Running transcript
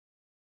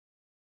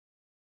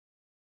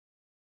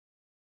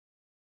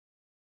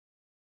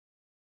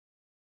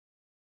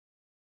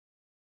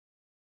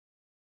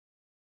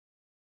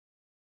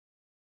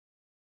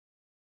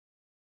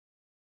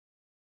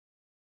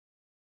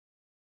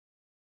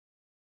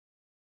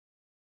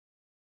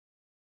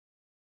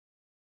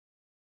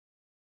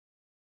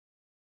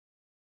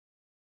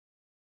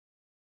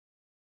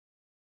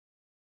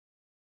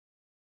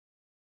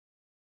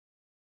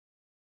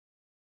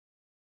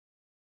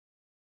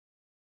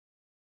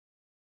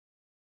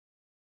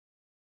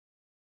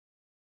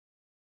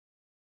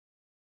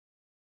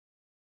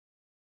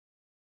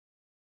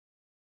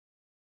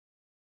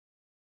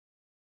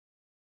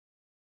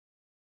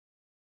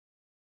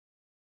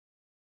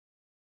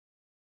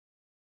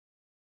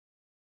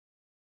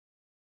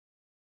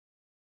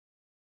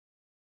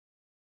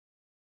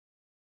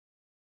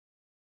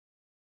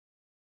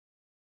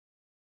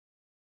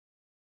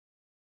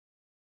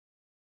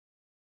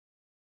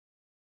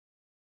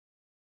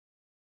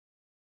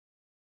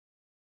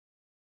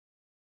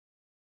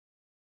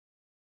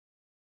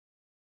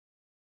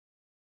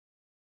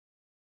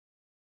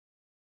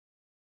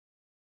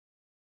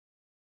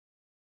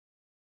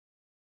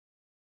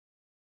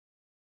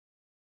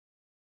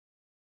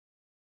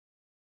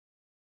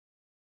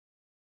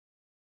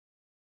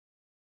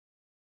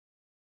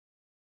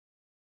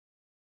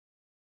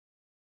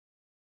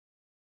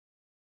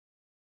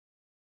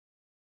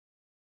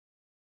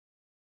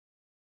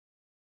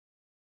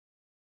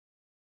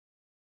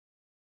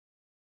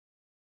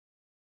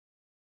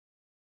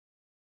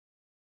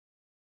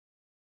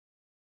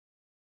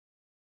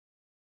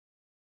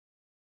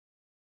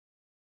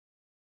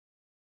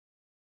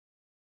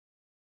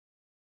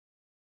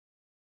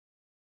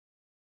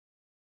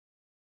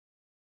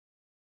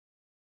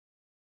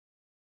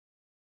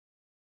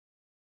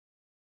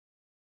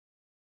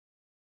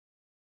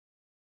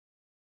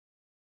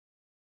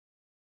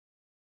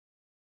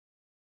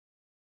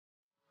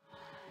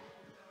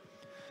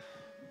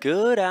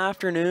Good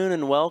afternoon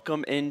and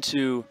welcome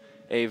into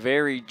a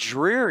very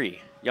dreary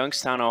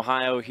Youngstown,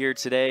 Ohio here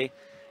today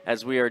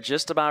as we are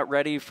just about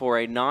ready for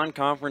a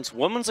non-conference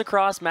women's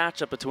lacrosse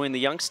matchup between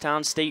the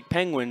Youngstown State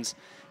Penguins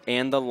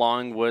and the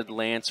Longwood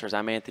Lancers.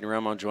 I'm Anthony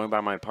Romo, joined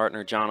by my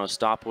partner John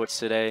Ostapowicz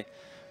today.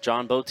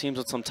 John, both teams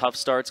with some tough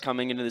starts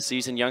coming into the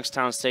season.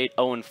 Youngstown State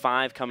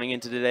 0-5 coming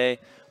into today.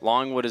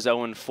 Longwood is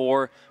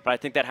 0-4, but I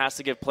think that has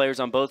to give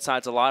players on both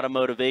sides a lot of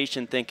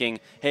motivation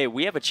thinking, hey,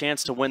 we have a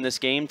chance to win this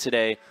game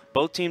today.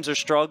 Both teams are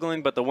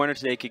struggling, but the winner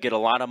today could get a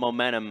lot of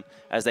momentum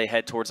as they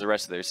head towards the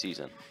rest of their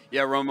season.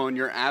 Yeah, Romo, and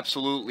you're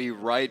absolutely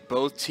right.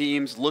 Both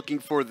teams looking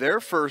for their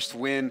first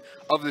win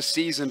of the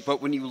season,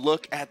 but when you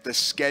look at the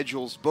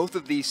schedules both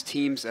of these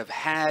teams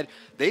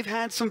they've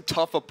had some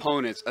tough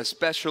opponents,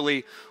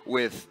 especially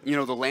with,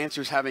 the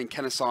Lancers having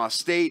Kennesaw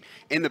State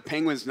and the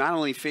Penguins not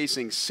only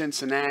facing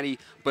Cincinnati,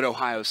 but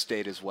Ohio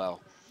State as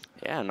well.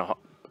 Yeah, and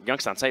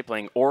Youngstown State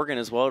playing Oregon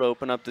as well to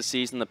open up the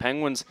season. The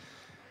Penguins,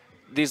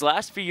 these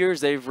last few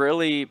years, they've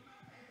really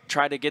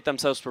tried to get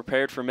themselves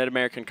prepared for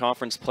Mid-American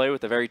Conference play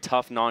with a very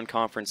tough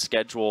non-conference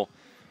schedule.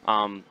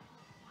 And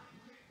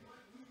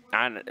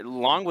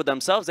along with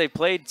themselves, they've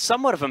played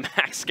somewhat of a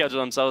MAC schedule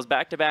themselves.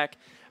 Back-to-back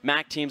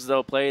MAC teams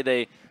they'll play.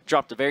 They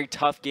dropped a very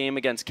tough game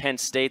against Kent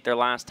State their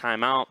last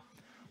time out.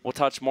 We'll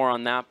touch more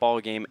on that ball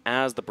game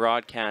as the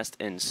broadcast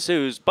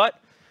ensues. But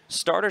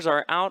starters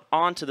are out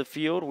onto the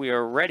field. We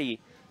are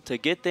ready to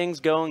get things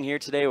going here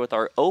today with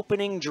our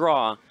opening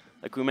draw.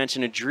 Like we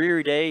mentioned, a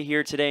dreary day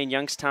here today in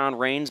Youngstown.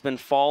 Rain's been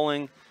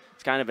falling.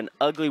 It's kind of an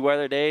ugly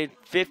weather day,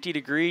 50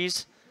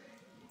 degrees.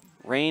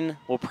 Rain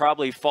will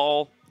probably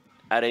fall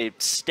at a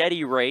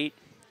steady rate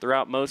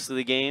throughout most of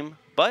the game.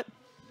 But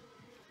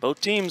both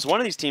teams,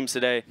 one of these teams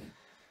today,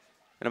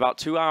 in about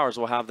 2 hours,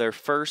 will have their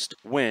first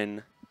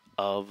win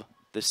of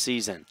the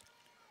season.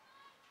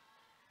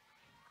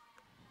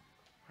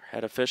 Our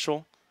head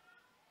official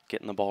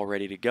getting the ball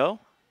ready to go.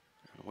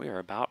 And we are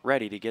about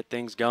ready to get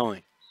things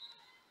going.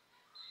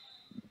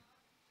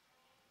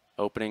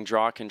 Opening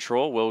draw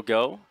control will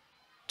go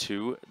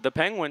to the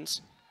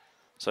Penguins.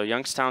 So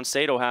Youngstown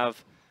State will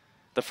have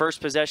the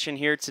first possession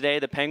here today.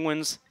 The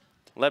Penguins,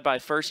 led by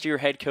first-year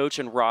head coach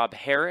and Rob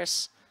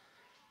Harris,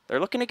 they're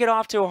looking to get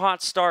off to a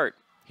hot start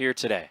here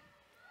today.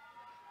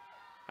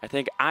 I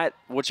think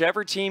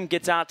whichever team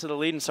gets out to the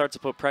lead and starts to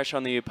put pressure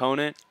on the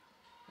opponent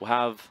will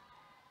have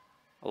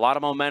a lot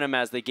of momentum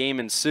as the game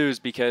ensues,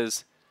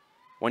 because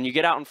when you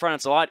get out in front,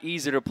 it's a lot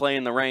easier to play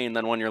in the rain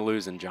than when you're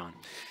losing, John.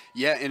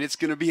 Yeah, and it's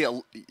going to be,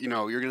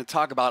 you're going to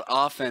talk about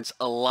offense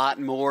a lot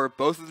more.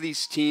 Both of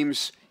these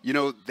teams,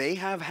 they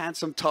have had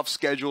some tough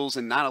schedules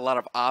and not a lot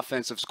of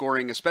offensive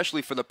scoring,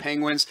 especially for the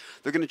Penguins.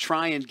 They're going to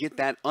try and get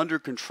that under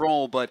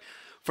control, but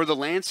for the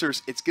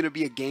Lancers, it's going to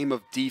be a game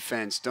of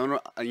defense.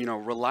 Don't,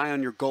 rely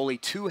on your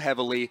goalie too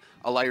heavily.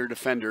 Allow your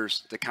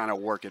defenders to kind of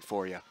work it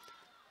for you.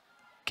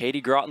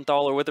 Katie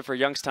Grottenthaler with it for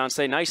Youngstown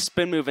State. Nice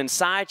spin move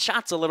inside.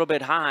 Shot's a little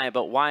bit high,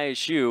 but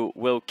YSU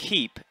will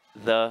keep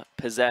the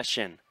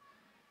possession.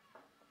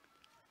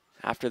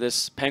 After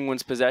this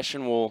Penguins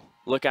possession, we'll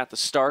look at the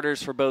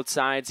starters for both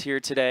sides here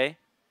today.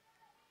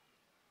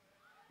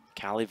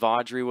 Callie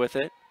Vaudry with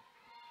it.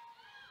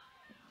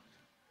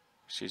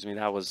 Excuse me,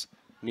 that was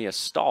Mia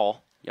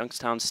Stahl,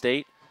 Youngstown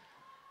State.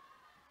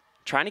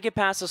 Trying to get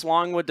past this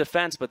Longwood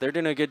defense, but they're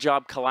doing a good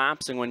job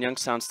collapsing when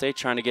Youngstown State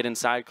trying to get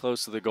inside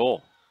close to the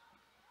goal.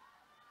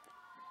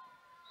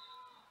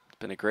 It's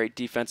been a great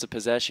defensive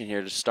possession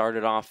here to start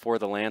it off for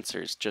the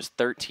Lancers. Just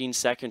 13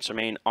 seconds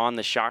remain on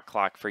the shot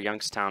clock for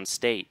Youngstown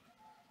State.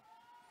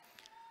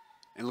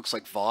 It looks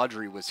like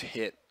Vaudry was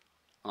hit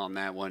on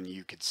that one.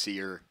 You could see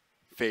her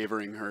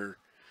favoring her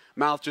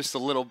mouth just a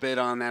little bit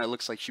on that. It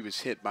looks like she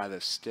was hit by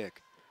the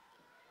stick.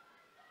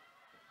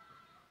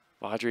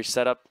 Vaudry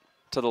set up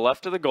to the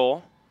left of the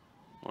goal.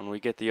 When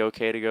we get the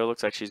okay to go,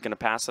 looks like she's going to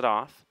pass it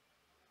off.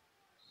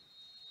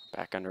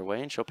 Back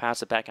underway, and she'll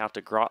pass it back out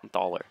to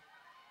Grottenthaler.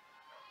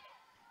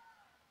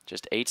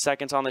 Just 8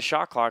 seconds on the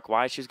shot clock.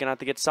 Why she's going to have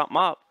to get something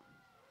up.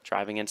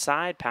 Driving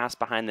inside, pass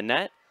behind the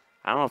net.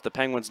 I don't know if the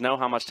Penguins know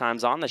how much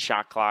time's on the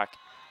shot clock.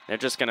 They're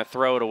just going to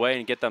throw it away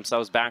and get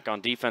themselves back on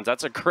defense.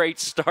 That's a great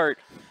start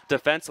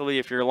defensively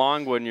if you're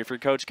Longwood and if you're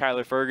Coach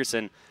Kyler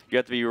Ferguson. You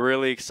have to be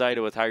really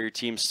excited with how your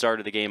team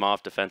started the game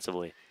off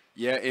defensively.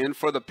 Yeah, and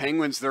for the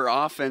Penguins, their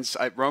offense,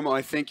 Romo,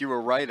 I think you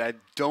were right. I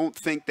don't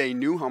think they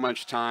knew how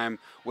much time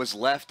was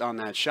left on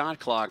that shot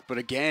clock. But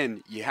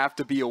again, you have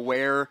to be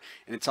aware,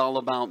 and it's all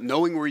about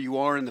knowing where you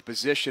are in the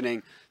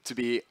positioning to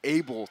be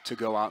able to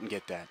go out and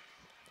get that.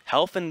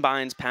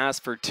 Helfenbein's pass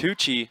for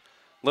Tucci,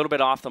 a little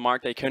bit off the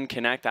mark. They couldn't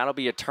connect. That'll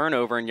be a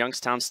turnover, and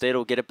Youngstown State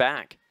will get it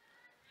back.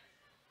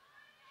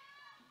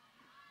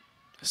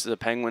 This is a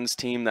Penguins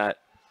team that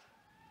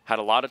had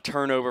a lot of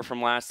turnover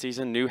from last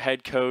season, new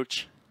head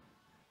coach.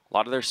 A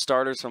lot of their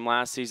starters from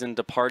last season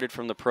departed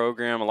from the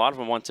program. A lot of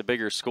them went to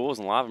bigger schools,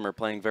 and a lot of them are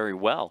playing very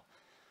well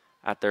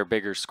at their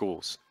bigger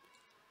schools.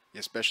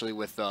 Especially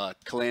with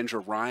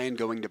Calandra Ryan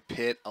going to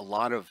Pitt, a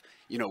lot of,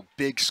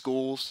 big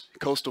schools.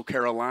 Coastal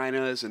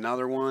Carolina is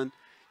another one.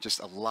 Just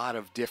a lot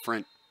of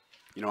different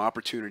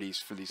opportunities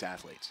for these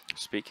athletes.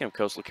 Speaking of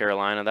Coastal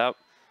Carolina,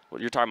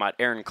 you're talking about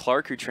Aaron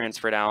Clark, who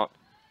transferred out.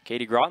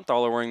 Katie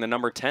Grottenthaler wearing the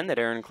number 10 that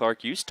Aaron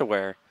Clark used to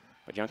wear.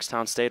 But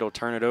Youngstown State will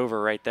turn it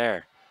over right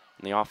there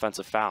in the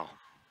offensive foul.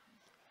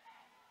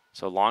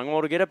 So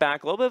Longwood will get it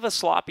back. A little bit of a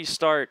sloppy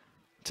start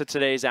to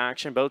today's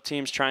action. Both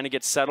teams trying to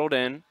get settled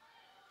in.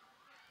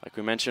 Like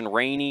we mentioned,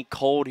 rainy,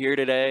 cold here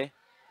today.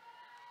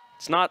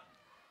 It's not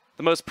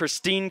the most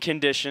pristine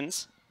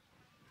conditions.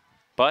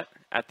 But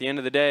at the end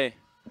of the day,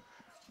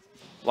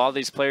 a lot of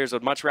these players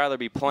would much rather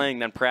be playing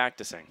than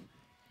practicing.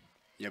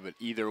 Yeah, but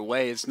either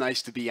way, it's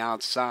nice to be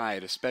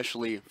outside,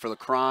 especially for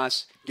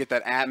lacrosse. Get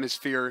that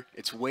atmosphere.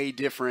 It's way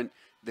different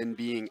than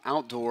being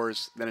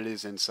outdoors than it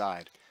is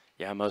inside.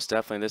 Yeah, most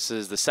definitely. This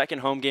is the second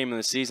home game of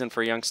the season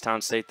for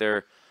Youngstown State.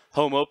 Their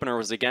home opener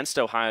was against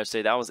Ohio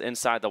State. That was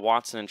inside the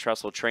Watson and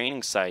Trestle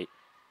training site.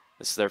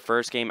 This is their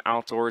first game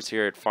outdoors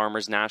here at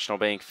Farmers National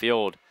Bank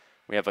Field.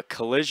 We have a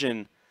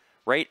collision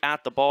right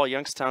at the ball.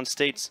 Youngstown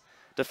State's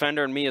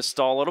defender and Mia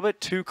Stahl a little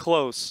bit too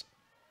close.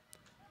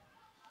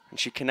 And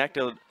she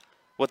connected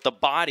with the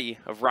body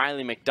of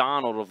Riley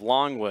McDonald of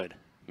Longwood.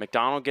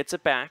 McDonald gets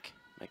it back.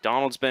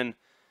 McDonald's been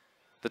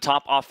the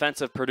top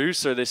offensive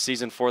producer this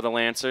season for the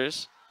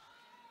Lancers.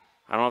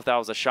 I don't know if that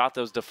was a shot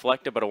that was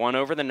deflected, but it went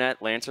over the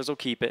net. Lancers will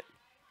keep it.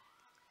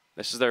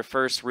 This is their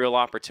first real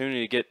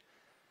opportunity to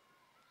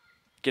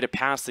get it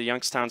past the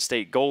Youngstown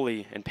State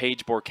goalie and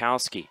Paige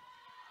Borkowski.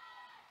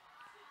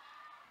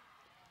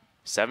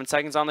 7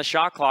 seconds on the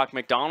shot clock.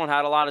 McDonald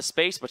had a lot of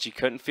space, but she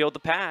couldn't field the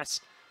pass.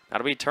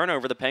 That'll be a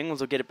turnover. The Penguins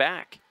will get it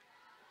back.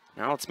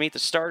 Now let's meet the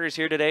starters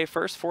here today.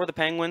 First for the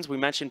Penguins, we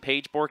mentioned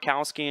Paige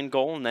Borkowski in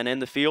goal, and then in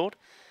the field,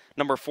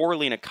 number 4,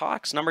 Lena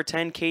Cox, number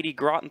 10, Katie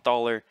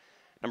Grottenthaler,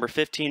 number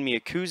 15, Mia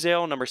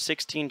Kuzel, number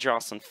 16,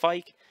 Jocelyn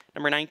Fike,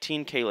 number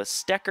 19, Kayla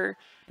Stecker,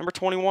 number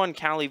 21,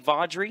 Callie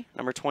Vaudry,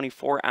 number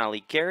 24,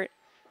 Allie Garrett,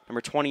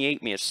 number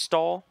 28, Mia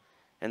Stahl,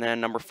 and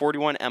then number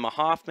 41, Emma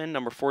Hoffman,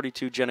 number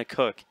 42, Jenna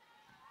Cook.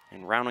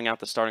 And rounding out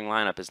the starting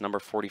lineup is number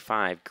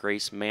 45,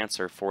 Grace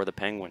Manser for the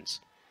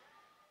Penguins.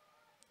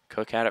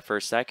 Cook had it for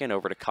a second,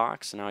 over to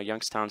Cox. And now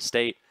Youngstown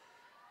State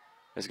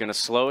is going to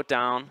slow it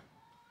down.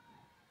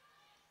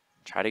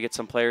 Try to get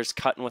some players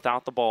cutting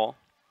without the ball.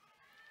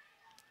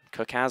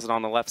 Cook has it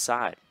on the left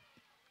side.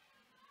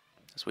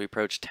 As we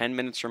approach 10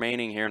 minutes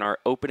remaining here in our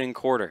opening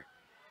quarter.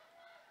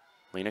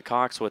 Lena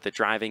Cox with it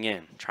driving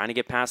in, trying to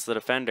get past the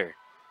defender.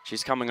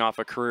 She's coming off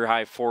a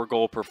career-high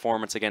 4-goal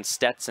performance against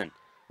Stetson.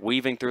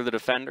 Weaving through the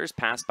defenders,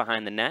 pass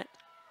behind the net.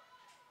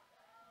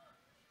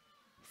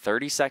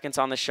 30 seconds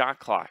on the shot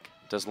clock.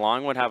 Does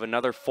Longwood have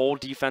another full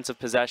defensive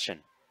possession?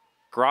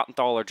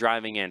 Grottenthaler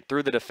driving in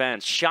through the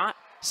defense. Shot,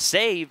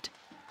 saved.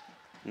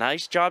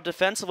 Nice job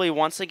defensively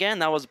once again.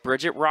 That was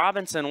Bridget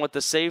Robinson with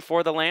the save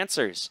for the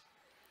Lancers.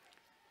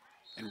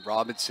 And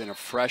Robinson, a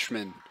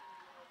freshman,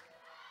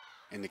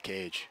 in the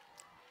cage.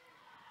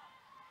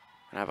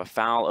 And have a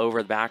foul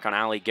over the back on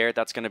Allie Garrett.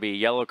 That's going to be a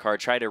yellow card.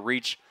 Try to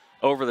reach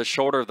over the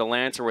shoulder of the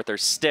Lancer with their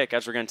stick,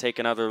 as we're going to take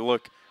another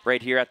look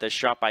right here at this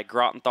shot by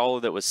Grottenthaler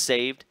that was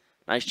saved.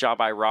 Nice job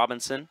by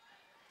Robinson.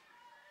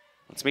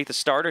 Let's meet the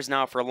starters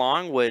now for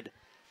Longwood.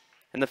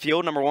 In the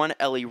field, number 1,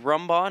 Ellie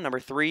Rumbaugh. Number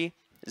 3,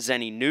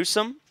 Zenny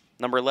Newsom.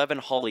 Number 11,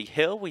 Holly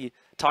Hill. We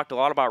talked a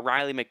lot about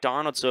Riley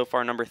McDonald so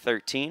far. Number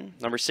 13.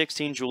 Number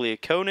 16, Julia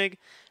Koenig.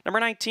 Number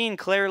 19,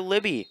 Claire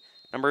Libby.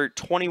 Number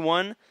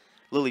 21,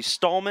 Lily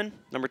Stallman.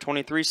 Number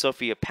 23,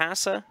 Sophia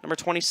Passa. Number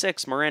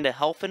 26, Miranda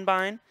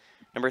Helfenbein.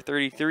 Number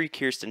 33,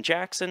 Kirsten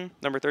Jackson.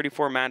 Number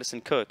 34,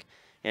 Madison Cook.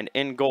 And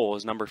in goal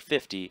is number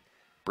 50,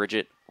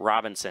 Bridget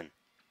Robinson.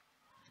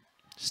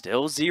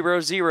 Still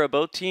 0-0.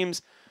 Both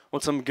teams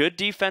with some good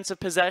defensive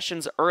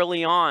possessions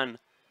early on,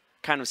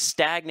 kind of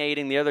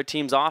stagnating the other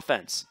team's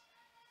offense.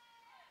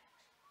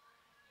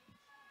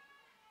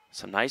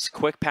 Some nice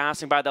quick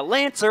passing by the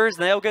Lancers.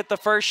 They'll get the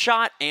first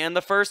shot and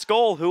the first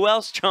goal. Who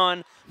else,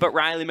 John, but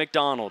Riley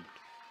McDonald?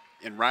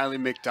 And Riley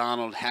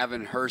McDonald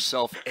having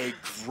herself a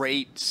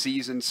great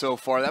season so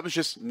far. That was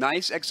just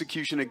nice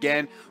execution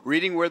again.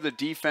 Reading where the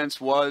defense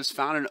was,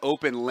 found an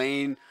open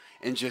lane,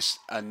 and just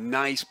a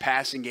nice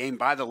passing game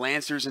by the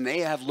Lancers. And they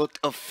have looked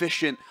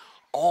efficient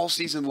all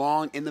season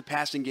long in the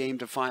passing game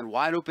to find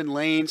wide open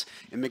lanes,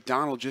 and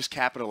McDonald just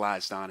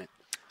capitalized on it.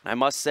 I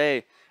must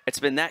say, it's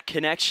been that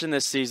connection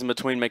this season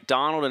between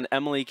McDonald and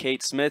Emily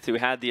Kate Smith, who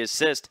had the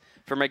assist.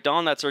 For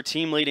McDonald, that's her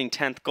team leading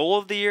 10th goal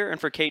of the year,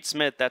 and for Kate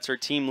Smith, that's her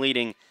team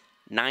leading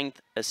 9th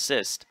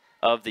assist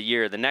of the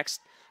year. The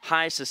next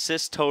highest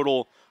assist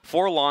total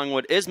for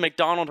Longwood is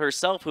McDonald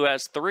herself, who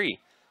has 3.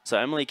 So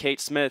Emily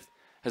Kate Smith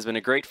has been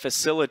a great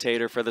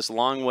facilitator for this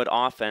Longwood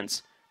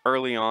offense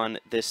early on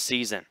this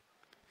season.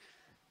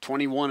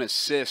 21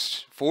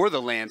 assists for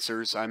the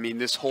Lancers. I mean,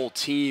 this whole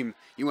team,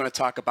 you want to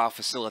talk about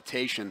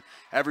facilitation.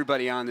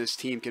 Everybody on this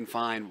team can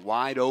find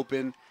wide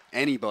open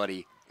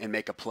anybody and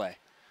make a play.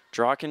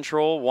 Draw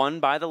control won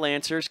by the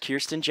Lancers.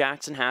 Kirsten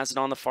Jackson has it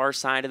on the far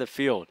side of the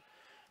field.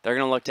 They're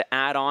going to look to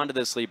add on to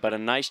this lead, but a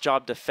nice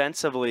job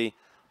defensively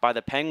by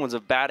the Penguins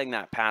of batting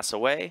that pass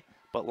away,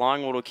 but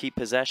Longwood will keep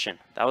possession.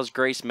 That was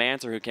Grace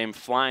Manser who came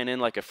flying in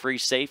like a free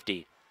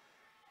safety.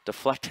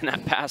 deflecting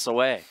that pass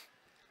away.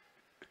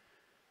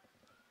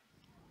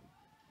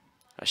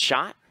 A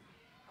shot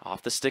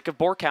off the stick of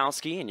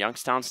Borkowski, and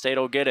Youngstown State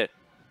will get it.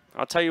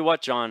 I'll tell you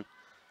what, John,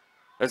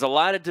 there's a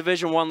lot of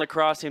Division I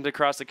lacrosse teams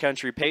across the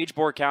country. Paige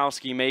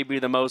Borkowski may be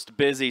the most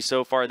busy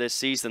so far this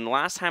season.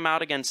 Last time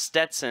out against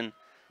Stetson,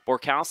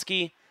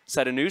 Borkowski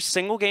set a new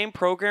single-game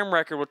program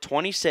record with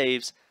 20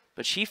 saves,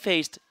 but she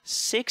faced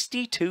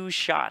 62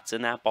 shots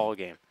in that ball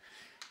game.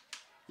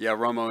 Yeah,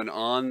 Romo, and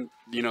on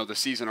the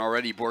season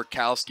already,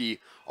 Borkowski,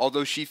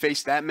 although she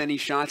faced that many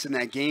shots in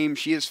that game,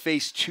 she has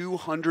faced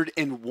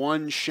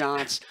 201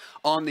 shots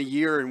on the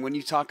year. And when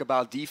you talk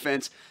about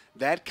defense,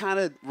 that kind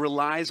of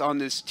relies on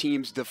this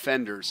team's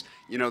defenders.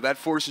 That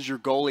forces your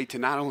goalie to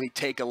not only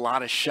take a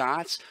lot of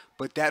shots,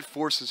 but that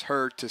forces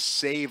her to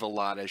save a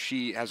lot, as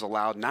she has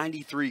allowed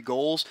 93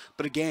 goals.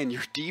 But again,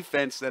 your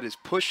defense that is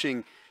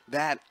pushing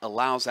that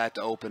allows that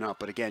to open up.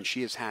 But again,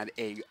 she has had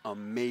an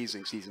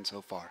amazing season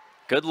so far.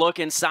 Good look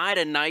inside,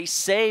 a nice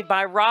save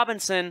by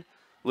Robinson.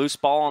 Loose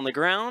ball on the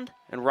ground,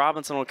 and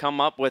Robinson will come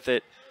up with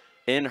it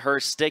in her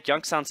stick.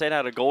 Youngstown State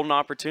had a golden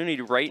opportunity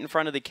right in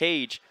front of the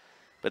cage,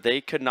 but they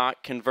could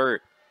not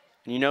convert.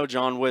 And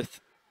John,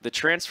 with the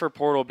transfer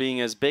portal being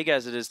as big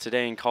as it is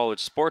today in college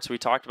sports, we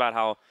talked about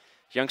how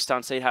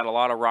Youngstown State had a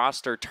lot of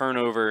roster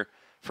turnover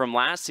from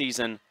last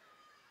season.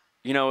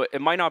 It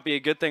might not be a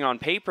good thing on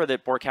paper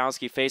that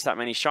Borkowski faced that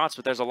many shots,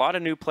 but there's a lot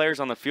of new players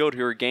on the field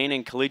who are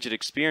gaining collegiate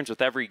experience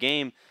with every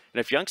game. And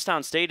if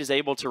Youngstown State is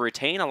able to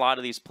retain a lot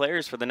of these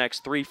players for the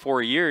next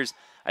 3-4 years,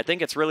 I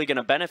think it's really going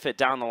to benefit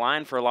down the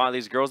line for a lot of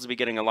these girls to be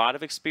getting a lot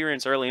of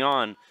experience early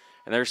on.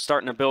 And they're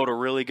starting to build a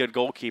really good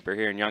goalkeeper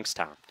here in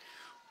Youngstown.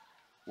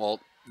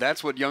 Well,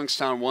 that's what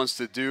Youngstown wants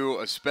to do,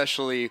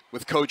 especially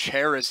with Coach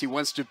Harris. He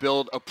wants to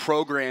build a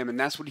program, and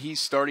that's what he's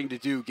starting to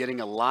do, getting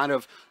a lot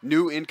of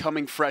new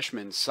incoming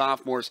freshmen,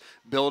 sophomores,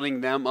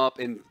 building them up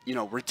and,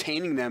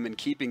 retaining them and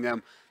keeping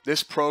them.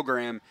 This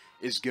program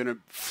is going to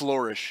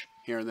flourish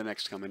here in the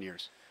next coming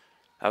years.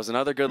 That was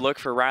another good look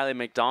for Riley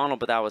McDonald,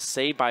 but that was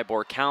saved by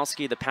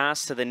Borkowski. The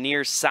pass to the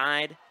near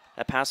side.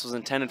 That pass was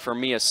intended for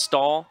Mia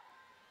Stahl.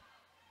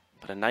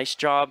 But a nice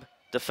job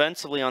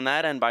defensively on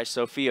that end by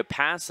Sophia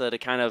Passa to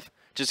kind of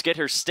just get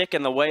her stick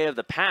in the way of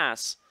the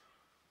pass.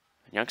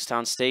 And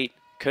Youngstown State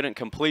couldn't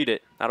complete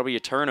it. That'll be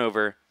a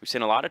turnover. We've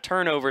seen a lot of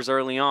turnovers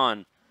early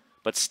on,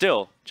 but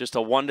still just a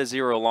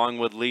 1-0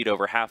 Longwood lead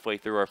over halfway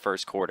through our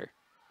first quarter.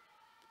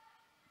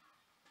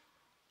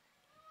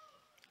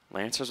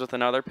 Lancers with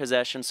another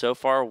possession. So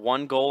far,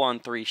 1 goal on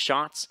 3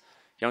 shots.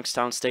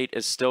 Youngstown State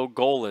is still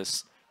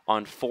goalless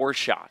on 4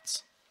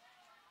 shots.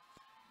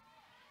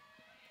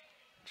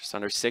 Just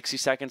under 60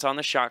 seconds on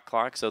the shot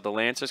clock, so the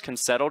Lancers can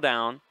settle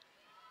down.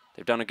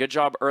 They've done a good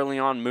job early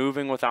on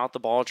moving without the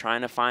ball,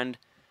 trying to find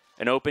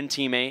an open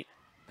teammate.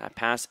 That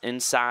pass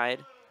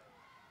inside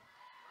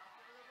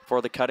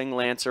for the cutting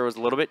Lancer was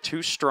a little bit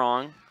too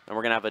strong, and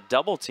we're going to have a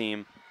double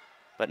team.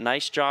 But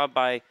nice job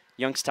by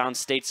Youngstown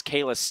State's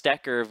Kayla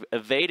Stecker of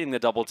evading the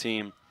double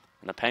team,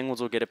 and the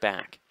Penguins will get it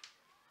back.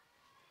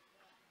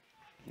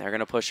 They're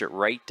going to push it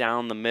right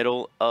down the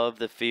middle of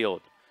the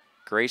field.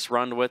 Grace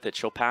run with it.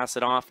 She'll pass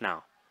it off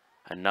now.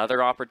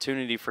 Another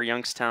opportunity for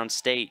Youngstown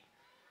State.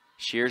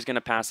 Shear's going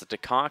to pass it to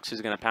Cox,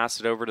 who's going to pass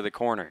it over to the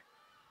corner.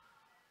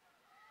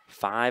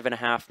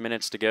 5.5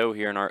 minutes to go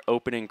here in our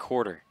opening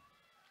quarter.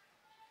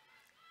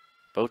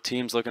 Both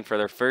teams looking for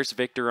their first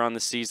victory on the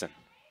season.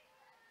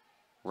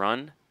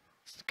 Run.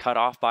 Cut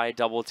off by a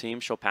double team.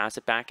 She'll pass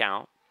it back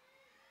out.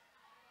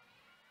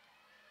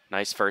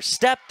 Nice first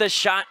step, the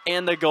shot,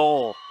 and the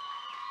goal.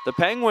 The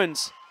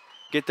Penguins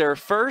get their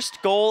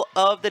first goal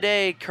of the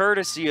day,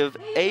 courtesy of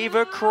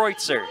Ava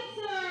Kreutzer.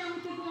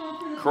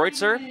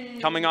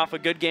 Kreutzer coming off a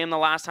good game the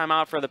last time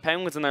out for the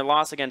Penguins in their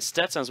loss against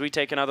Stetson. As we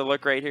take another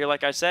look right here,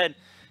 like I said,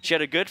 she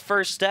had a good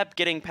first step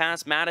getting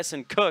past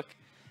Madison Cook,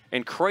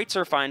 and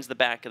Kreutzer finds the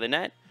back of the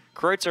net.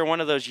 Kreutzer,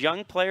 one of those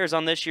young players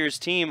on this year's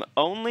team,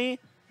 only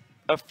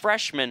a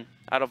freshman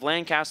out of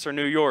Lancaster,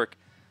 New York,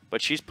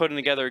 but she's putting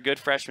together a good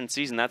freshman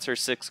season. That's her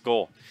 6th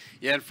goal.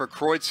 Yeah, and for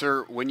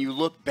Kreutzer, when you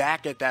look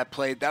back at that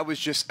play, that was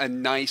just a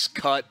nice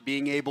cut,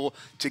 being able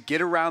to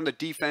get around the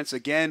defense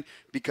again,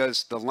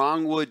 because the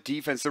Longwood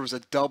defense, there was a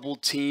double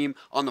team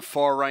on the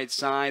far right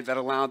side that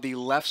allowed the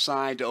left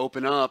side to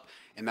open up,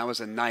 and that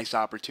was a nice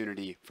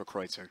opportunity for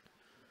Kreutzer.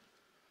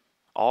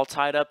 All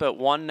tied up at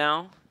 1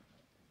 now.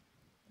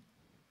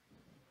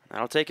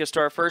 That'll take us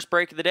to our first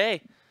break of the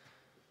day.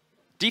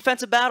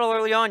 Defensive battle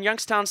early on.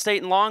 Youngstown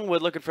State and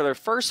Longwood looking for their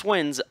first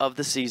wins of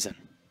the season.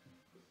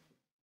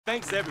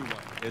 Thanks everyone,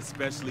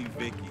 especially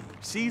Vicky.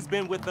 She's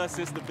been with us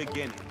since the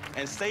beginning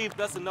and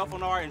saved us enough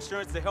on our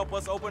insurance to help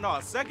us open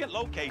our 2nd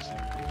location.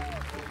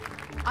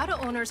 Auto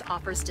Owners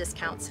offers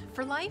discounts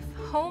for life,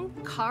 home,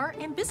 car,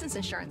 and business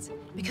insurance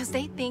because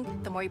they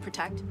think the more you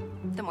protect,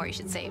 the more you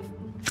should save.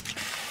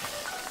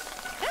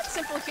 That's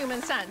simple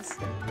human sense.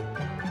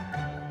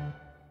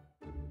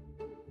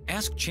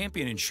 Ask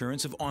Champion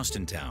Insurance of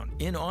Austintown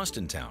in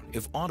Austintown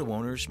if auto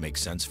owners make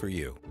sense for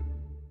you.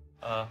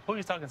 Who are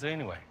you talking to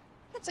anyway?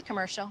 It's a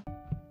commercial.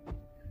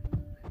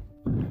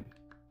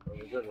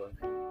 Good one.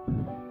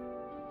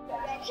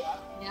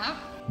 Yeah.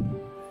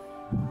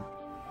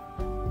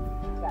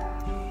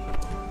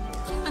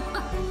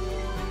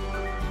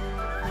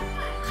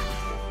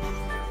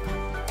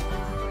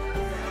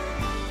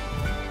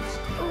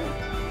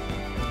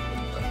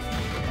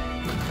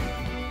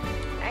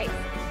 Nice.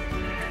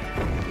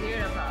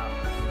 Beautiful.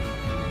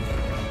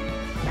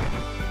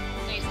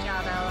 Nice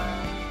job,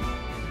 Ella.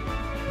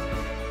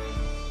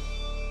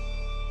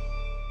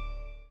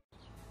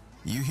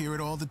 You hear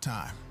it all the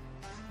time.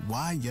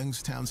 Why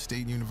Youngstown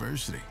State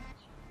University?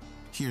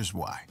 Here's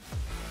why.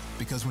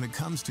 Because when it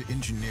comes to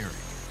engineering,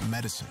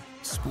 medicine,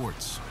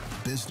 sports,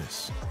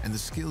 business, and the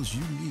skills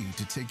you need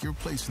to take your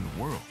place in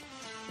the world,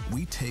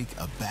 we take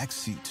a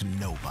backseat to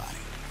nobody.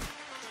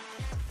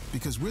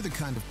 Because we're the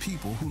kind of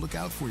people who look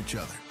out for each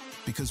other.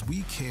 Because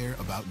we care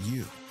about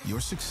you, your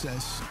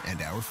success,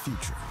 and our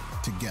future.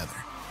 Together,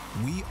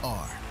 we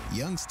are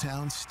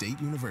Youngstown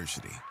State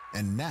University.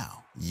 And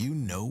now you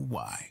know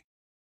why.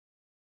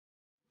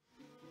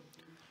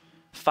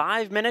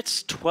 5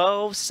 minutes,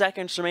 12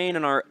 seconds remain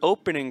in our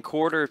opening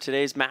quarter of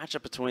today's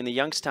matchup between the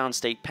Youngstown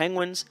State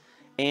Penguins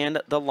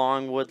and the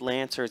Longwood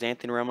Lancers.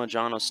 Anthony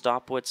Remojano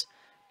Stopwitz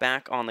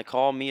back on the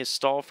call. Mia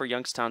Stahl for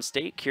Youngstown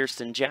State,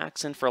 Kirsten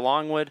Jackson for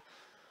Longwood.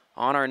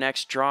 On our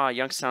next draw,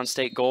 Youngstown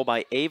State goal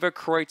by Ava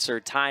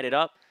Kreutzer tied it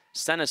up,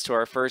 sent us to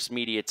our first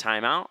media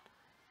timeout.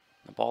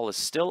 The ball is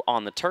still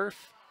on the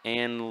turf,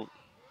 and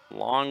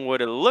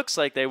Longwood, it looks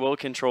like they will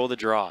control the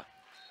draw.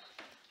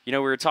 You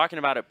know, we were talking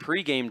about it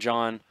pregame,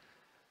 John.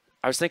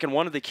 I was thinking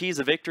one of the keys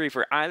of victory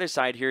for either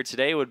side here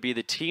today would be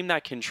the team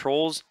that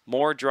controls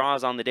more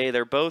draws on the day.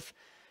 They're both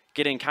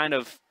getting kind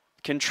of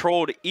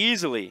controlled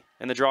easily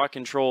in the draw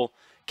control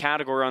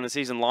category on the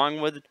season.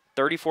 Longwood,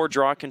 34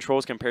 draw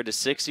controls compared to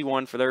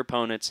 61 for their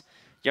opponents.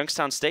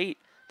 Youngstown State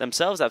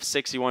themselves have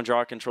 61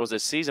 draw controls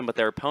this season, but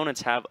their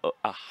opponents have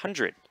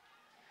 100.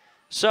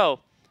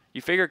 So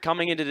you figure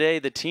coming into today,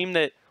 the team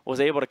that was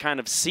able to kind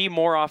of see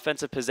more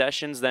offensive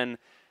possessions than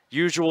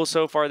usual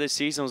so far this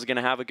season was going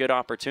to have a good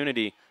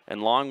opportunity,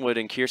 and Longwood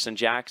and Kirsten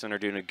Jackson are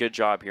doing a good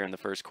job here in the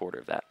first quarter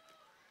of that.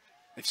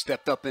 They've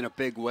stepped up in a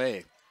big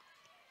way.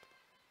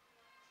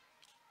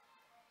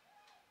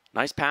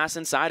 Nice pass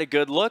inside, a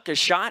good look, a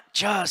shot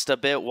just a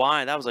bit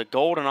wide. That was a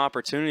golden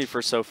opportunity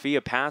for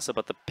Sophia Passa,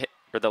 but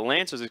the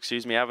Lancers,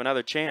 have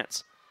another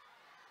chance.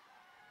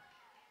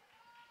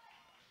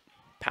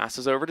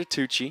 Passes over to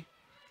Tucci.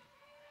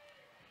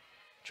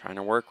 Trying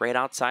to work right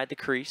outside the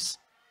crease.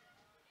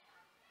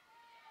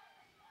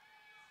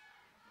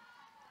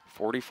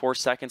 44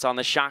 seconds on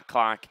the shot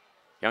clock.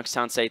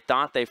 Youngstown State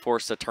thought they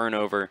forced a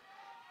turnover,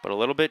 but a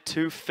little bit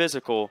too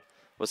physical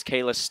was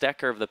Kayla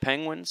Stecker of the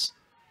Penguins.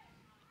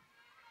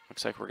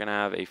 Looks like we're going to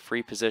have a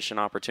free position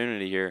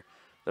opportunity here,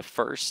 the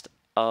first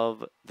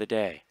of the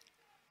day.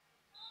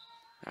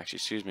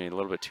 Actually, a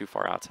little bit too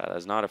far outside. That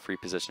is not a free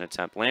position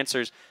attempt.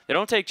 Lancers, they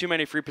don't take too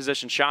many free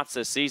position shots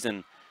this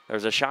season.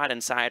 There's a shot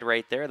inside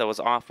right there that was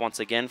off once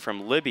again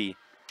from Libby.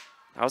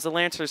 That was the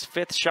Lancers'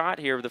 5th shot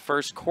here of the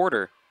first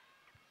quarter.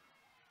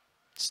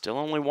 Still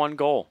only one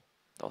goal.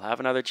 They'll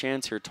have another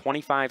chance here.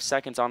 25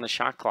 seconds on the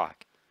shot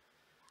clock.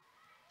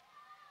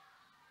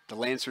 The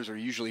Lancers are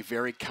usually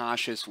very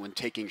cautious when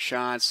taking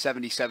shots.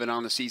 77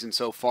 on the season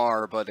so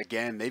far, but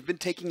again, they've been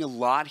taking a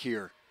lot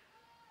here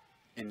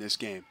in this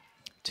game.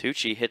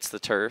 Tucci hits the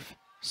turf.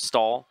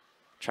 Stahl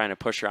trying to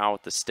push her out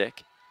with the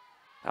stick.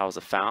 That was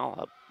a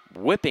foul. A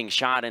whipping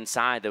shot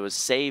inside that was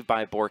saved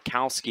by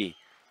Borkowski.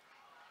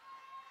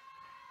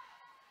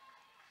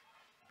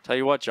 Tell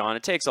you what, John,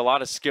 it takes a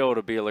lot of skill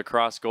to be a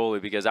lacrosse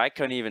goalie, because I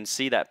couldn't even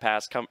see that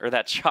pass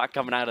that shot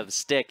coming out of the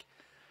stick.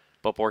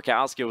 But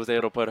Borkowski was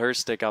able to put her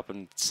stick up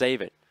and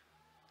save it.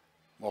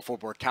 Well, for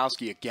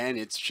Borkowski, again,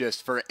 it's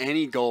just for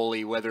any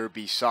goalie, whether it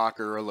be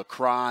soccer or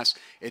lacrosse,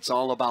 it's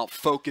all about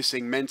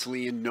focusing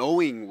mentally and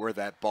knowing where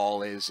that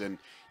ball is, and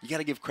you got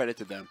to give credit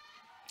to them.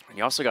 And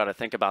you also got to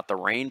think about the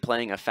rain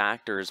playing a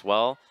factor as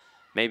well,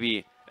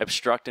 maybe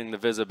obstructing the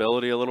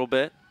visibility a little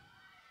bit.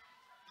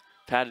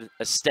 Had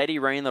a steady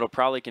rain that'll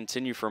probably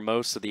continue for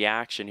most of the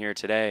action here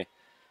today.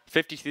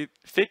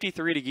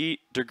 53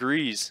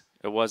 degrees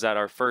it was at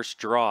our first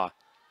draw.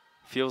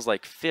 Feels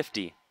like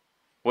 50,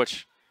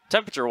 which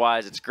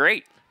temperature-wise, it's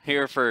great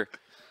here for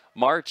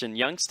March in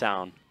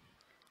Youngstown.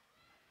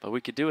 But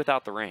we could do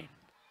without the rain.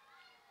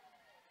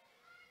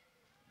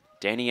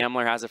 Danny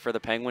Emler has it for the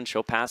Penguins.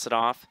 She'll pass it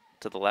off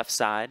to the left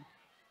side.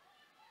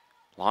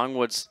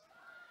 Longwood's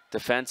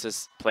defense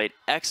has played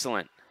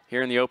excellent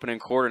here in the opening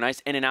quarter.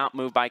 Nice in and out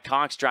move by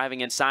Cox,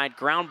 driving inside.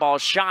 Ground ball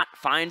shot,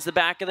 finds the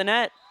back of the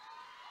net.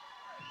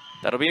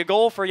 That'll be a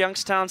goal for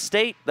Youngstown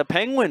State. The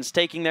Penguins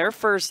taking their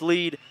first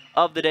lead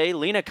of the day.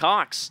 Lena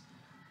Cox,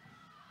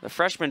 the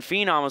freshman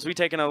phenom, as we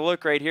take another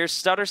look right here.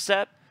 Stutter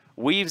step,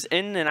 weaves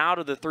in and out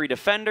of the 3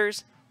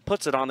 defenders,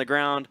 puts it on the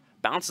ground,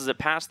 bounces it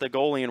past the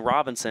goalie and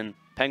Robinson.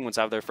 Penguins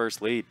have their first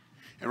lead.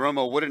 And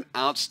Romo, what an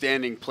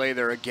outstanding play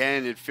there.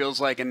 Again, it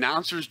feels like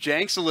announcers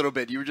janks a little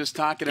bit. You were just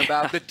talking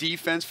about the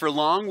defense for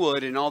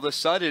Longwood, and all of a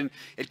sudden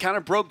it kind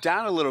of broke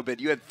down a little bit.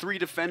 You had 3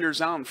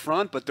 defenders out in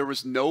front, but there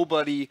was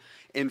nobody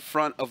in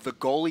front of the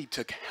goalie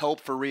to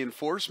help for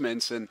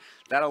reinforcements, and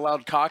that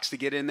allowed Cox to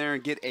get in there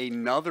and get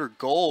another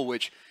goal,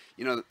 which,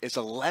 you know, it's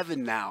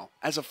 11 now.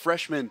 As a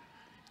freshman,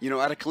 you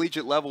know, at a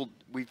collegiate level,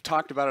 we've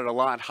talked about it a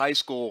lot, high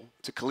school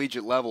to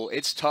collegiate level.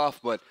 It's tough,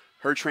 but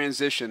her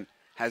transition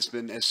has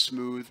been as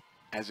smooth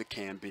as it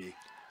can be.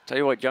 Tell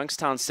you what,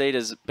 Youngstown State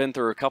has been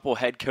through a couple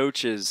head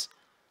coaches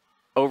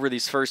over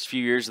these first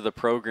few years of the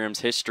program's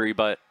history,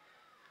 but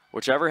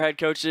whichever head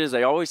coach it is,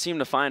 they always seem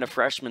to find a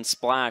freshman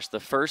splash. The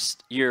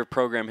first year of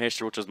program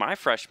history, which was my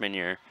freshman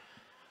year,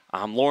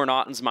 Lauren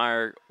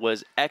Ottensmeyer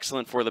was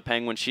excellent for the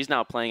Penguins. She's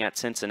now playing at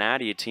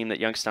Cincinnati, a team that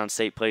Youngstown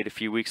State played a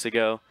few weeks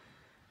ago.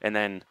 And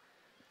then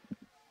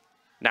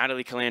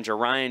Natalie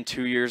Calandra-Ryan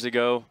 2 years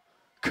ago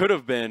could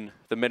have been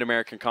the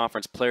Mid-American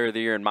Conference Player of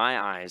the Year in my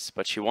eyes,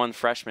 but she won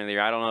Freshman of the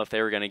Year. I don't know if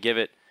they were going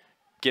to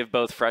give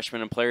both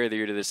Freshman and Player of the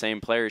Year to the same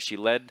player. She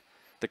led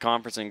the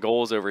conference in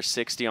goals, over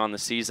 60 on the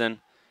season.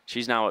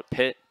 She's now at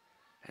Pitt,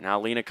 and now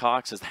Lena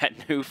Cox is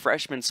that new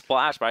freshman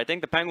splash. But I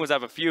think the Penguins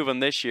have a few of them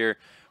this year.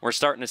 We're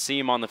starting to see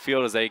them on the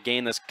field as they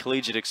gain this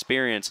collegiate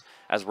experience,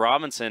 as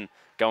Robinson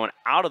going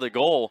out of the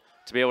goal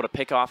to be able to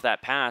pick off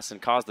that pass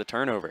and cause the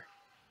turnover.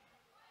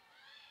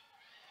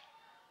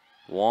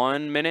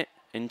 1 minute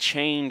and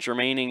change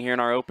remaining here in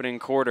our opening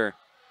quarter.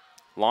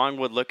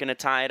 Longwood looking to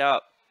tie it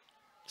up.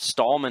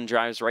 Stallman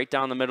drives right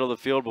down the middle of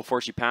the field before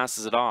she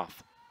passes it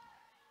off.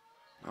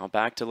 Now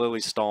back to Lily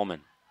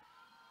Stallman.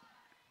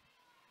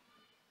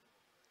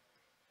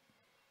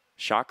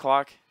 Shot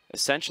clock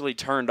essentially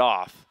turned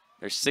off.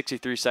 There's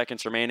 63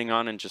 seconds remaining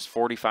on and just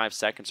 45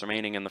 seconds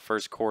remaining in the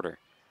first quarter.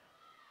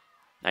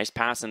 Nice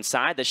pass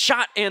inside. The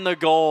shot and the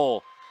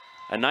goal.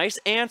 A nice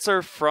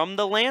answer from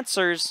the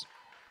Lancers.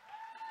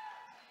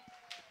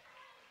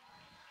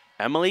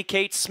 Emily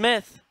Kate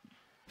Smith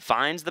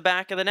finds the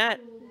back of the net.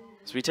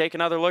 As we take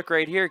another look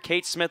right here,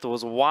 Kate Smith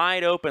was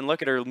wide open.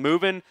 Look at her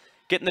moving,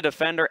 getting the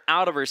defender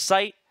out of her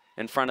sight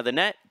in front of the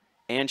net,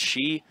 and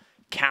she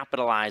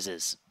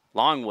capitalizes.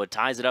 Longwood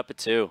ties it up at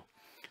 2.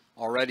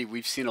 Already,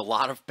 we've seen a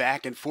lot of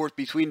back and forth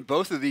between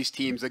both of these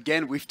teams.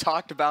 Again, we've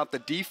talked about the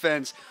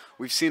defense.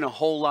 We've seen a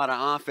whole lot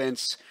of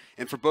offense.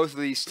 And for both of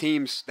these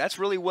teams, that's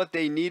really what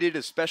they needed,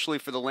 especially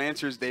for the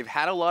Lancers. They've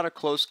had a lot of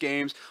close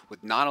games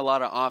with not a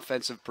lot of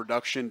offensive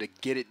production to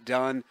get it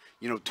done,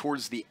 you know,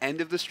 towards the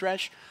end of the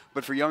stretch.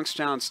 But for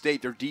Youngstown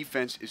State, their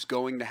defense is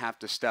going to have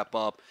to step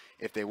up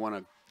if they want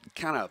to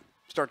kind of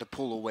start to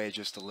pull away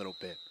just a little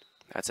bit.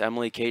 That's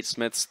Emily Kate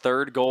Smith's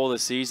 3rd goal of the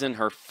season,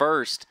 her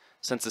first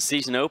since the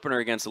season opener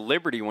against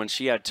Liberty when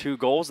she had 2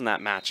 goals in that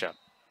matchup.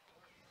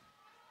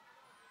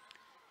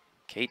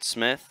 Kate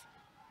Smith,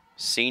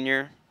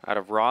 senior out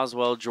of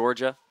Roswell,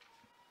 Georgia.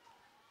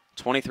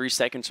 23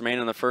 seconds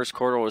remaining in the first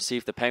quarter. We'll see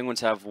if the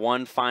Penguins have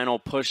one final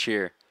push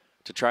here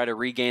to try to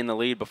regain the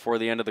lead before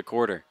the end of the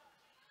quarter.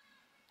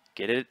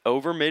 Get it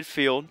over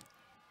midfield.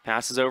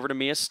 Passes over to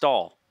Mia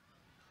Stahl.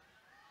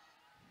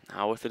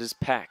 Now with it is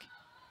Peck.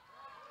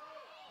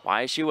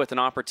 YSU with an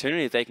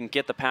opportunity if they can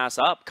get the pass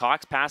up.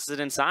 Cox passes it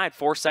inside.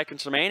 4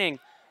 seconds remaining.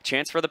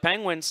 Chance for the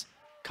Penguins.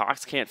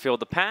 Cox can't field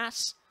the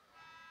pass.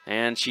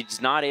 And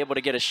she's not able to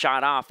get a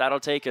shot off.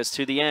 That'll take us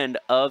to the end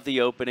of the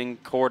opening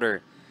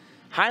quarter.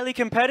 Highly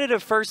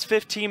competitive first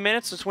 15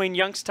 minutes between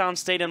Youngstown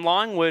State and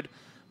Longwood.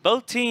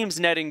 Both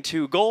teams netting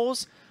 2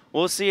 goals.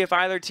 We'll see if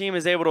either team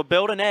is able to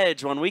build an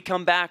edge when we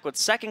come back with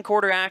second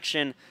quarter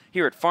action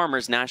here at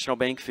Farmers National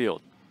Bank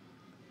Field.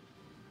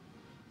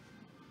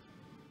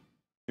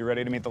 You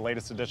ready to meet the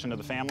latest addition to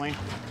the family?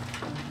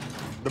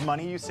 The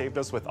money you saved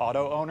us with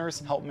auto owners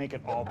helped make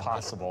it all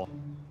possible.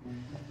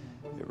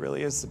 It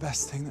really is the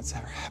best thing that's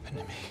ever happened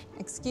to me.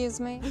 Excuse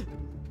me?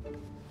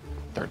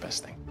 Third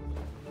best thing.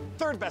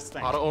 Third best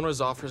thing. Auto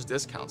Owners offers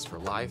discounts for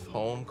life,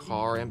 home,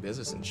 car, and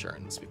business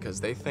insurance because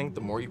they think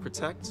the more you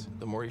protect,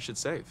 the more you should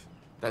save.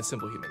 That's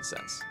simple human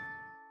sense.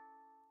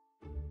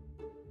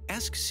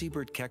 Ask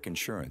Siebert Keck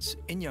Insurance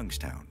in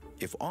Youngstown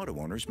if auto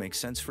owners make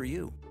sense for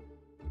you.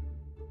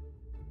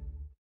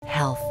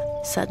 Health.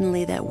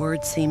 Suddenly that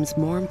word seems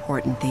more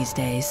important these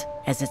days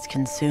as it's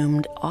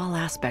consumed all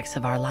aspects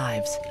of our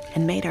lives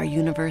and made our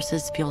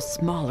universes feel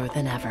smaller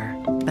than ever.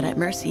 But at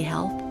Mercy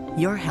Health,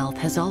 your health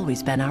has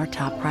always been our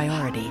top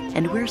priority,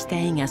 and we're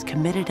staying as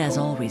committed as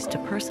always to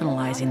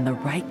personalizing the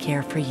right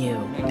care for you.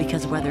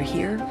 Because whether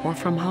here or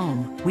from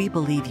home, we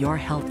believe your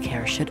health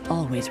care should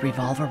always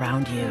revolve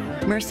around you.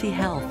 Mercy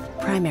Health,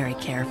 primary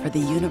care for the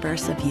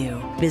universe of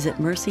you. Visit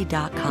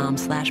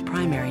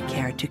mercy.com/primary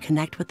care to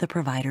connect with the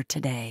provider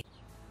today.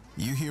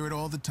 You hear it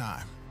all the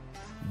time.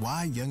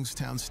 Why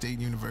Youngstown State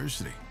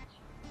University?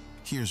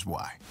 Here's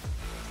why.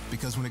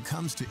 Because when it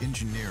comes to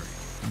engineering,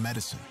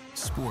 medicine,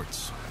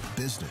 sports,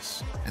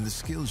 business, and the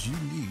skills you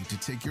need to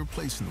take your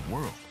place in the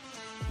world,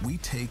 we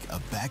take a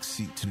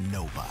backseat to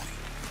nobody.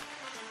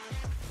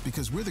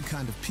 Because we're the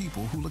kind of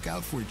people who look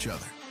out for each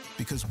other,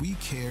 Because we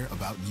care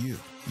about you,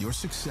 your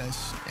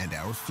success, and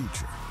our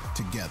future.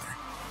 Together,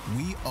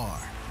 we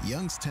are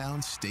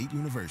Youngstown State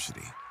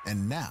University.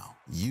 And now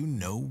you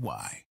know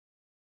why.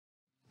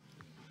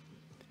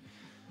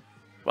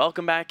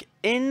 Welcome back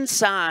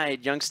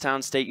inside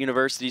Youngstown State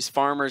University's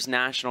Farmers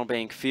National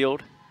Bank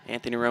Field.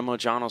 Anthony Romo,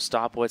 John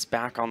Ostapowitz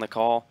back on the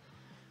call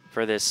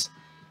for this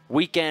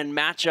weekend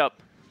matchup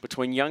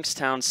between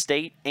Youngstown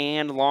State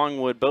and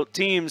Longwood. Both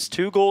teams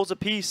 2 goals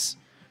apiece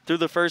through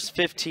the first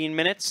 15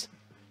 minutes.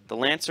 The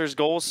Lancers'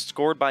 goals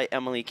scored by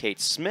Emily Kate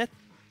Smith.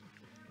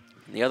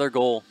 And the other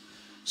goal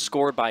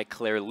scored by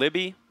Claire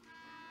Libby.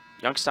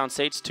 Youngstown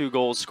State's 2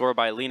 goals scored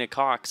by Lena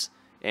Cox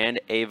and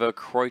Ava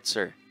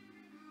Kreutzer.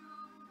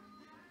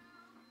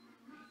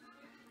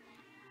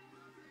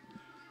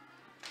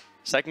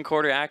 Second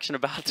quarter action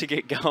about to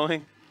get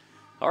going.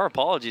 Our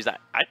apologies.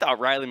 I thought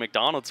Riley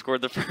McDonald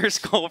scored the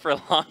first goal for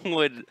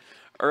Longwood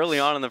early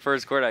on in the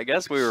first quarter. I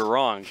guess we were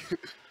wrong.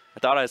 I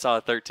thought I saw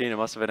a 13. It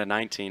must have been a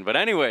 19. But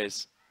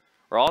anyways,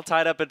 we're all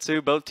tied up at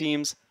 2. Both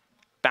teams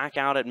back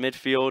out at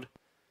midfield,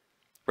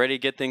 ready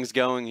to get things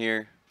going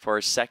here for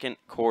our second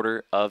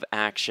quarter of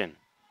action.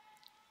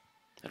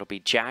 It'll be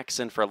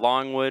Jackson for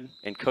Longwood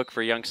and Cook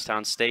for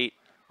Youngstown State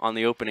on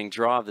the opening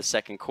draw of the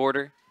second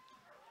quarter.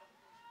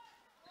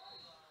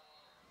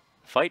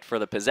 Fight for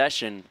the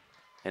possession,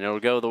 and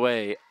it'll go the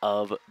way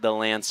of the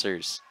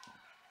Lancers.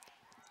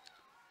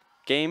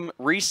 Game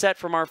reset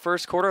from our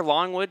first quarter.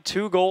 Longwood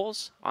 2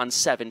 goals on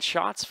 7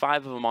 shots,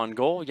 5 of them on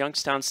goal.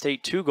 Youngstown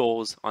State 2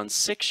 goals on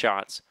 6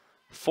 shots,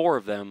 4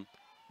 of them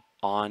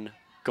on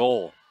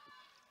goal.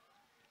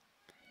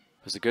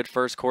 It was a good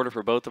first quarter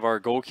for both of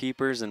our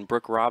goalkeepers, and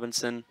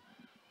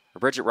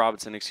Bridget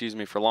Robinson, excuse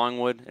me, for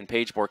Longwood, and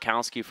Paige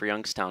Borkowski for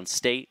Youngstown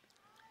State.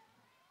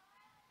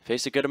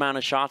 Faced a good amount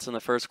of shots in the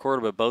first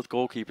quarter, but both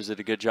goalkeepers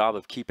did a good job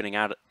of keeping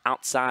it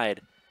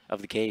outside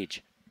of the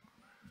cage.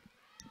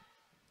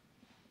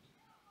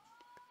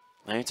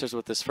 Lancers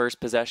with this first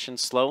possession,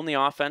 slowing the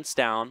offense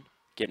down,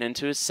 getting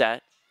into his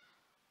set.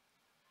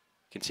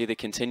 You can see the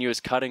continuous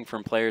cutting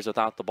from players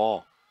without the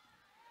ball.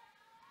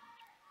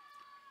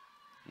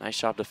 Nice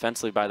job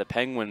defensively by the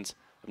Penguins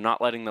of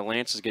not letting the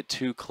Lancers get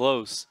too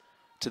close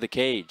to the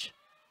cage.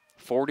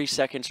 40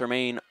 seconds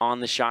remain on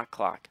the shot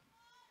clock.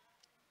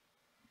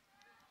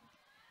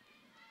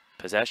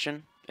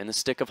 Possession in the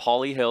stick of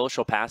Holly Hill.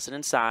 She'll pass it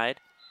inside.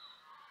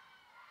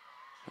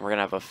 And we're going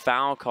to have a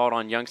foul called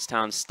on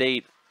Youngstown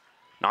State,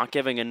 not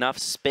giving enough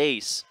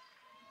space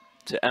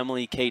to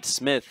Emily Kate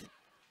Smith,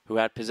 who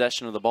had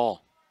possession of the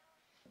ball.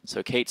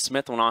 So Kate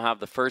Smith will now have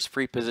the first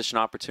free position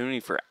opportunity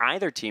for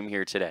either team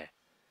here today.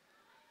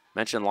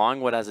 Mentioned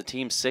Longwood as a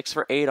team 6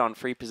 for 8 on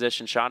free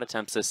position shot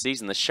attempts this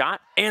season. The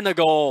shot and the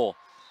goal.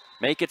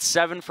 Make it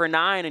 7 for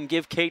 9 and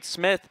give Kate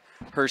Smith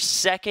her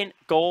second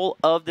goal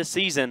of the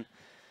season.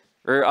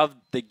 Or of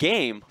the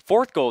game,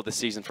 4th goal of the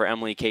season for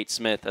Emily Kate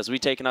Smith. As we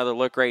take another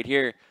look right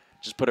here,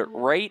 just put it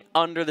right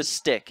under the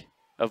stick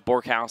of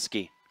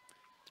Borkowski,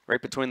 right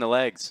between the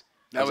legs.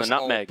 That was a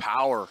nutmeg.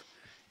 Power.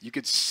 You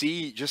could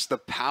see just the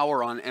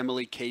power on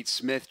Emily Kate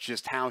Smith,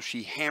 just how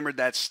she hammered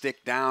that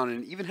stick down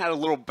and even had a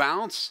little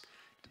bounce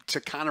to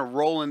kind of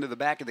roll into the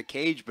back of the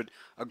cage, but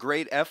a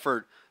great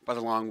effort by the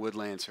Longwood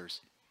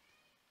Lancers.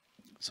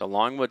 So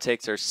Longwood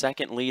takes their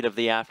second lead of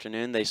the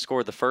afternoon. They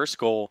scored the first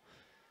goal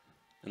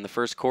in the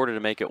first quarter to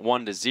make it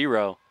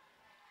 1-0.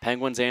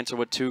 Penguins answer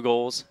with 2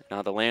 goals.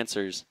 Now the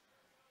Lancers,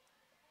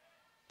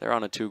 they're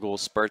on a 2-goal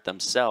spurt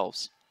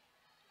themselves.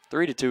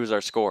 3-2 is our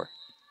score.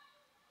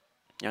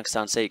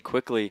 Youngstown State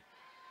quickly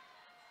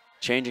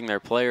changing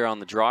their player on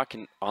the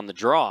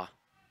draw.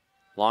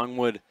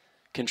 Longwood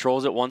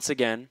controls it once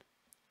again.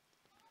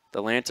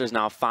 The Lancers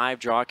now 5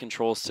 draw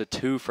controls to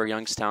 2 for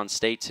Youngstown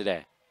State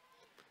today.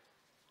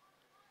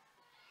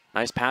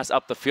 Nice pass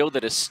up the field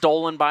that is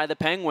stolen by the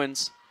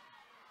Penguins.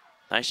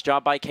 Nice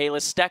job by Kayla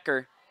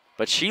Stecker,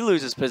 but she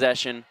loses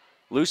possession.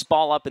 Loose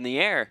ball up in the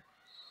air.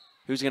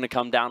 Who's going to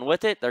come down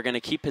with it? They're going to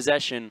keep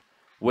possession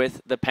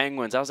with the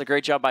Penguins. That was a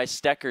great job by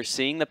Stecker,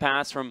 seeing the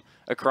pass from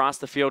across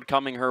the field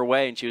coming her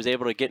way, and she was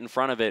able to get in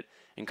front of it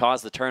and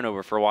cause the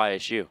turnover for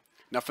YSU.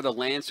 Now for the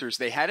Lancers,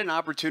 they had an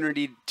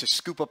opportunity to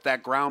scoop up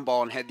that ground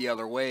ball and head the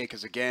other way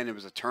because, again, it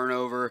was a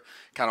turnover,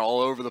 kind of all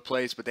over the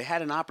place. But they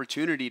had an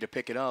opportunity to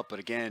pick it up, but,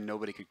 again,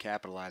 nobody could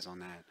capitalize on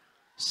that.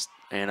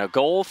 And a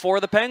goal for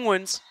the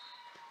Penguins.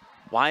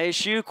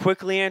 YSU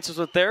quickly answers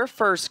with their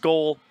first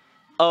goal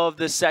of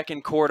the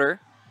second quarter.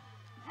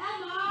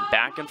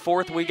 Back and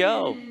forth we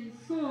go.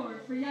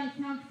 Scores for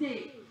Youngstown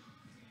State.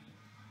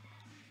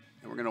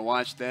 And we're going to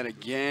watch that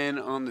again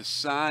on the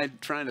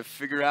side, trying to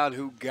figure out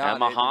who got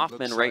Emma it.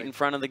 Hoffman right in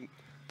front of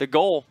the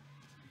goal.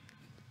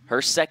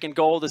 Her second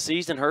goal of the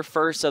season, her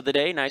first of the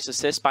day. Nice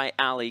assist by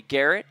Allie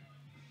Garrett.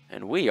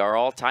 And we are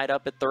all tied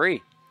up at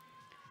 3.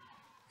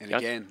 And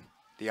again,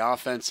 the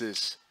offense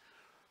is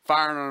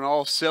firing on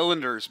all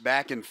cylinders,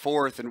 back and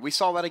forth. And we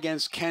saw that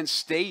against Kent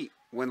State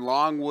when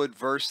Longwood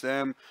versed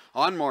them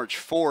on March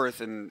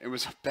 4th. And it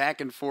was a back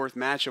and forth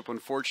matchup.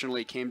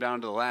 Unfortunately, it came down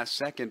to the last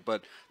second.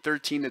 But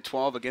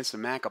 13-12 against a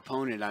MAC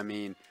opponent, I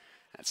mean,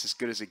 that's as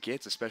good as it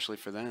gets, especially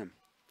for them.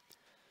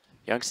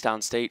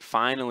 Youngstown State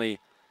finally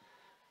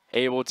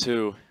able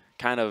to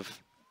kind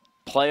of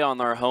play on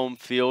their home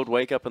field,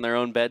 wake up in their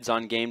own beds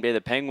on game day.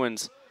 The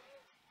Penguins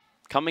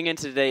coming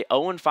into today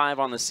 0-5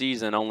 on the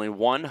season, only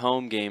 1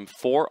 home game,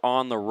 4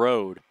 on the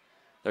road.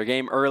 Their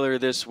game earlier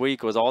this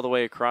week was all the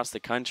way across the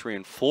country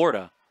in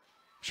Florida.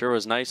 Sure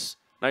was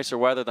nicer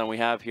weather than we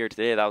have here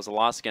today. That was a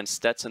loss against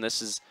Stetson.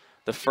 This is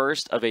the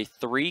first of a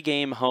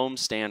 3-game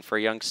homestand for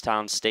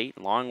Youngstown State.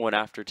 Longwood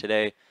after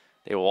today,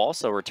 they will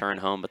also return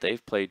home, but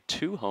they've played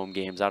 2 home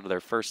games out of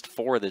their first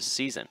 4 this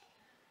season.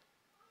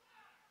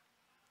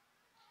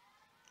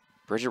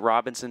 Bridget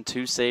Robinson,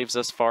 2 saves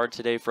thus far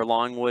today for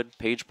Longwood.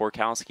 Paige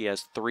Borkowski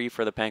has 3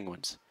 for the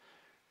Penguins.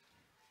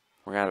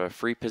 We're going to have a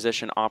free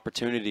position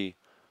opportunity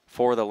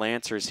for the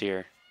Lancers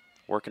here,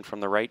 working from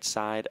the right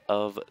side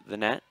of the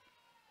net.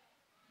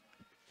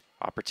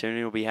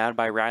 Opportunity will be had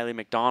by Riley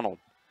McDonald.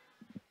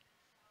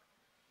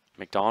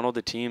 McDonald,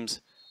 the team's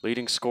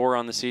leading scorer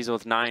on the season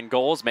with 9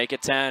 goals, make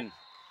it 10.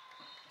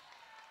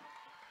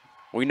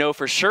 We know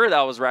for sure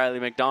that was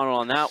Riley McDonald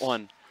on that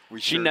one.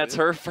 She nets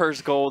her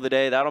first goal of the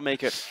day. That'll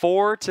make it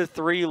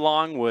 4-3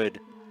 Longwood.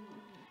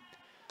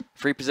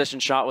 Free position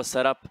shot was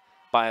set up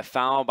by a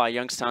foul by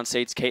Youngstown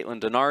State's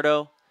Caitlin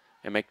DiNardo,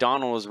 and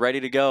McDonald was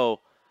ready to go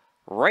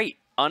right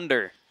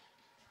under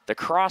the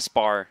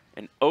crossbar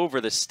and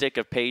over the stick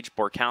of Paige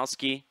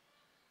Borkowski.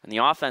 And the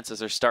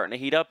offenses are starting to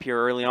heat up here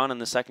early on in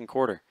the second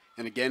quarter.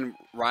 And again,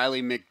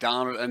 Riley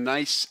McDonald, a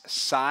nice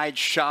side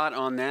shot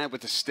on that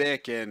with the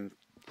stick, and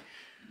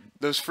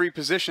those free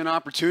position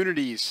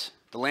opportunities,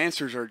 the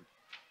Lancers are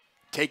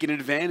taking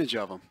advantage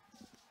of them.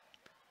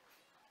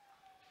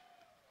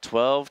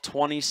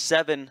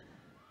 12:27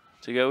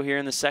 to go here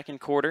in the second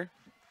quarter.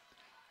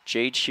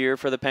 Jade Shear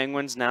for the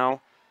Penguins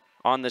now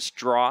on this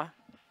draw.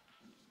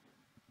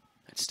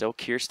 It's still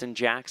Kirsten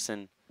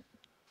Jackson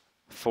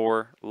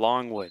for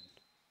Longwood.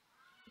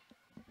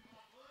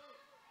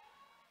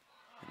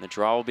 And the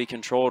draw will be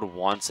controlled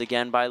once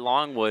again by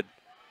Longwood.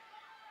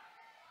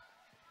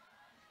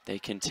 They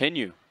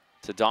continue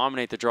to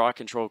dominate the draw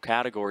control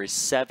category,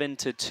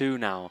 7-2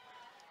 now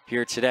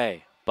here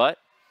today. But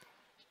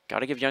got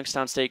to give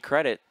Youngstown State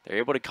credit. They're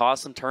able to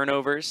cause some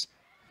turnovers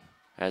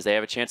as they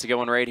have a chance to get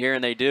one right here,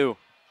 and they do.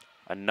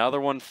 Another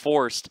one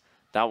forced.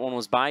 That one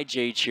was by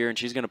Jade Shear, and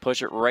she's going to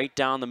push it right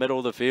down the middle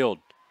of the field.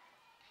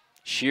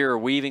 Shear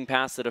weaving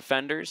past the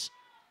defenders,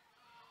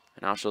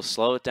 and now she'll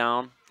slow it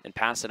down and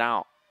pass it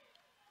out.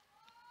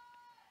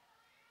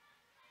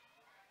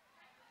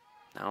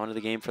 Now into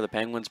the game for the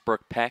Penguins,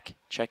 Brooke Peck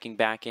checking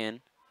back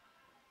in.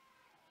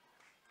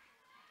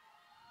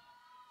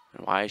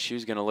 And YSU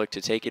is going to look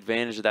to take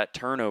advantage of that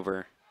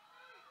turnover.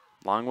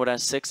 Longwood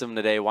has 6 of them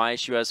today.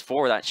 YSU has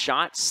 4. That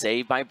shot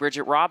saved by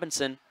Bridget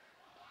Robinson.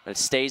 But it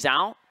stays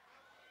out.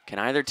 Can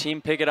either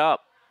team pick it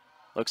up?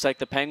 Looks like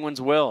the Penguins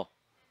will.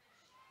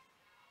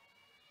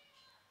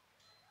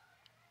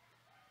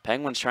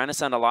 Penguins trying to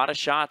send a lot of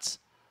shots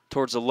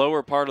towards the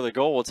lower part of the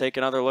goal. We'll take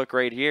another look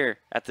right here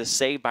at the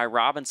save by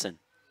Robinson.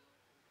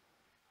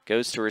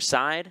 Goes to her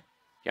side.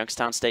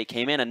 Youngstown State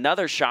came in.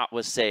 Another shot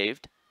was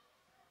saved.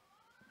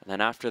 And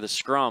then after the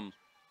scrum,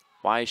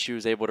 YSU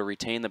was able to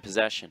retain the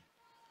possession.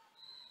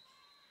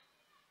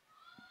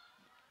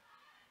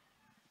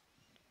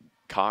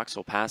 Cox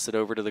will pass it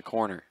over to the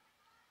corner.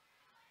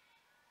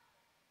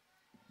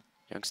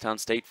 Youngstown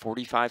State,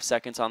 45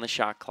 seconds on the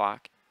shot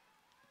clock.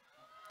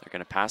 They're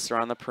going to pass it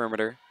around the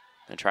perimeter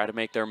and try to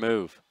make their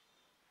move.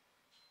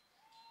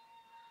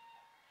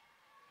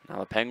 Now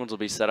the Penguins will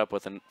be set up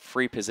with a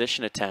free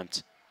position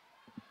attempt,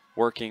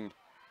 working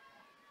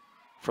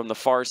from the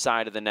far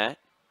side of the net.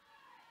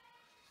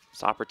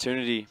 It's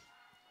opportunity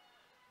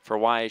for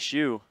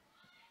YSU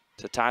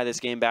to tie this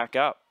game back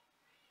up.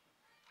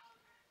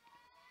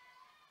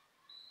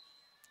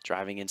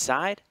 Driving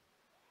inside,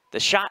 the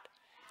shot,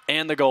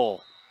 and the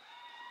goal.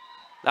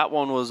 That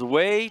one was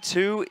way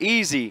too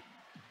easy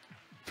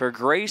for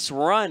Grace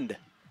Rund,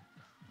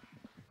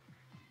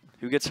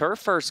 who gets her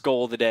first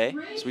goal of the day.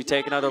 So we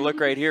take another look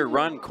right here.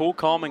 Rund, cool,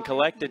 calm, and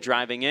collected,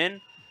 driving in.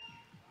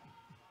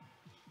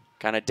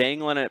 Kind of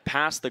dangling it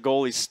past the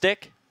goalie's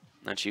stick.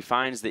 And she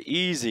finds the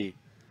easy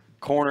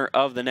corner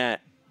of the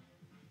net.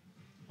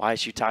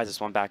 YSU ties this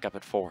one back up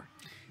at 4.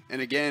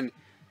 And again,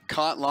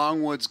 caught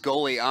Longwood's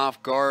goalie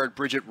off guard,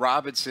 Bridget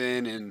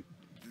Robinson, and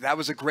that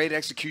was a great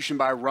execution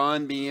by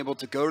Rund, being able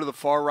to go to the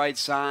far right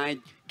side,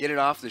 get it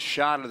off the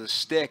shot of the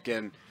stick,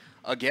 and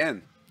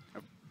again,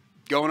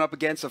 going up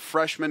against a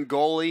freshman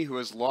goalie who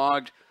has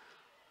logged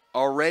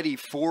already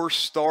 4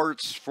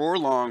 starts for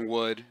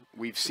Longwood.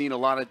 We've seen a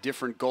lot of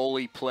different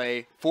goalie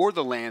play for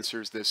the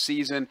Lancers this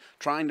season,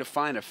 trying to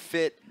find a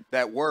fit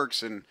that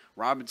works, and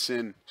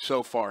Robinson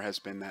so far has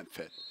been that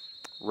fit.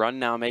 Rund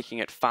now making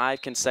it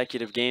 5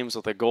 consecutive games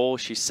with a goal.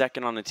 She's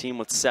second on the team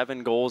with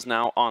 7 goals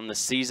now on the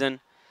season.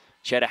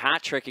 She had a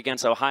hat trick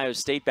against Ohio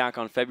State back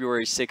on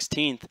February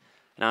 16th.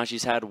 Now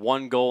she's had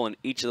 1 goal in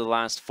each of the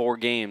last 4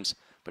 games,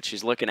 but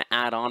she's looking to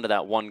add on to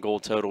that 1 goal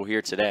total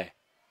here today.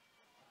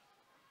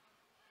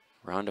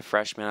 Rund, a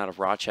freshman out of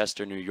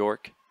Rochester, New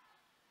York.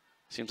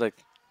 Seems like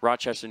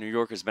Rochester, New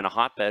York has been a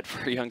hotbed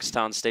for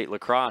Youngstown State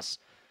lacrosse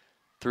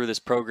through this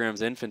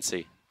program's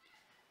infancy.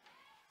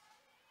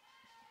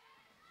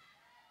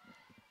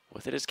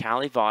 With it is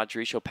Callie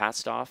Vaudry. She'll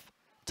pass it off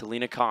to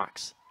Lena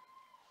Cox.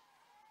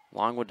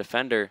 Longwood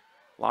defender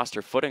lost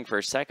her footing for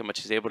a second, but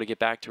she's able to get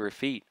back to her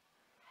feet.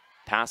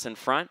 Pass in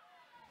front.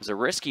 It was a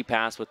risky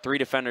pass with 3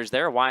 defenders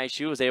there.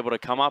 YSU was able to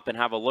come up and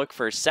have a look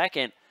for a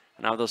second,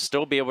 and now they'll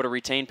still be able to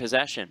retain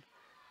possession.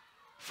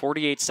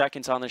 48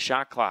 seconds on the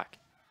shot clock.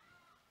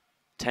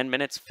 10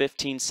 minutes,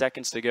 15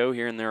 seconds to go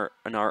here in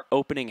our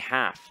opening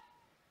half.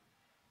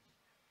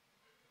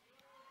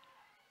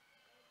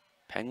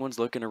 Penguins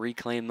looking to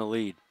reclaim the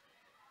lead.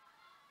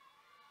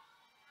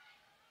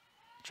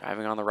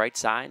 Driving on the right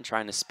side and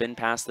trying to spin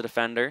past the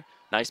defender.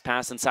 Nice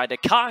pass inside to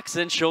Cox,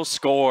 and she'll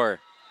score.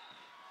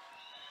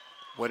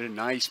 What a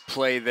nice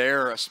play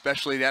there,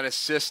 especially that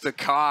assist to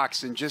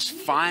Cox and just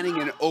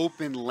finding an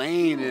open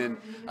lane. And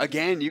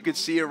again, you could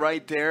see it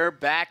right there.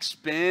 Back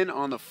spin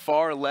on the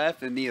far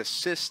left and the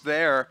assist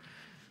there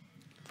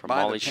from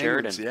by Molly the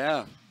Penguins. Sheridan.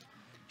 Yeah.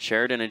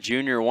 Sheridan, a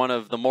junior, one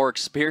of the more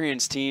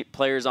experienced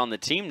players on the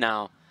team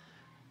now.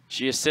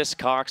 She assists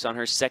Cox on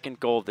her 2nd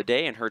goal of the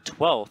day and her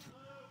 12th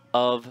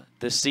of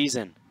the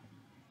season.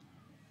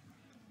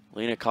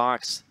 Lena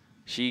Cox,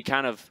 she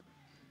kind of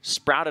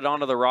sprouted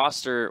onto the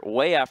roster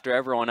way after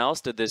everyone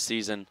else did this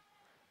season,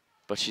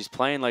 but she's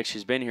playing like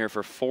she's been here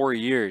for 4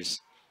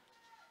 years.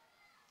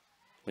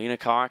 Lena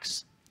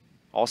Cox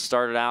all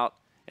started out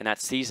in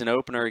that season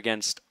opener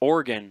against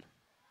Oregon,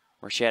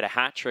 where she had a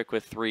hat trick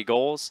with 3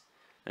 goals,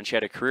 and she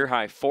had a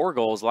career-high 4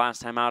 goals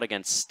last time out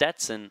against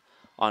Stetson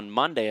on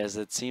Monday, as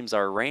it seems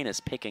our rain is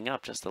picking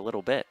up just a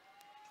little bit.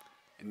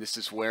 And this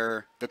is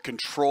where the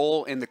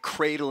control and the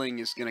cradling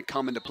is going to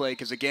come into play,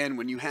 because again,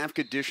 when you have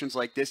conditions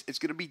like this, it's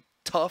going to be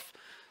tough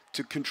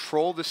to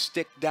control the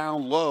stick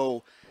down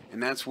low,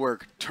 and that's where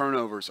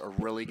turnovers are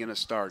really going to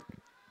start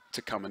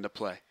to come into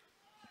play.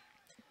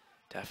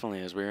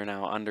 Definitely, as we are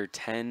now under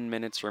 10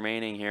 minutes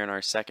remaining here in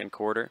our 2nd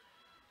quarter.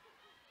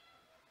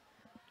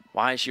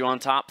 YSU on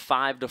top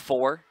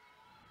 5-4,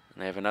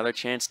 and they have another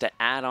chance to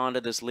add on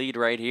to this lead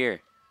right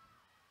here.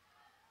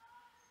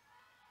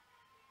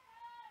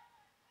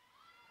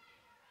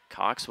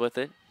 Cox with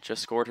it,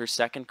 just scored her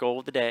 2nd goal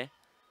of the day.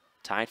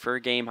 Tied for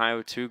a game high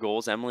with 2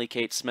 goals. Emily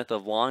Kate Smith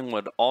of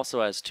Longwood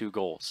also has 2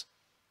 goals.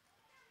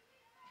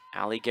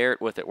 Allie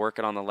Garrett with it,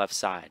 working on the left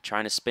side,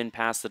 trying to spin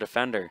past the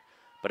defender,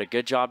 but a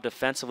good job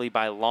defensively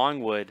by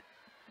Longwood.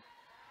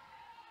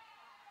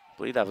 I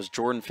believe that was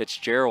Jordan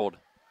Fitzgerald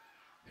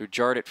who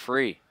jarred it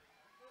free.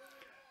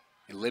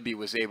 And Libby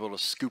was able to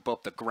scoop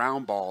up the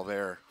ground ball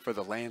there for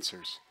the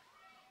Lancers.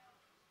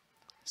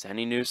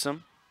 Zenny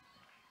Newsom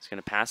is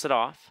going to pass it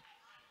off.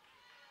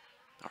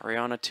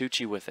 Ariana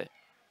Tucci with it.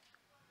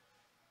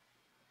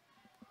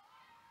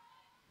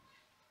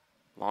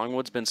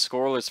 Longwood's been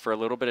scoreless for a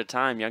little bit of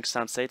time.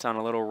 Youngstown State's on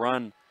a little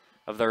run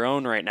of their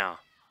own right now.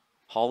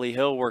 Holly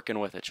Hill working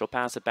with it. She'll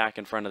pass it back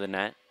in front of the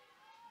net.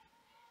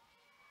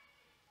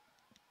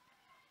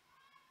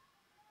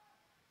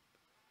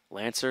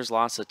 Lancers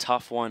lost a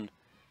tough one,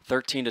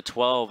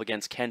 13-12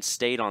 against Kent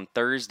State on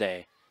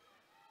Thursday,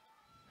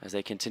 as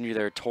they continue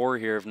their tour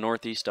here of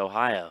Northeast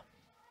Ohio.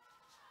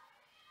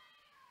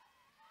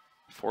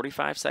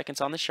 45 seconds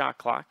on the shot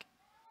clock.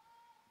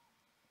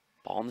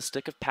 Ball in the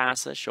stick of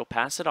Passa. She'll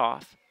pass it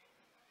off.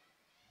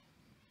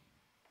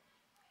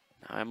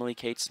 Now Emily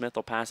Kate Smith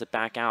will pass it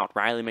back out.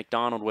 Riley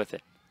McDonald with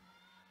it.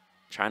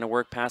 Trying to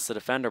work past the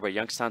defender, but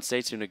Youngstown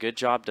State's doing a good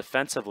job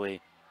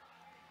defensively.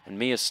 And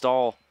Mia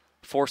Stahl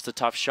forced a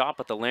tough shot,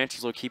 but the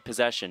Lancers will keep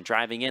possession.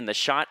 Driving in, the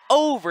shot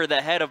over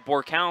the head of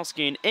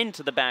Borkowski and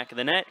into the back of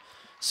the net.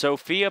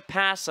 Sophia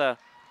Passa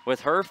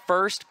with her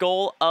 1st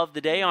goal of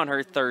the day on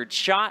her 3rd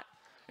shot.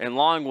 And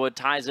Longwood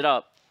ties it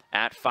up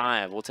at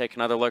 5. We'll take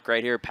another look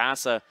right here.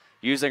 Passa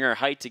using her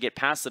height to get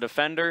past the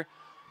defender,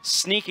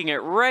 sneaking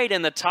it right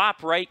in the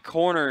top right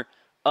corner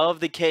of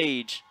the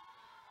cage.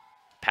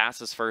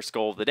 Passa's 1st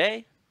goal of the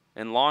day,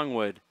 and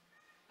Longwood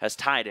has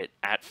tied it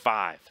at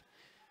 5.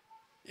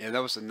 Yeah,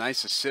 that was a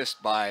nice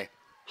assist by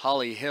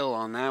Holly Hill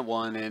on that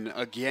one. And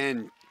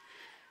again,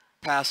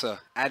 Passa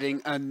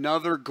adding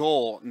another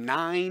goal.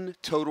 9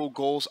 total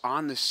goals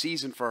on the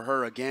season for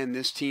her. Again,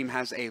 this team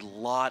has a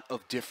lot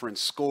of different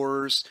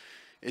scorers.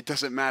 It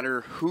doesn't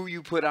matter who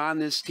you put on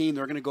this team.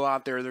 They're going to go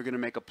out there, they're going to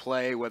make a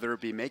play, whether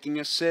it be making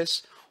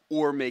assists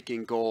or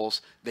making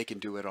goals. They can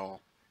do it all.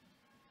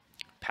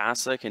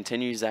 Passa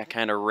continues that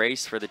kind of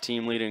race for the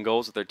team leading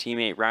goals with their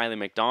teammate Riley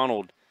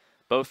McDonald.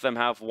 Both of them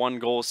have 1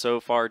 goal so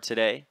far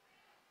today.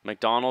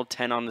 McDonald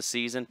 10 on the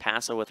season,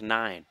 Passa with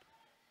 9.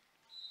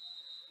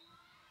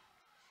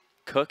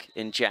 Cook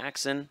and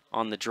Jackson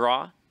on the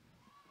draw.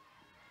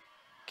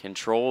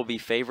 Control will be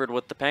favored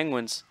with the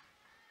Penguins.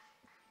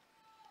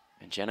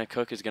 And Jenna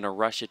Cook is going to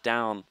rush it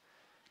down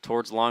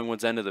towards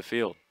Longwood's end of the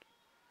field.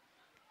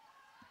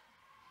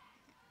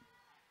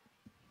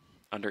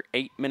 Under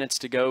 8 minutes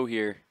to go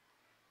here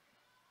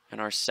in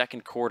our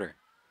 2nd quarter.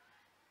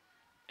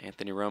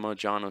 Anthony Romo,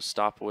 John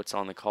Ostapowicz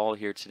on the call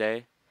here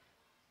today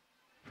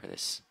for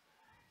this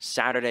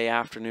Saturday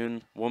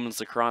afternoon women's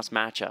lacrosse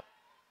matchup.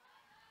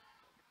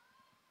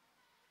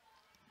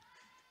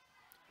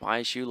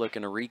 YSU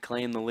looking to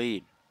reclaim the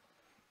lead.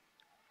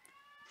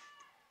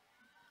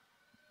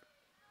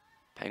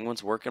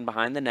 Penguins working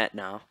behind the net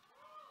now.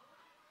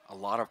 A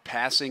lot of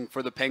passing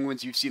for the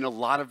Penguins. You've seen a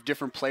lot of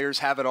different players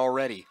have it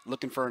already,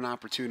 looking for an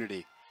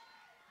opportunity.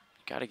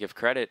 Got to give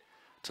credit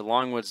to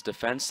Longwood's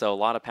defense, though. A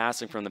lot of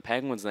passing from the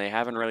Penguins, and they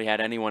haven't really had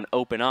anyone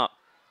open up.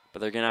 But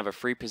they're going to have a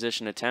free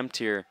position attempt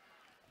here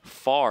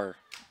far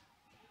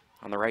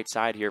on the right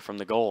side here from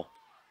the goal.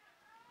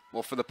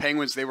 Well, for the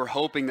Penguins, they were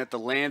hoping that the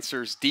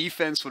Lancers'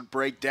 defense would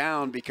break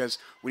down, because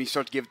when you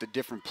start to give it to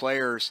different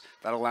players,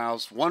 that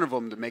allows one of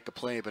them to make a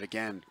play. But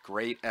again,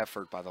 great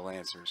effort by the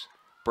Lancers.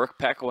 Brooke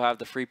Peck will have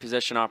the free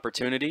position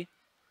opportunity.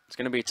 It's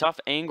going to be a tough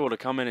angle to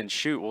come in and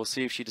shoot. We'll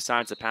see if she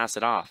decides to pass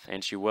it off,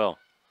 and she will.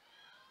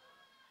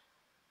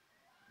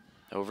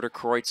 Over to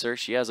Kreutzer.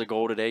 She has a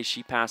goal today.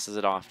 She passes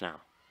it off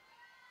now.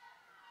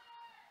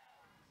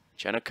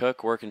 Jenna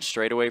Cook working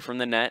straight away from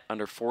the net.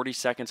 Under 40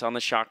 seconds on the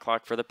shot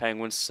clock for the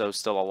Penguins, so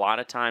still a lot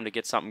of time to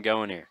get something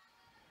going here.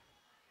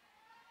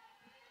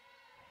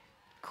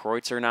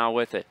 Kreutzer now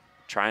with it,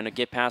 trying to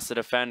get past the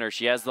defender.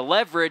 She has the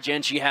leverage,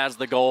 and she has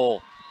the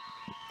goal.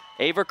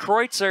 Ava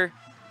Kreutzer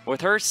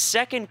with her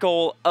second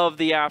goal of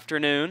the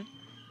afternoon.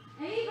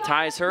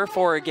 Ties her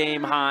for a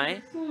game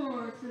high.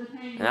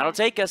 And that'll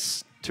take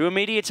us to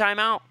immediate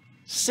timeout.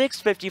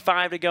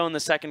 6:55 to go in the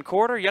second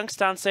quarter.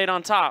 Youngstown State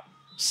on top,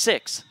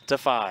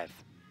 6-5.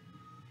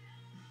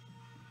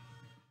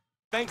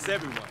 Thanks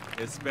everyone,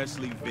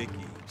 especially Vicky.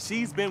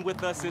 She's been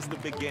with us since the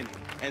beginning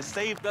and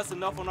saved us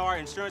enough on our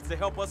insurance to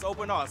help us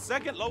open our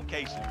second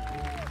location.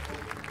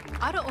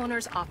 Auto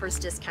Owners offers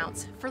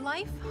discounts for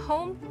life,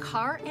 home,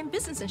 car, and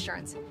business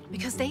insurance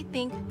because they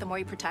think the more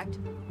you protect,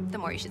 the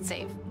more you should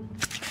save.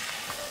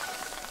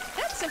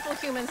 That's simple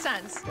human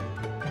sense.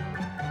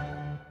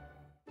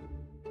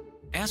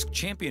 Ask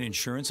Champion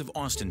Insurance of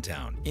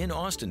Austintown in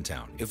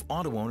Austintown if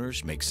auto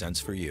owners make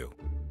sense for you.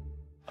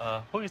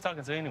 Who are you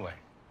talking to anyway?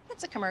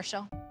 It's a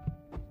commercial.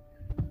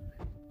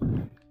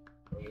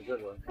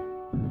 Good one.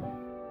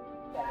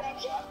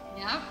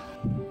 Yeah.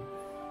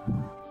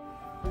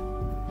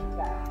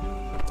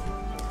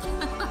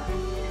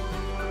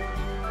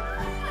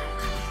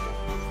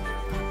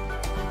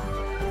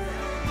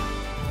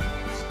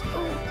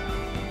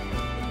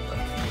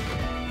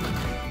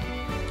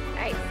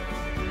 Nice.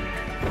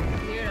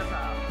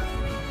 Beautiful.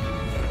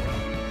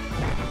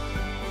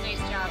 Nice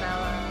job,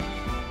 Ella.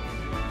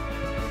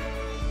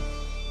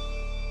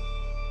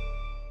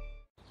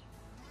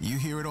 You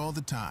hear it all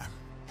the time.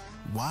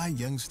 Why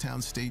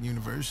Youngstown State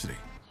University?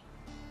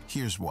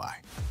 Here's why.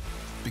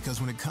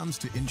 Because when it comes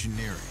to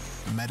engineering,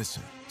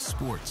 medicine,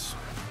 sports,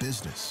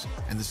 business,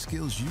 and the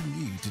skills you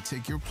need to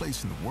take your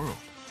place in the world,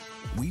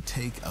 we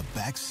take a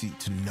backseat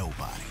to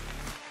nobody.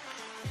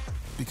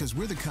 Because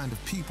we're the kind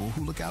of people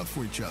who look out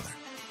for each other.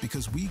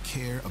 Because we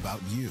care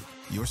about you,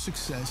 your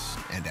success,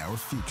 and our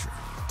future.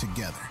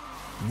 Together,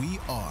 we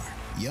are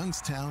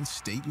Youngstown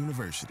State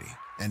University.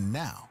 And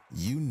now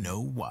you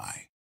know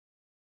why.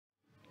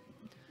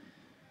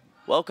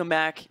 Welcome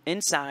back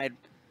inside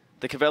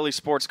the Cavelli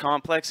Sports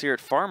Complex here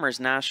at Farmers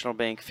National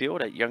Bank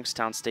Field at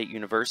Youngstown State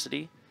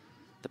University.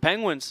 The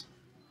Penguins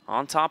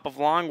on top of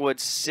Longwood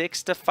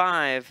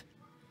 6-5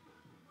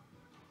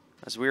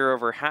 as we are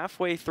over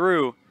halfway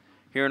through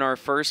here in our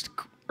first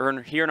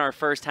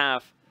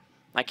half.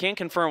 I can't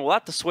confirm. We'll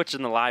have to switch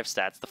in the live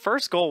stats. The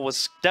first goal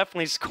was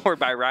definitely scored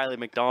by Riley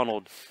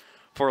McDonald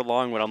for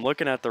Longwood. I'm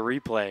looking at the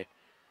replay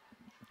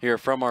here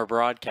from our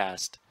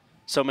broadcast.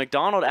 So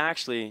McDonald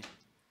actually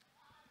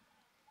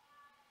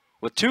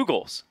with 2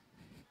 goals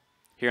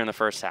here in the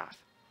first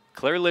half.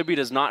 Claire Libby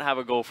does not have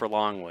a goal for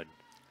Longwood.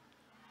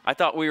 I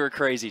thought we were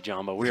crazy,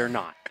 John, but we are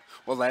not.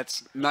 Well,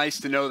 that's nice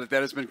to know that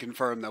that has been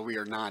confirmed, that we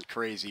are not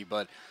crazy.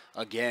 But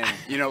again,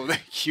 you know, the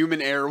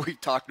human error,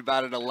 we've talked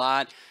about it a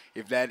lot,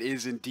 if that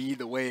is indeed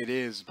the way it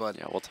is. But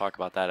yeah, we'll talk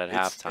about that at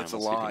halftime. It's a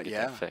We'll see if we lot, can get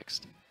yeah. that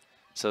fixed.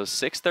 So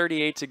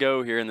 6:38 to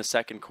go here in the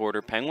second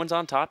quarter. Penguins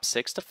on top,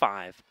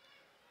 6-5.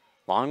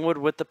 Longwood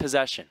with the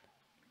possession.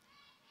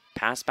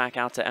 Pass back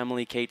out to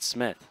Emily Kate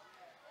Smith.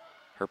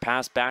 Her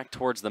pass back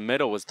towards the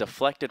middle was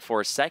deflected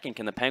for a second.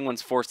 Can the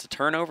Penguins force a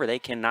turnover? They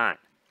cannot.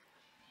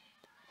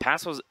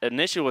 Pass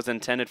initially was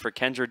intended for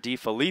Kendra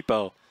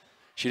DiFilippo.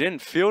 She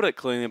didn't field it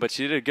cleanly, but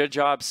she did a good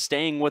job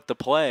staying with the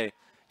play.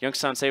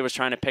 Youngstown State was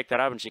trying to pick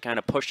that up, and she kind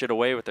of pushed it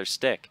away with her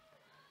stick.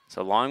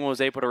 So Longwood was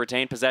able to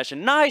retain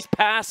possession. Nice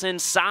pass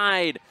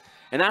inside,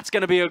 and that's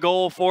going to be a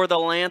goal for the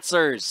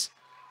Lancers.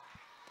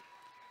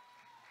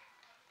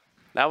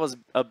 That was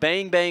a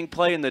bang-bang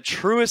play in the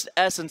truest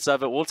essence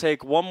of it. We'll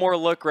take one more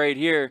look right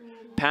here.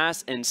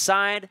 Pass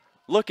inside,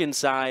 look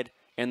inside,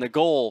 and the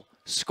goal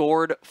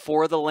scored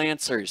for the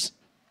Lancers.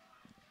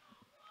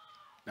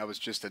 that was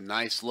just a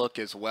nice look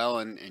as well.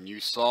 And you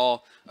saw,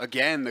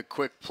 again, the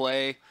quick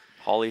play.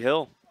 Holly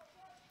Hill.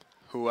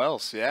 Who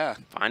else? Yeah.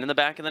 Fine in the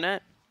back of the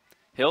net.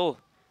 Hill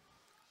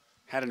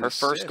had her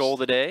first goal of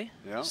the day.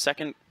 Yeah.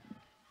 Second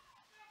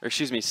or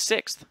excuse me,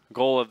 6th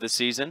goal of the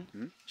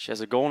season. She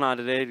has a goal now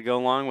today to go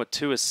along with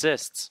 2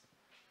 assists.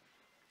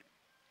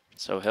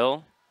 So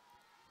Hill,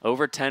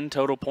 over 10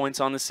 total points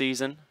on the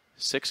season,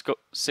 6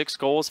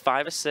 goals,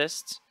 5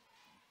 assists.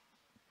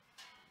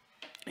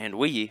 And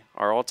we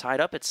are all tied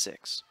up at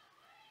 6.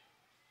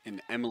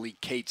 And Emily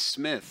Kate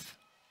Smith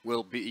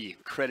will be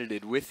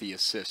credited with the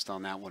assist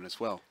on that one as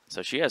well.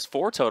 So she has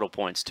 4 total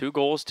points, 2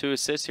 goals, 2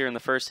 assists here in the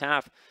first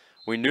half.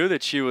 We knew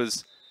that she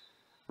was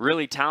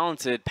really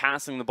talented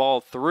passing the ball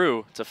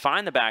through to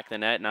find the back of the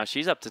net. Now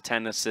she's up to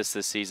 10 assists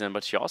this season,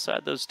 but she also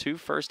had those 2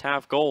 first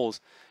half goals.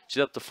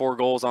 She's up to 4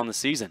 goals on the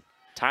season.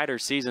 Tied her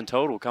season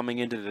total coming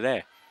into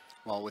today.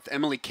 Well, with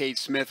Emily Kate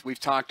Smith, we've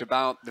talked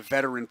about the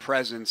veteran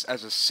presence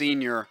as a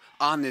senior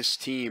on this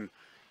team.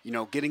 You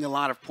know, getting a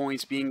lot of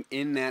points, being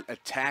in that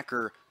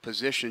attacker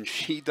position.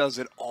 She does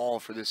it all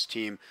for this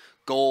team.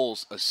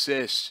 Goals,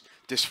 assists,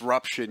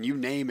 disruption, you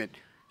name it.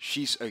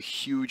 She's a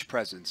huge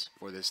presence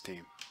for this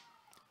team.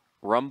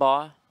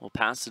 Rumbaugh will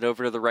pass it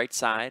over to the right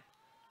side.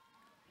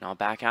 Now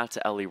back out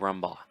to Ellie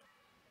Rumbaugh.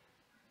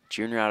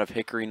 Junior out of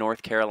Hickory,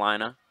 North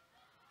Carolina.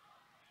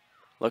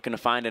 Looking to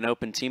find an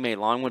open teammate.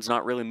 Longwood's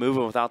not really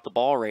moving without the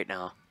ball right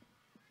now.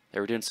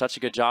 They were doing such a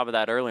good job of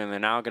that earlier, and they're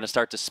now going to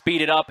start to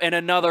speed it up. And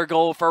another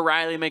goal for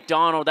Riley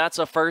McDonald. That's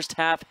a first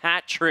half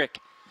hat trick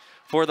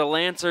for the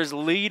Lancers'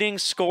 leading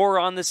scorer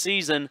on the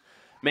season.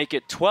 Make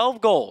it 12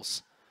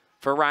 goals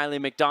for Riley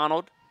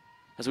McDonald.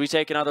 As we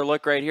take another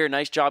look right here,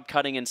 nice job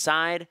cutting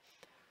inside.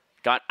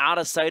 Got out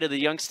of sight of the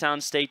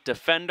Youngstown State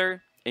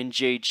defender in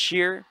Jade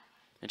Shear,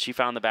 and she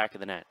found the back of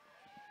the net.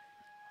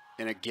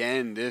 And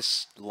again,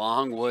 this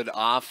Longwood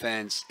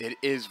offense, it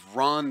is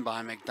run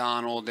by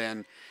McDonald,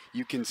 and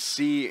you can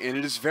see, and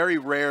it is very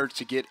rare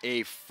to get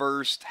a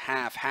first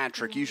half hat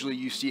trick. Usually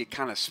you see it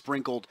kind of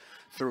sprinkled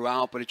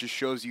throughout, but it just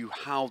shows you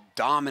how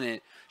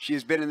dominant she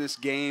has been in this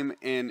game,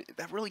 and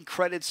that really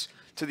credits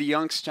to the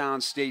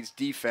Youngstown State's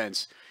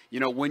defense. You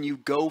know, when you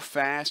go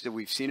fast, and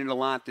we've seen it a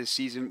lot this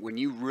season, when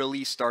you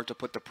really start to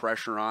put the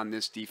pressure on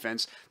this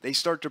defense, they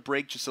start to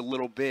break just a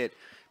little bit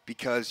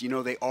because, you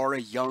know, they are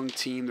a young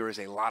team. There is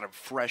a lot of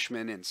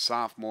freshmen and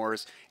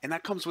sophomores, and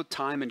that comes with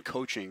time and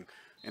coaching,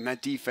 and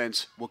that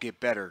defense will get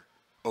better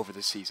over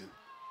the season.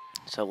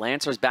 So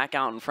Lancers back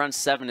out in front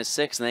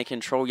 7-6, and they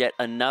control yet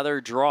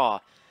another draw.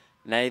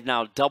 And they've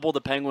now doubled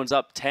the Penguins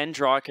up. 10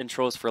 draw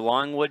controls for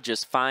Longwood,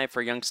 just 5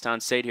 for Youngstown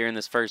State here in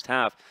this first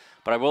half.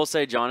 But I will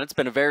say, John, it's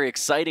been a very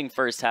exciting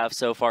first half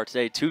so far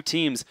today. 2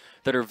 teams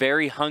that are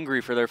very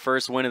hungry for their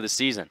first win of the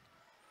season.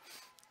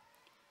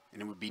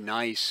 And it would be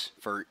nice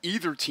for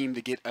either team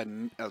to get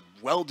a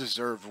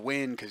well-deserved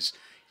win because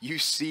you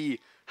see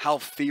how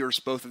fierce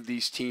both of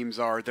these teams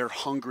are. They're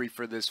hungry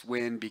for this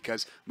win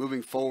because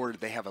moving forward,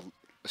 they have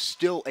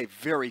still a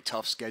very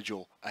tough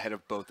schedule ahead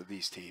of both of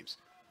these teams.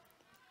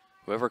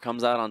 Whoever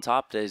comes out on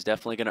top today is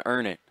definitely going to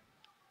earn it.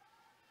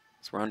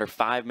 So we're under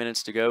 5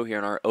 minutes to go here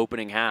in our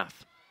opening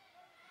half.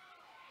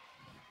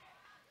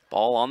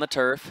 Ball on the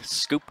turf,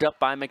 scooped up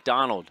by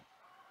McDonald.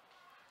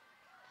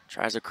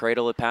 Tries to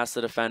cradle it past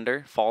the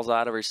defender, falls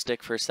out of her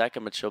stick for a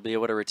second, but she'll be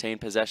able to retain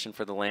possession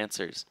for the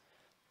Lancers.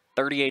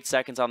 38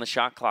 seconds on the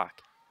shot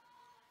clock.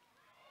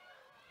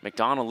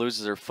 McDonald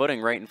loses her footing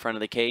right in front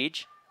of the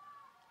cage.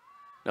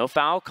 No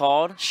foul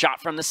called.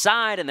 Shot from the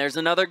side, and there's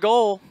another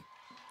goal.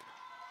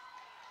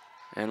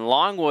 And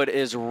Longwood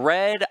is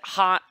red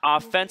hot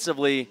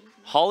offensively.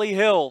 Holly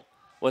Hill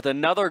with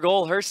another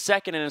goal, her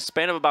second in a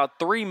span of about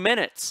 3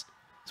 minutes.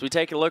 So we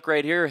take a look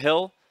right here.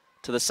 Hill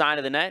to the side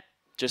of the net.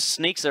 Just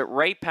sneaks it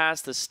right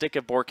past the stick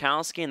of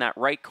Borkowski in that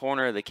right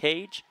corner of the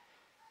cage.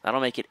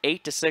 That'll make it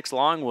 8-6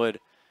 Longwood.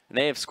 And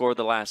they have scored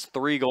the last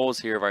 3 goals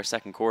here of our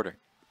second quarter.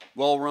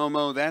 Well,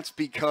 Romo, that's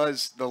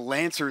because the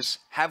Lancers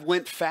have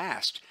went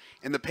fast.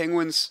 And the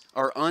Penguins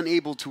are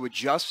unable to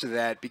adjust to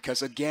that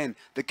because, again,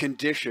 the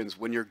conditions,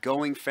 when you're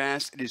going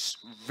fast, it is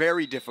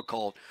very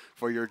difficult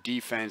for your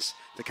defense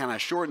to kind of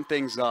shorten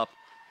things up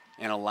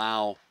and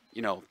allow,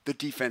 you know, the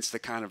defense to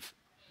kind of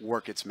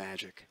work its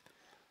magic.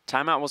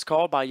 Timeout was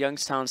called by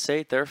Youngstown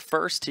State. Their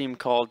first team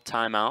called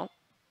timeout.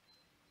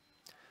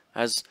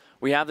 As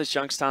we have this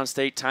Youngstown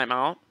State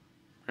timeout,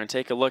 we're going to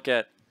take a look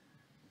at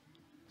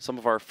some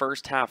of our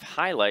first half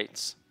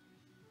highlights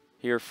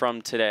here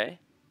from today.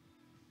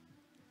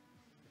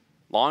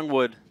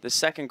 Longwood, the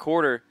second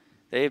quarter,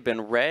 they've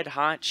been red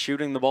hot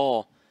shooting the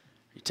ball.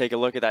 You take a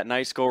look at that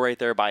nice goal right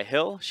there by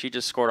Hill. She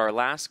just scored our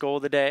last goal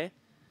of the day.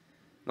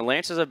 The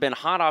Lancers have been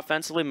hot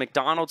offensively.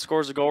 McDonald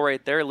scores a goal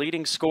right there.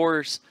 Leading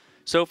scorers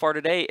so far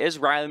today is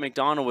Riley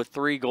McDonald with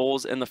 3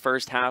 goals in the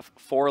first half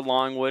for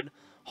Longwood.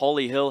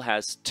 Holly Hill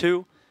has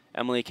 2.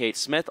 Emily Kate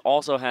Smith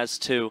also has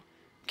 2.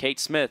 Kate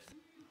Smith,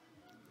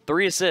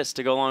 3 assists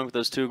to go along with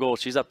those 2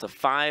 goals. She's up to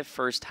 5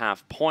 first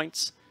half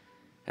points.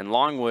 And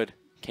Longwood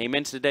came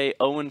into today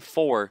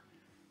 0-4.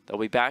 They'll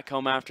be back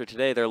home after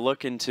today. They're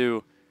looking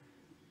to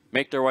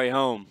make their way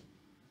home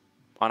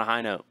on a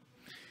high note.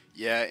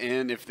 Yeah,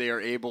 and if they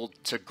are able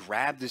to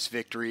grab this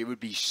victory, it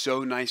would be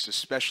so nice,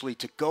 especially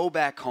to go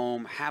back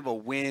home, have a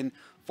win,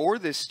 for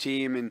this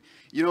team. And,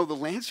 you know, the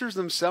Lancers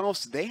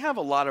themselves, they have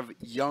a lot of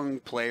young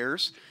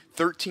players,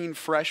 13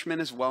 freshmen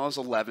as well as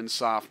 11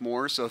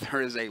 sophomores. So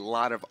there is a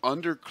lot of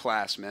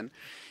underclassmen.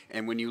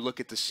 And when you look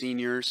at the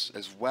seniors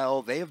as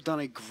well, they have done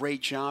a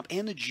great job.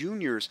 And the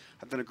juniors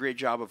have done a great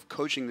job of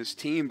coaching this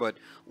team. But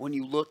when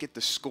you look at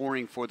the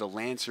scoring for the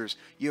Lancers,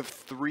 you have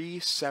 3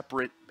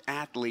 separate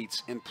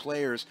athletes and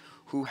players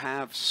who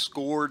have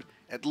scored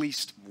at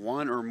least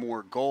 1 or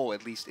more goal,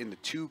 at least in the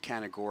 2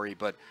 category.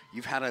 But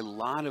you've had a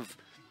lot of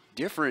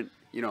different,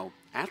 you know,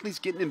 athletes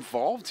getting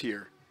involved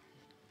here.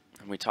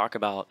 And we talk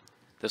about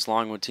this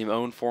Longwood team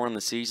 0-4 in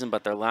the season,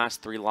 but their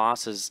last 3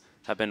 losses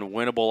have been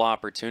winnable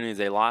opportunities.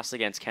 They lost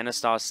against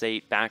Kennesaw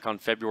State back on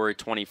February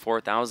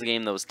 24th. That was a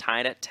game that was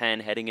tied at 10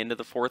 heading into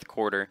the 4th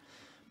quarter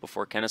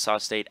before Kennesaw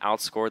State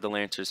outscored the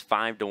Lancers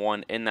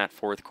 5-1 in that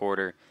 4th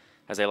quarter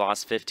as they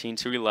lost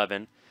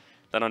 15-11.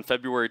 Then on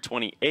February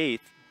 28th,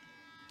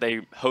 they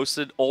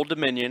hosted Old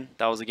Dominion.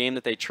 That was a game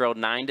that they trailed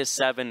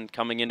 9-7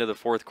 coming into the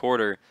 4th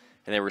quarter,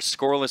 and they were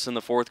scoreless in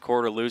the 4th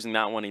quarter, losing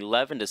that one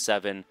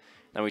 11-7.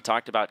 Then we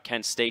talked about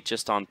Kent State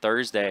just on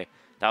Thursday.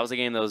 That was a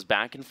game that was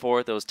back and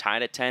forth. It was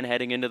tied at 10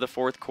 heading into the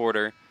 4th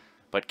quarter,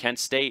 but Kent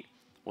State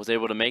was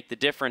able to make the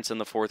difference in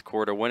the 4th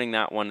quarter, winning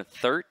that one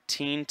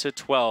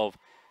 13-12.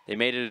 They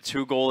made it a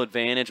 2-goal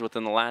advantage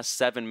within the last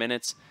 7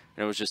 minutes,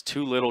 and it was just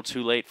too little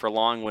too late for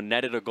Longwood.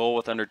 Netted a goal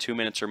with under 2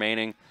 minutes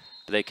remaining,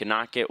 but they could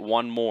not get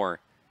one more.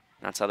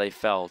 That's how they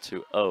fell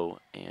to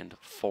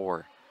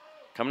 0-4.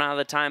 Coming out of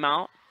the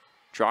timeout,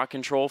 draw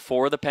control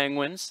for the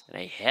Penguins,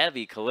 and a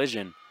heavy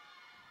collision.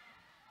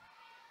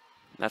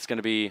 That's going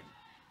to be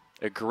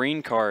a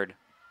green card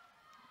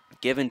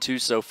given to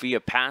Sophia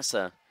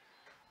Passa.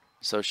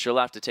 So she'll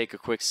have to take a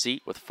quick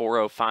seat with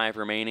 4:05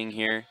 remaining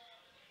here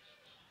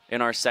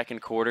in our 2nd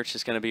quarter. It's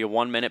just going to be a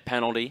 1-minute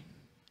penalty.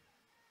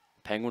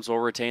 Penguins will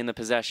retain the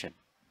possession.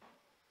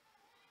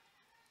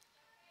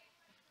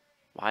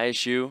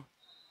 YSU,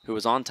 who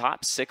was on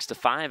top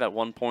 6-5 at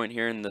one point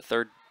here in the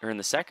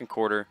 2nd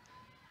quarter,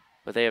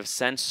 but they have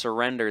since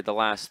surrendered the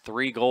last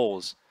 3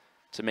 goals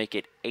to make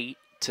it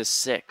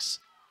 8-6.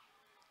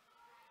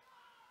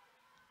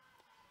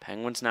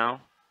 Penguins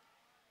now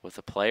with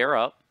a player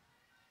up.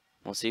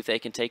 We'll see if they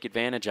can take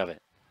advantage of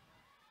it.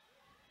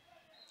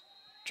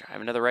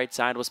 Driving to the right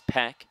side was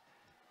Peck.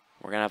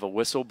 We're going to have a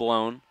whistle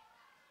blown.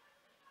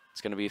 It's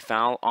going to be a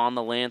foul on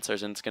the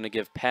Lancers, and it's going to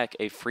give Peck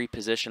a free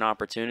position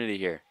opportunity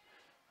here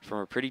from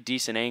a pretty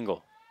decent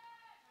angle.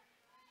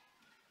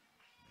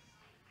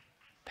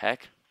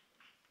 Peck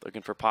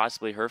looking for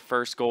possibly her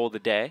first goal of the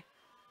day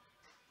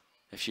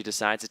if she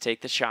decides to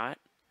take the shot.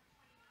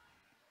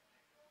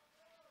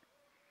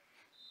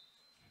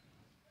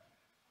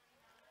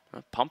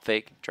 A pump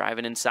fake,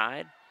 driving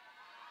inside.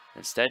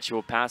 Instead, she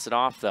will pass it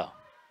off, though.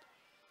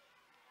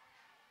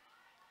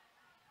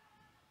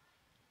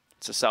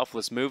 It's a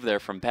selfless move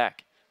there from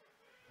Peck.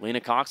 Lena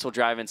Cox will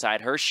drive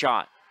inside. Her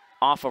shot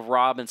off of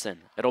Robinson.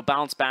 It'll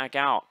bounce back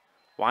out.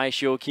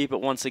 YSU will keep it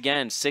once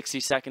again.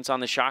 60 seconds on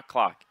the shot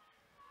clock.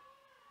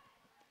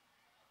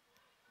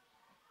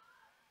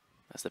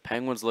 As the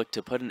Penguins look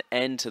to put an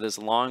end to this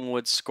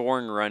Longwood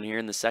scoring run here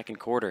in the 2nd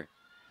quarter.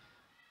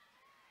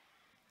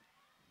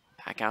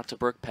 Back out to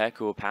Brooke Peck,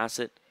 who will pass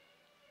it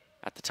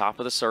at the top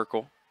of the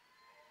circle.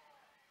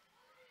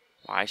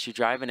 YSU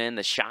driving in.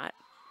 The shot.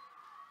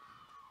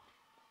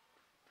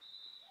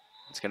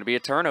 It's going to be a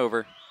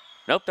turnover.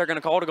 Nope, they're going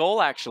to call it a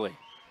goal, actually.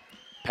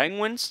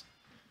 Penguins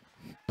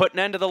put an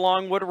end to the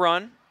Longwood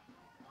run.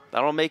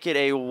 That'll make it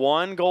a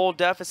 1-goal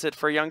deficit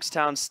for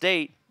Youngstown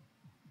State,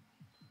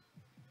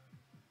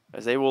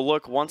 as they will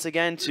look once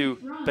again to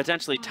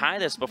potentially tie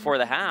this before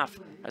the half,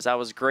 as that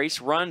was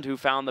Grace Rund who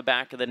found the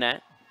back of the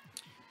net.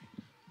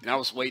 And I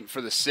was waiting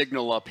for the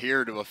signal up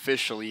here to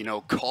officially, you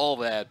know, call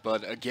that.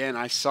 But again,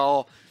 I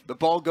saw the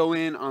ball go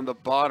in on the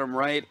bottom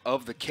right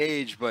of the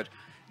cage. But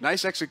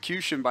nice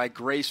execution by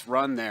Grace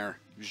Rund there.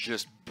 It was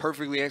just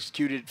perfectly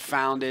executed,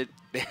 found it.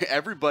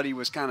 Everybody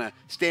was kind of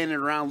standing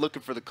around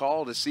looking for the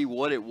call to see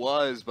what it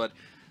was. But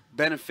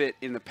benefit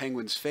in the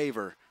Penguins'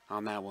 favor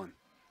on that one.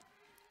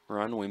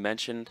 Rund, we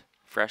mentioned,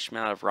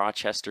 freshman out of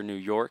Rochester, New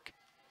York.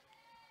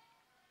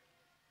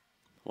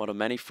 One of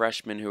many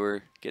freshmen who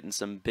are getting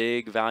some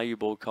big,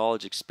 valuable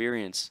college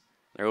experience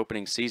in their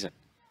opening season.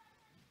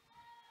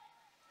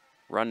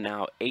 Rund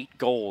now 8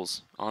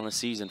 goals on the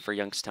season for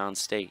Youngstown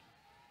State.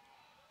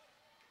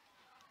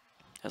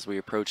 As we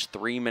approach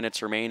 3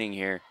 minutes remaining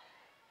here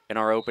in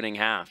our opening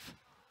half.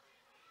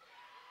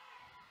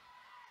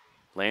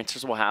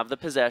 Lancers will have the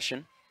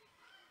possession.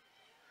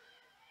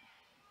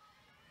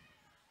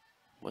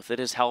 With it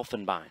is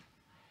Helfenbein.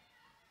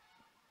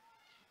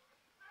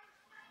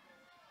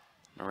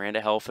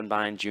 Miranda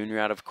Helfenbein, junior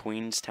out of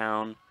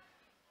Queenstown,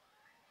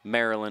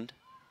 Maryland.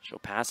 She'll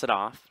pass it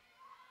off.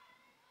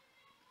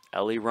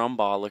 Ellie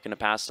Rumbaugh looking to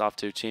pass it off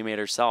to a teammate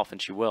herself, and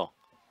she will.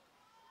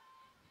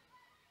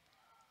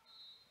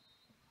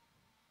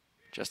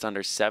 Just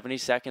under 70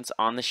 seconds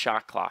on the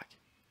shot clock.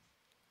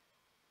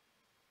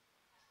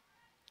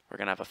 We're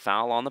going to have a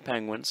foul on the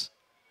Penguins.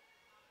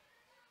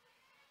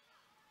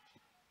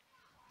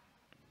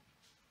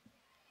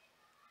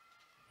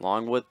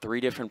 Longwood,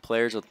 3 different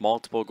players with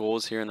multiple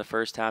goals here in the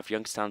first half.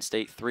 Youngstown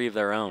State, 3 of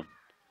their own.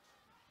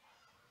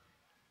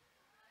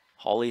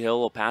 Holly Hill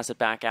will pass it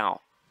back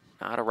out.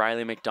 Now to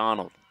Riley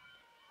McDonald.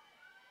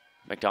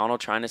 McDonald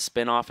trying to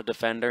spin off a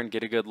defender and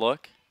get a good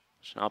look.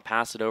 She'll now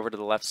pass it over to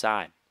the left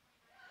side.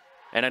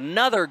 And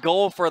another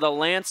goal for the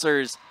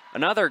Lancers.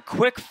 Another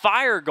quick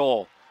fire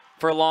goal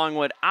for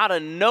Longwood out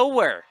of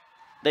nowhere.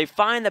 They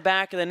find the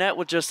back of the net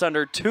with just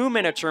under 2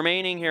 minutes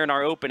remaining here in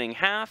our opening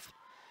half.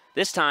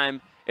 This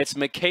time, it's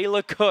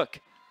Michaela Cook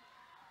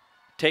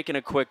taking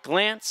a quick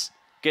glance,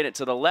 get it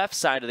to the left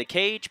side of the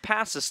cage,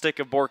 past the stick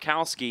of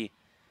Borkowski,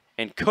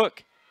 and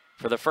Cook,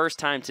 for the first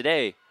time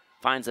today,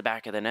 finds the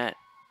back of the net.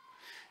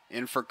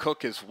 And for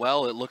Cook as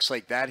well, it looks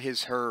like that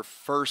is her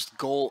first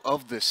goal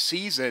of the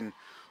season,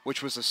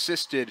 which was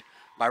assisted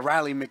by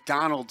Riley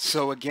McDonald.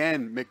 So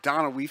again,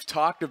 McDonald, we've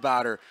talked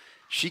about her.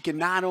 She can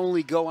not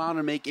only go out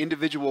and make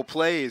individual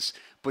plays,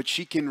 but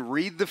she can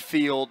read the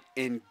field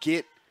and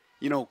get,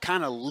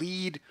 kind of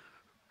lead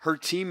her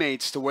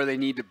teammates to where they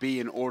need to be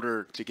in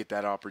order to get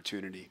that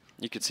opportunity.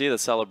 You can see the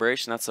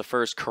celebration. That's the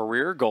first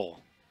career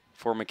goal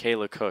for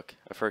Michaela Cook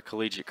of her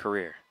collegiate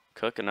career.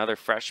 Cook, another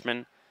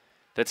freshman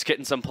that's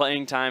getting some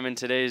playing time in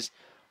today's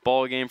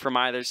ball game from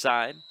either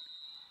side.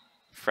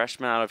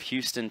 Freshman out of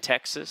Houston,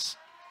 Texas.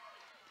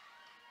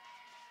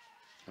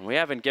 And we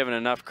haven't given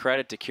enough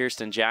credit to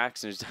Kirsten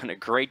Jackson, who's done a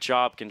great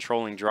job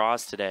controlling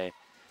draws today.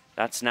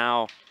 That's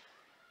now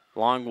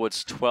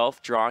Longwood's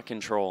 12th draw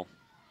control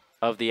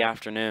of the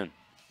afternoon.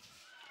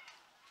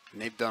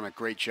 And they've done a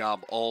great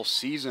job all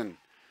season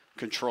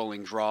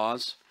controlling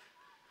draws.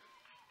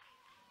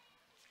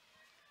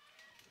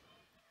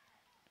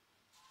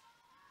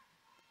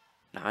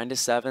 Nine to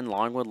 7,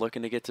 Longwood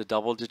looking to get to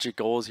double-digit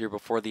goals here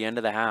before the end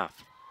of the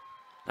half.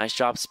 Nice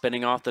job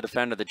spinning off the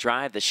defender. The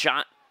drive, the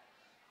shot,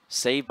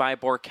 saved by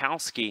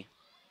Borkowski.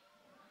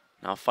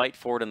 Now fight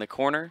for it in the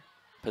corner.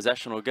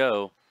 Possession will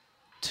go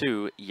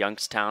to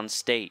Youngstown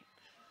State.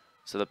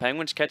 So the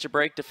Penguins catch a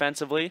break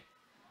defensively.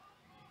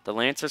 The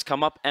Lancers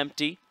come up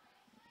empty.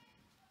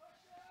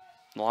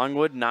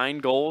 Longwood, 9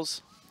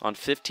 goals on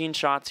 15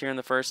 shots here in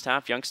the first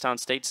half. Youngstown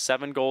State,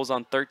 7 goals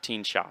on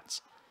 13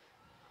 shots.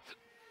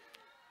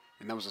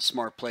 And that was a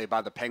smart play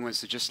by the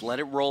Penguins to just let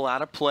it roll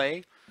out of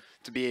play,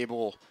 to be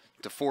able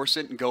to force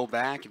it and go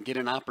back and get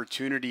an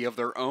opportunity of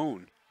their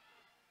own.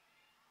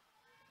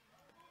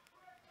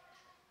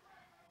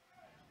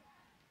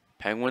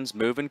 Penguins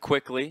moving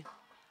quickly.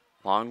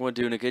 Longwood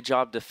doing a good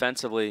job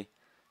defensively,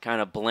 kind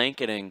of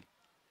blanketing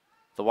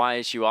the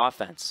YSU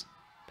offense.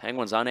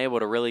 Penguins unable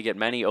to really get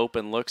many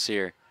open looks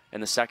here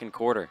in the second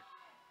quarter.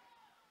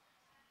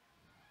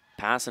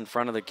 Pass in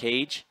front of the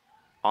cage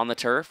on the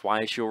turf.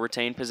 YSU will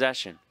retain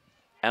possession.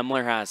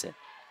 Emler has it.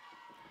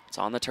 It's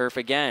on the turf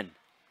again.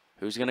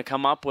 Who's going to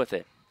come up with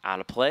it? Out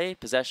of play.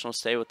 Possession will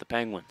stay with the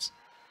Penguins.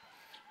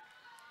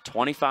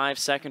 25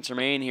 seconds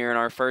remain here in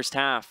our first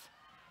half.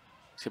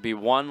 This could be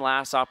one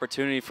last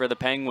opportunity for the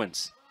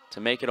Penguins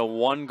to make it a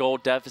 1-goal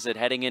deficit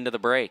heading into the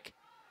break.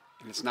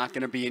 And it's not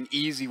going to be an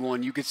easy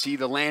one. You could see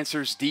the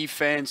Lancers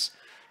defense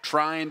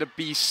trying to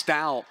be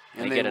stout,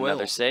 and they get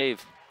another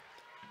save.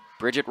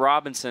 Bridget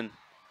Robinson,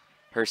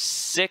 her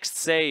 6th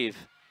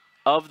save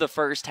of the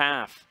first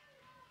half.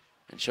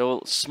 And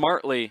she'll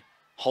smartly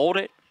hold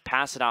it,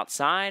 pass it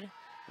outside.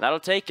 That'll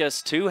take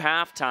us to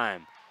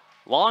halftime.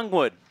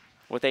 Longwood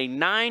with a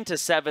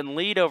 9-7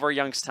 lead over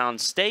Youngstown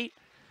State.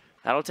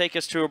 That'll take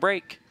us to a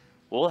break.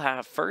 We'll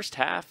have first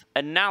half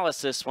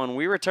analysis when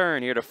we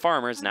return here to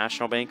Farmers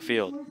National Bank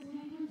Field.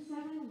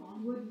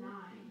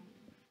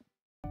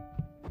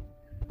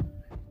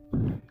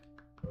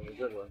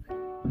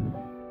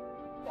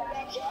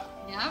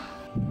 Yeah.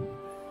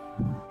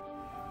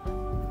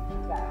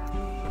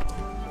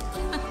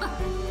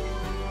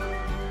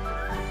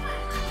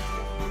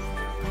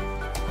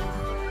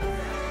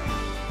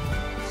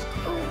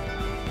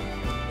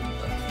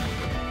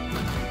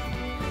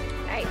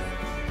 Nice.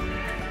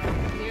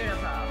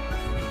 Beautiful.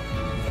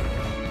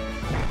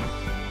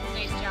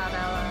 Nice job,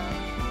 Ella.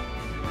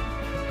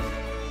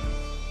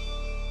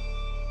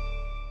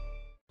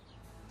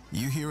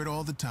 You hear it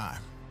all the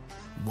time.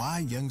 Why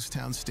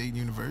Youngstown State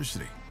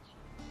University?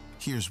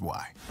 Here's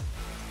why.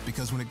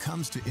 Because when it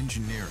comes to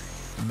engineering,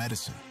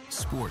 medicine,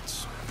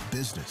 sports,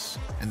 business,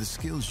 and the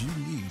skills you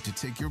need to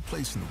take your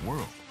place in the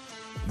world,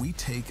 we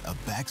take a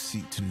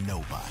backseat to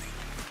nobody.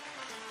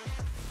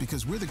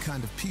 Because we're the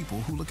kind of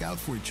people who look out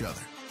for each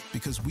other.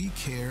 Because we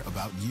care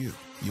about you,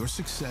 your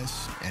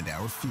success, and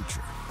our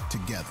future.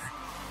 Together,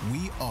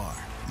 we are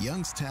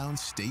Youngstown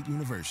State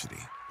University.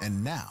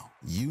 And now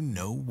you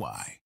know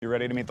why. You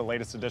ready to meet the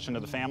latest addition to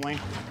the family?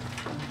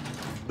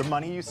 The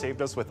money you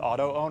saved us with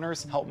auto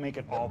owners helped make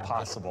it all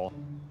possible.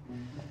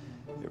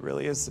 It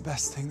really is the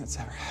best thing that's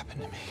ever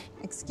happened to me.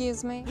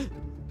 Excuse me?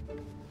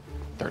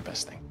 Third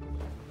best thing.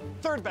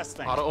 Third best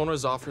thing. Auto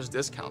Owners offers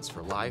discounts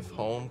for life,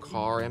 home,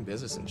 car, and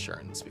business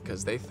insurance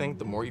because they think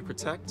the more you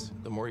protect,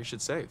 the more you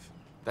should save.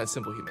 That's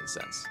simple human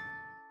sense.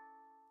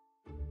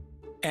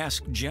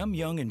 Ask Gem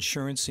Young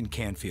Insurance in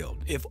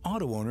Canfield if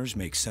auto owners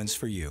make sense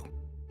for you.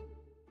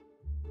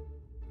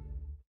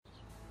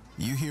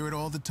 You hear it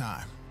all the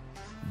time.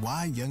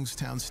 Why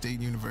Youngstown State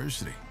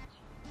University?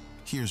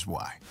 Here's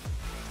why.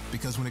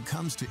 Because when it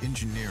comes to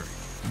engineering,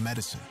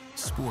 medicine,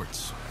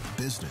 sports,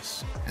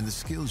 business, and the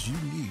skills you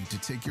need to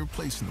take your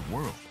place in the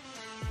world,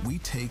 we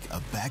take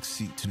a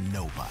backseat to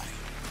nobody.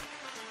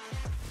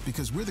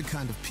 Because we're the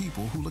kind of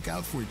people who look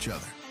out for each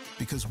other.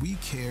 Because we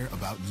care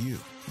about you,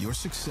 your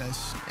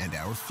success, and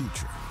our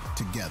future.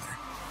 Together,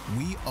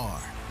 we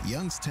are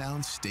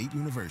Youngstown State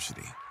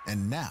University.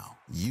 And now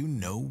you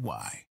know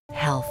why.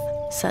 Health.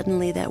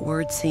 Suddenly that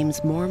word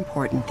seems more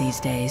important these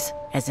days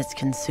as it's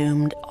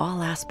consumed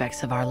all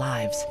aspects of our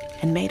lives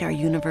and made our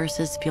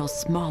universes feel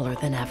smaller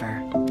than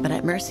ever. But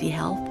at Mercy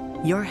Health,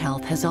 your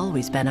health has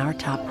always been our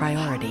top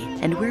priority,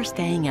 and we're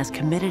staying as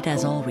committed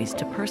as always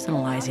to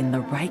personalizing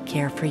the right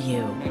care for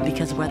you.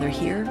 Because whether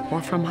here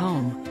or from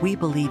home, we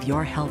believe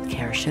your health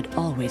care should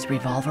always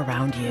revolve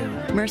around you.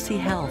 Mercy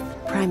Health,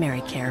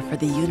 primary care for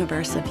the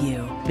universe of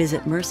you.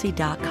 Visit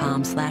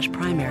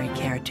mercy.com/primary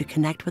care to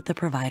connect with the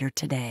provider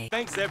today.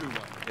 Thanks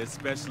everyone,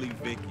 especially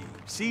Vicky.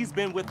 She's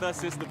been with us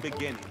since the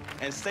beginning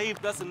and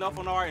saved us enough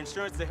on our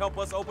insurance to help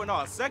us open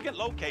our second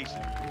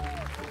location.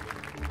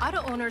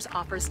 Auto Owners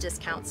offers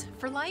discounts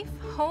for life,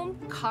 home,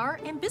 car,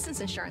 and business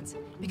insurance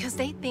because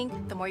they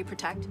think the more you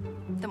protect,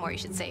 the more you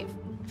should save.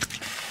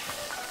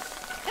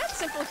 That's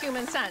simple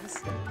human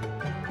sense.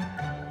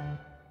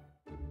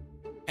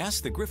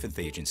 Ask the Griffith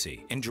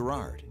Agency in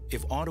Girard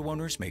if auto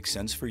owners make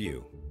sense for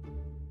you.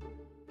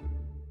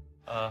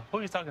 Who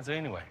are you talking to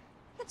anyway?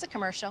 It's a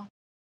commercial.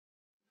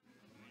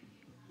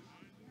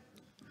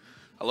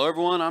 Hello,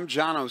 everyone. I'm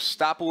John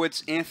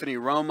Ostapowitz. Anthony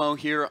Romo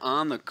here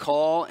on the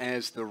call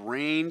as the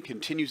rain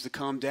continues to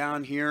come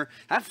down here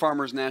at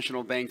Farmers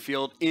National Bank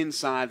Field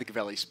inside the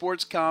Cavelli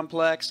Sports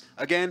Complex.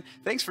 Again,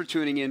 thanks for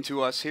tuning in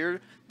to us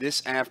here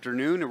this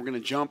afternoon, and we're going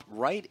to jump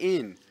right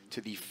in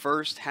to the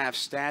first half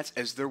stats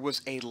as there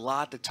was a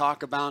lot to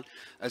talk about,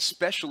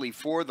 especially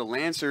for the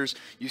Lancers.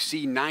 You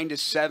see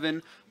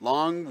 9-7,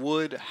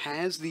 Longwood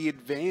has the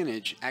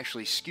advantage.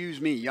 Actually,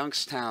 excuse me,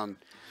 Youngstown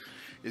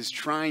is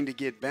trying to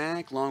get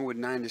back. Longwood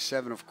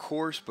 9-7, of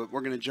course, but we're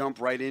going to jump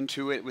right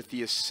into it with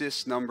the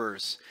assist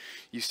numbers.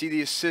 You see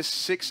the assists,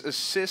 6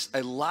 assists,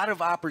 a lot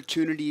of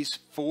opportunities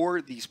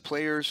for these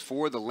players,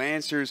 for the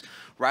Lancers.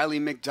 Riley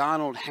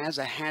McDonald has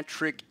a hat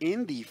trick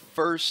in the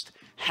first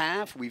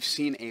half. We've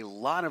seen a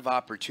lot of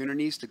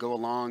opportunities to go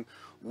along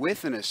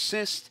with an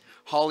assist.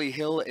 Holly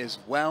Hill as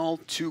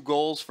well, 2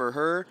 goals for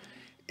her.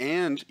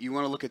 And you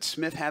want to look at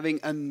Smith having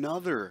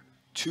another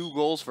 2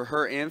 goals for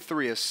her and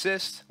 3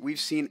 assists. We've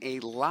seen a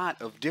lot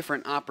of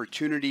different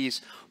opportunities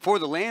for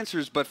the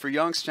Lancers, but for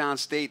Youngstown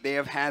State, they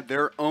have had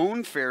their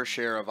own fair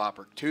share of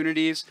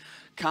opportunities.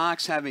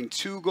 Cox having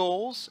 2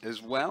 goals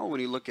as well. When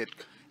you look at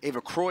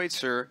Ava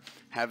Kreutzer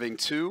having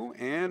 2,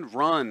 and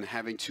Runn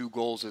having 2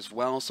 goals as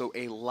well. So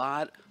a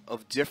lot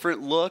of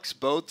different looks.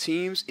 Both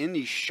teams in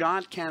the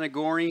shot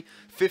category,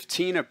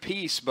 15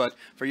 apiece. But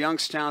for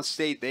Youngstown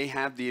State, they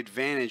have the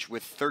advantage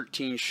with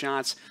 13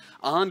 shots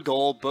on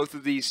goal. Both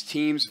of these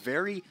teams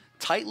very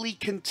tightly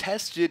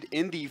contested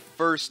in the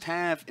first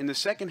half. In the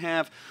second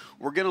half,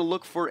 we're going to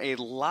look for a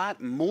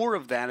lot more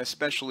of that,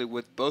 especially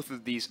with both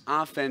of these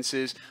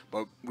offenses,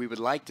 but we would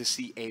like to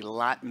see a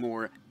lot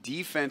more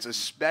defense,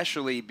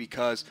 especially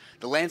because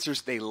the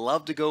Lancers, they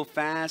love to go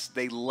fast,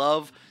 they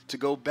love to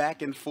go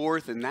back and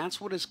forth, and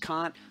that's what has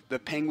caught the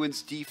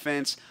Penguins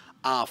defense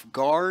off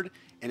guard.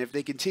 And if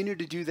they continue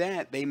to do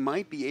that, they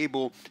might be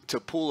able to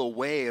pull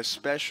away,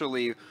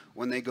 especially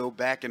when they go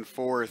back and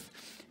forth.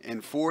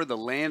 And for the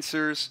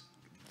Lancers,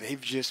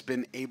 they've just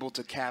been able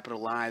to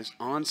capitalize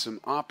on some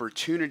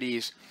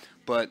opportunities,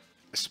 but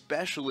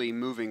especially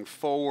moving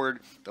forward,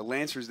 the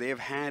Lancers, they have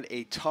had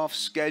a tough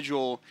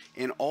schedule,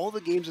 and all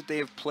the games that they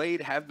have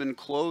played have been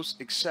close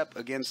except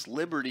against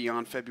Liberty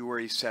on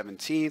February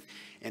 17th.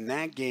 And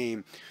that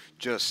game,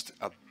 just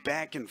a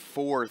back and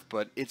forth,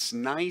 but it's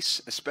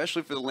nice,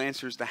 especially for the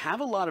Lancers, to have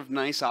a lot of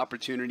nice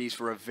opportunities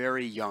for a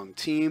very young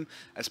team,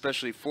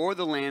 especially for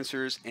the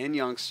Lancers and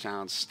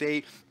Youngstown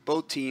State,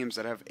 both teams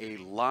that have a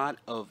lot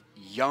of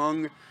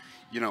young,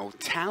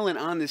 talent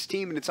on this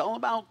team, and it's all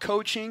about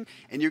coaching,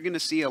 and you're going to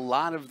see a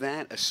lot of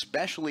that,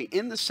 especially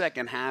in the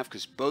second half,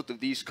 because both of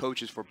these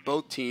coaches for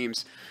both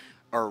teams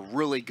are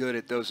really good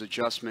at those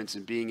adjustments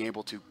and being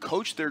able to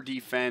coach their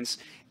defense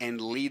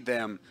and lead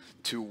them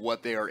to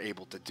what they are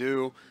able to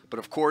do. But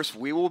of course,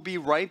 we will be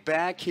right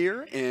back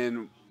here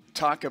and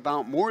talk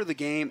about more of the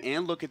game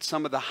and look at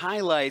some of the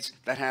highlights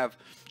that have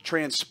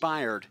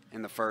transpired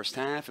in the first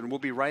half, and we'll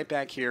be right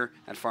back here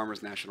at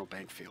Farmers National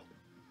Bank Field.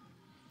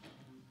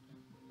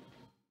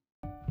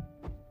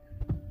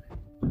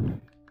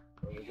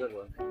 Good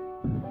one.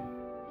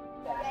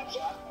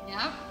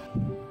 Yeah.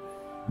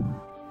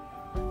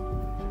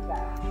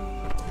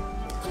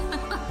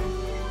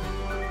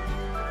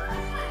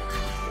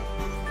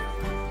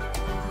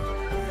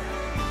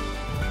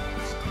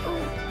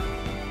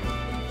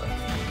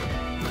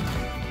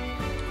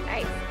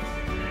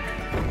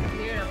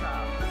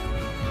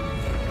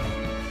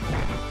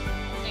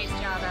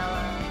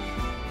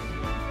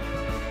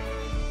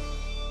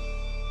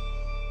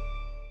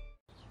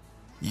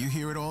 You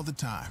hear it all the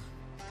time.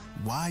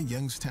 Why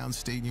Youngstown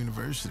State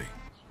University?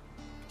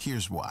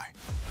 Here's why.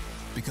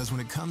 Because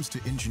when it comes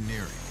to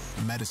engineering,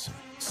 medicine,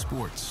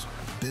 sports,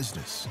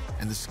 business,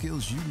 and the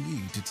skills you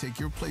need to take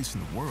your place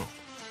in the world,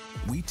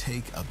 we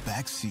take a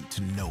backseat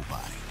to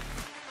nobody.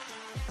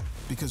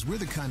 Because we're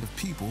the kind of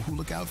people who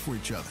look out for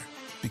each other.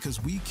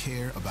 Because we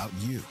care about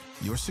you,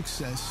 your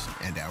success,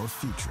 and our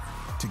future.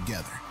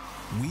 Together,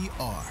 we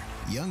are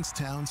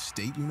Youngstown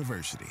State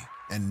University.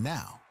 And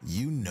now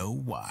you know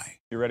why.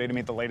 You ready to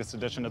meet the latest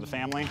addition to the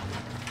family?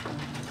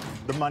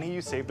 The money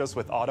you saved us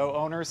with auto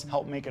owners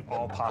helped make it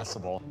all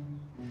possible.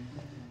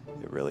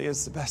 It really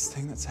is the best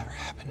thing that's ever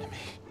happened to me.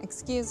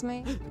 Excuse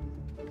me?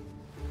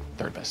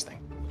 Third best thing.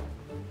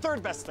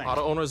 Third best thing.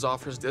 Auto Owners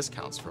offers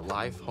discounts for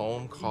life,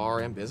 home, car,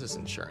 and business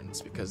insurance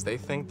because they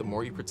think the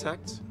more you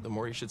protect, the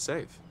more you should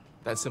save.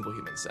 That's simple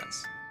human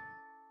sense.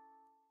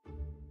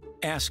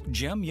 Ask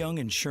Gem Young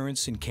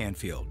Insurance in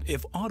Canfield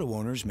if auto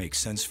owners make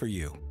sense for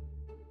you.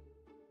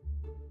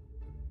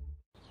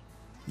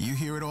 You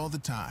hear it all the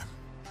time.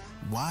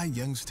 Why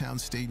Youngstown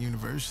State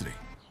University?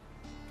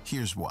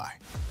 Here's why.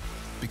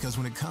 Because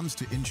when it comes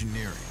to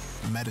engineering,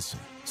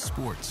 medicine,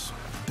 sports,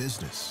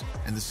 business,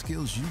 and the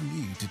skills you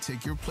need to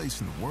take your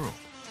place in the world,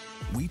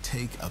 we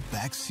take a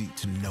backseat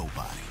to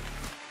nobody.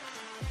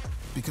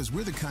 Because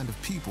we're the kind of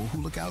people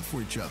who look out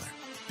for each other.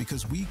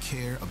 Because we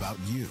care about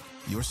you,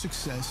 your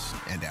success,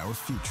 and our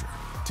future.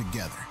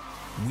 Together,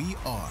 we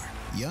are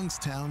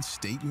Youngstown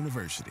State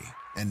University.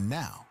 And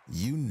now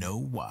you know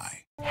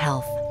why.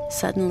 Health.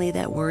 Suddenly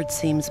that word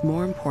seems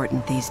more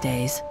important these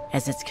days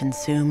as it's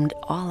consumed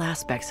all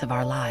aspects of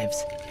our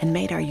lives and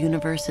made our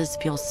universes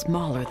feel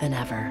smaller than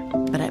ever.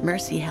 But at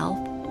Mercy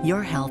Health,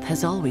 your health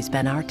has always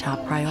been our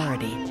top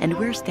priority, and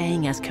we're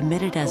staying as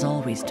committed as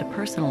always to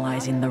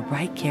personalizing the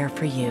right care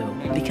for you.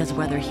 Because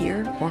whether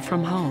here or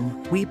from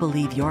home, we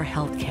believe your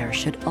health care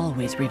should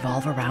always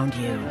revolve around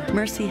you.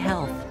 Mercy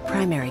Health,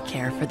 primary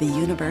care for the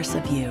universe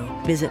of you.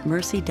 Visit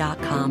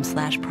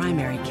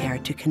mercy.com/primary care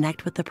to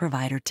connect with the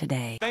provider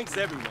today. Thanks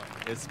everyone,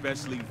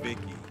 especially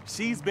Vicky.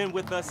 She's been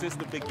with us since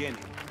the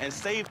beginning and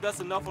saved us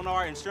enough on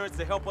our insurance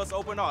to help us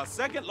open our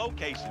second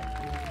location.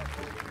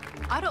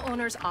 Auto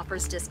Owners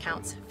offers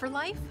discounts for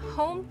life,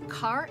 home,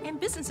 car, and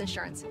business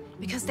insurance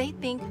because they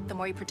think the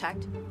more you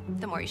protect,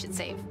 the more you should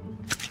save.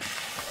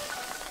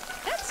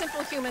 That's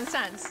simple human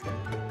sense.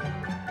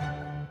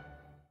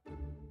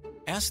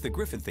 Ask the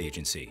Griffith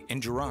Agency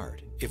in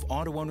Girard if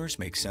auto owners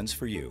make sense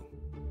for you.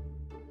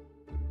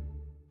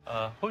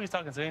 Who are you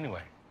talking to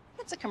anyway?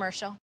 It's a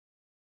commercial.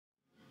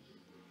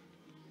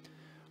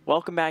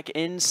 Welcome back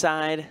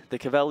inside the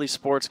Cavelli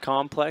Sports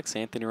Complex.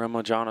 Anthony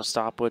Romo, John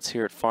Ostapowitz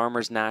here at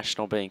Farmers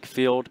National Bank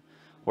Field,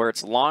 where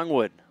it's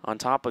Longwood on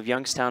top of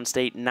Youngstown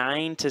State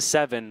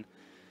 9-7,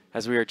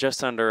 as we are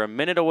just under a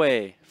minute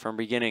away from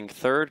beginning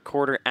third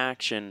quarter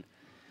action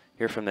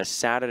here from this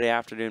Saturday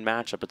afternoon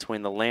matchup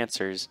between the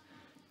Lancers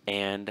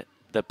and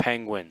the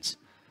Penguins.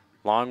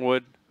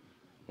 Longwood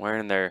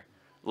wearing their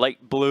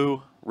light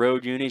blue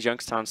road unis.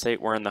 Youngstown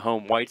State wearing the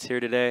home whites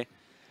here today.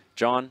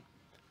 John,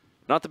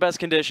 not the best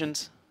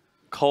conditions.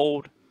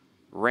 Cold,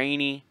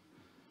 rainy,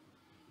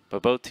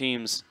 but both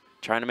teams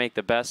trying to make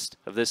the best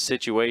of this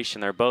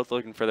situation. They're both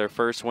looking for their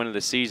first win of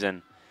the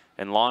season,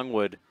 and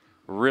Longwood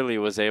really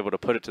was able to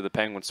put it to the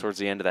Penguins towards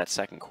the end of that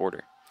second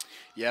quarter.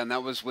 Yeah, and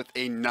that was with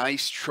a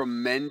nice,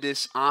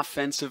 tremendous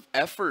offensive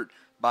effort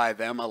by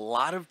them. A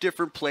lot of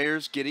different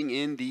players getting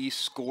in the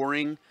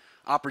scoring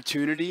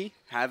opportunity,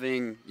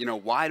 having,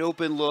 wide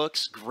open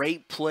looks,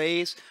 great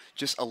plays,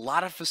 just a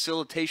lot of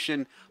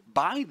facilitation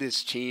by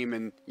this team,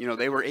 and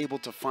they were able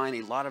to find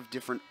a lot of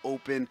different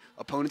open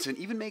opponents and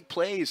even make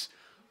plays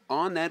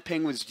on that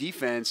Penguins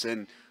defense.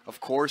 And of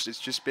course, it's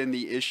just been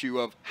the issue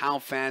of how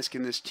fast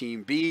can this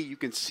team be. You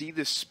can see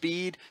the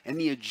speed and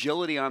the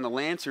agility on the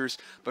Lancers,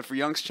 but for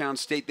Youngstown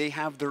State, they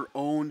have their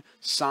own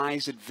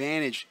size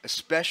advantage,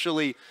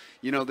 especially,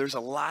 there's a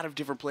lot of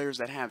different players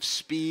that have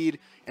speed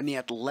and the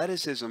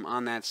athleticism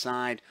on that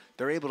side.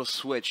 They're able to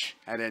switch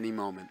at any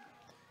moment.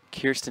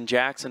 Kirsten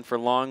Jackson for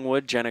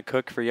Longwood, Jenna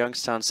Cook for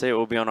Youngstown State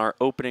will be on our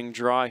opening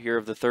draw here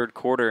of the third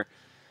quarter.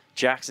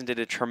 Jackson did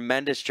a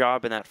tremendous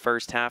job in that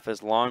first half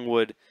as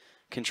Longwood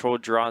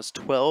controlled draws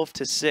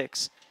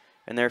 12-6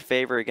 in their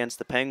favor against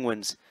the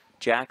Penguins.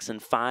 Jackson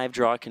 5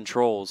 draw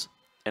controls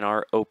in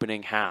our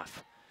opening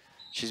half.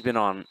 She's been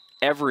on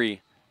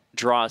every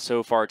draw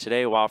so far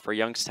today, while for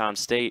Youngstown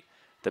State,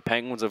 the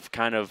Penguins have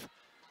kind of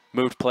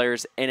moved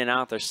players in and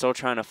out. They're still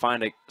trying to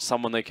find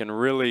someone that can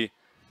really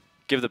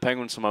give the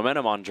Penguins some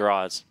momentum on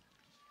draws.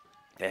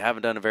 They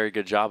haven't done a very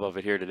good job of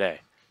it here today.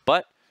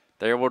 But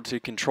they're able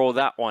to control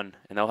that one,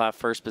 and they'll have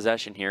first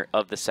possession here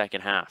of the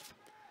second half.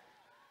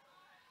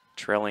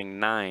 Trailing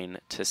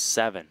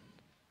 9-7.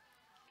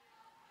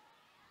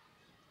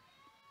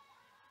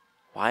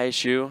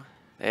 YSU,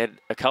 they had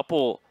a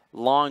couple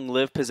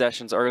long-lived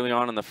possessions early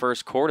on in the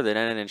first quarter that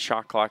ended in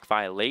shot clock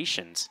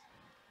violations.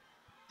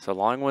 So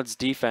Longwood's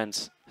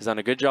defense has done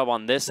a good job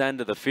on this end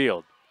of the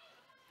field.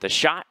 The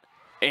shot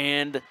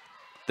and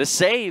the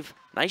save.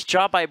 Nice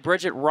job by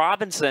Bridget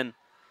Robinson.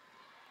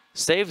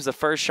 saves the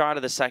first shot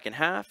of the second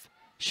half.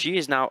 She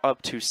is now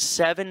up to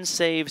 7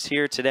 saves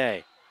here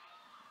today.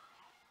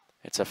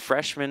 It's a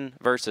freshman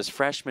versus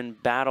freshman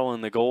battle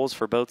in the goals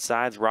for both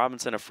sides.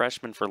 Robinson, a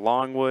freshman for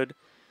Longwood.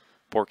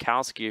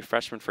 Borkowski, a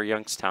freshman for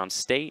Youngstown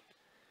State.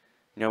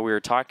 You know, we were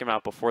talking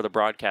about before the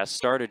broadcast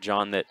started,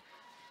 John, that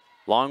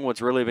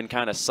Longwood's really been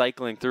kind of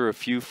cycling through a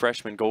few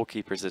freshman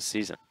goalkeepers this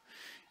season.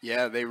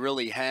 Yeah, they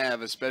really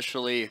have,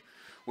 especially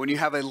when you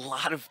have a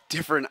lot of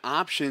different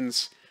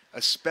options,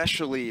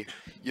 especially,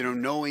 you know,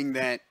 knowing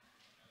that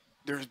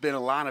there's been a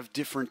lot of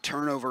different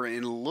turnover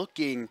and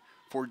looking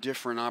for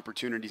different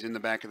opportunities in the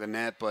back of the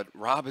net. But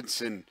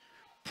Robinson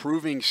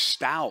proving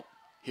stout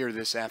here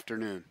this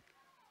afternoon.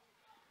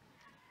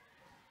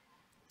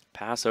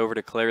 Pass over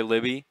to Claire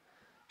Libby.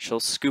 She'll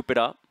scoop it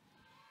up.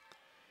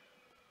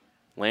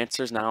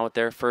 Lancers now with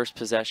their first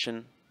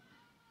possession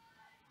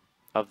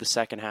of the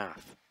second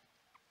half.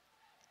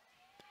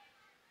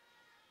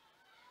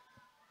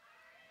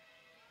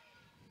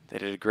 They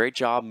did a great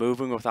job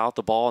moving without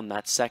the ball in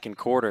that second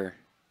quarter.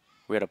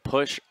 We had a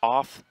push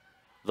off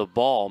the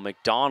ball.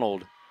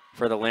 McDonald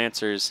for the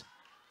Lancers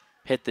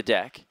hit the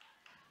deck.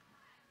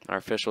 Our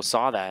official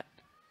saw that.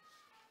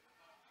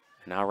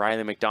 Now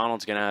Riley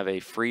McDonald's going to have a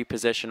free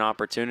position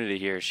opportunity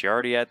here. She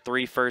already had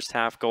 3 first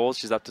half goals.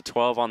 She's up to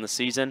 12 on the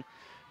season.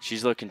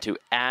 She's looking to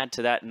add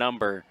to that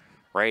number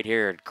right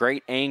here.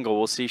 Great angle.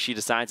 We'll see if she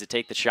decides to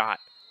take the shot.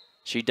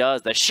 She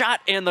does. The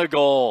shot and the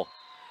goal.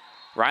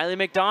 Riley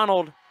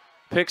McDonald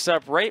picks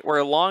up right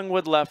where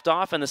Longwood left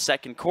off in the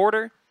second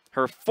quarter.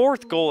 Her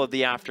 4th goal of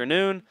the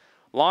afternoon.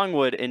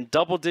 Longwood in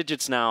double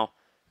digits now.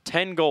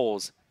 10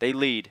 goals. They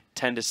lead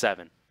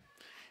 10-7.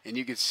 And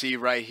you can see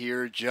right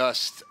here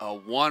just a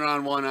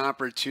one-on-one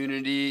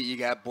opportunity. You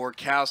got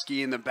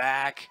Borkowski in the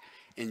back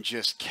and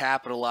just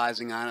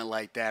capitalizing on it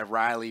like that.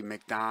 Riley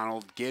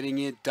McDonald getting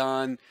it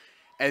done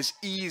as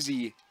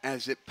easy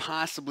as it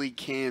possibly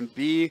can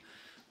be.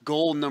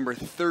 Goal number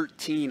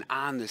 13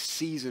 on the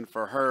season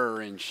for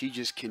her, and she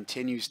just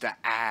continues to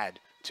add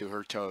to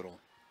her total.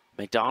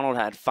 McDonald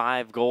had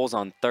 5 goals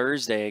on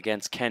Thursday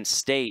against Kent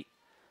State.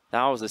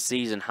 That was a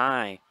season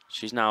high.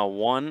 She's now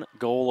 1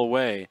 goal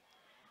away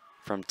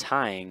from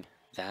tying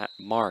that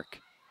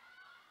mark.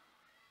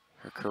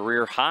 Her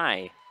career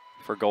high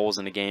for goals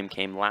in a game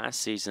came last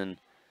season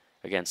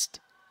against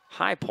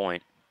High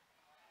Point,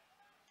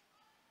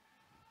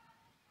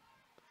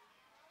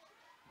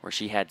 where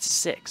she had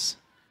 6.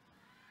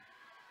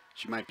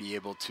 She might be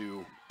able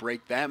to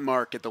break that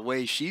mark at the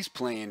way she's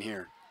playing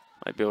here.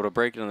 Might be able to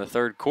break it in the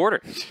third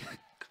quarter.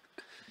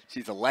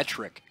 She's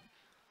electric.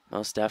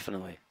 Most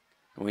definitely.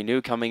 And we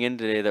knew coming in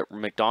today that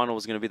McDonald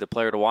was going to be the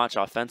player to watch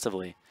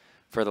offensively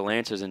for the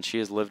Lancers, and she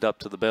has lived up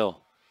to the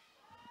bill.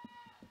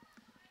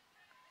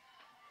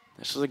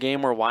 This was a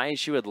game where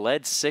YSU had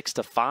led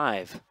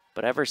 6-5,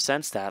 but ever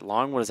since that,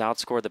 Longwood has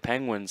outscored the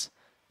Penguins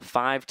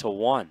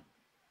 5-1.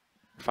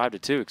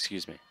 5-2,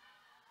 excuse me.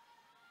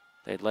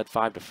 They had led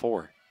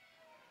 5-4.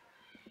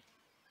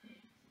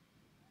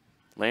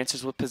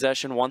 Lancers with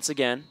possession once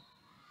again.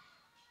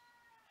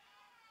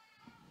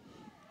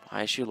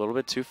 YSU a little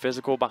bit too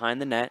physical behind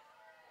the net.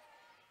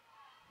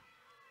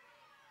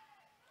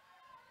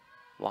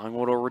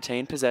 Longwood will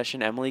retain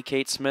possession. Emily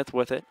Kate Smith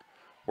with it,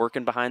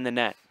 working behind the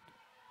net.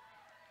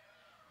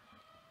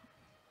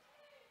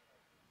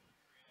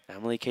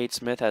 Emily Kate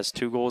Smith has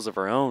 2 goals of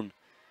her own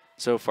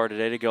so far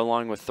today to go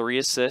along with 3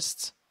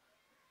 assists.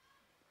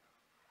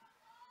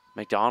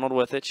 McDonald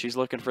with it. She's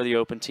looking for the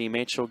open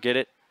teammate. She'll get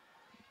it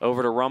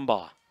over to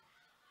Rumbaugh.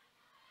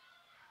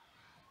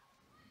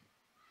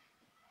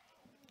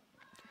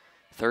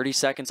 30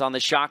 seconds on the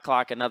shot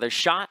clock. Another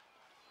shot,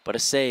 but a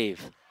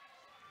save.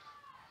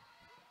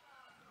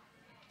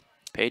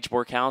 Paige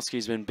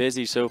Borkowski's been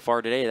busy so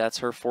far today. That's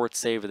her 4th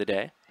save of the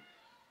day.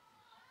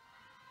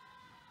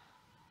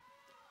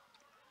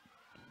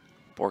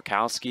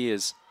 Borkowski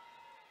is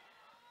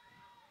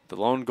the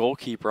lone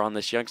goalkeeper on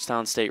this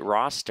Youngstown State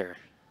roster.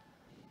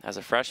 As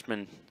a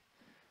freshman,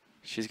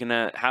 she's going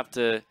to have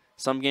to,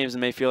 some games it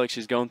may feel like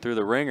she's going through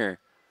the ringer.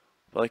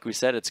 But like we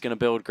said, it's going to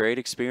build great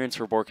experience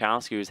for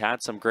Borkowski, who's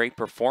had some great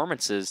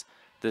performances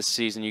this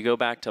season. You go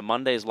back to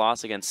Monday's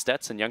loss against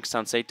Stetson,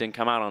 Youngstown State didn't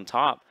come out on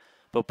top.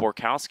 But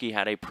Borkowski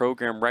had a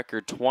program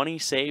record 20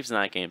 saves in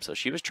that game, so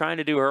she was trying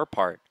to do her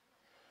part.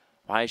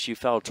 YSU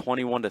fell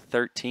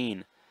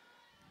 21-13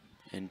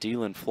 in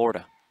Deland,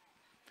 Florida.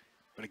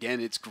 But again,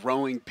 it's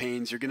growing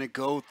pains. You're going to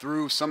go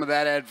through some of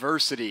that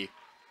adversity.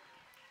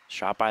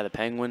 Shot by the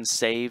Penguins,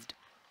 saved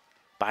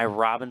by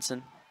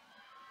Robinson.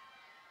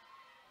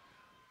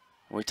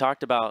 We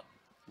talked about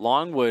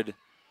Longwood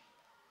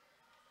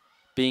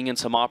being in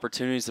some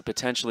opportunities to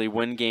potentially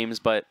win games,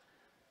 but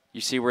you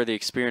see where the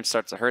experience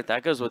starts to hurt.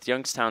 That goes with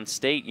Youngstown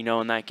State. You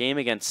know, in that game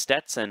against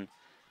Stetson,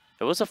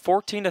 it was a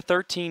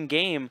 14-13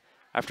 game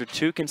after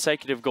 2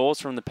 consecutive goals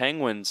from the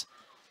Penguins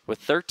with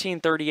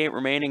 13:38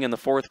 remaining in the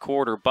 4th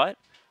quarter. But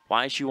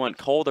YSU went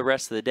cold the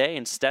rest of the day,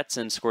 and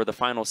Stetson scored the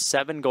final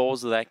 7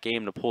 goals of that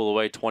game to pull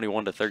away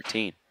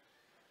 21-13.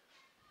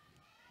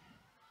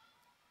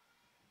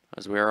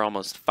 As we are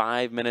almost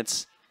 5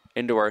 minutes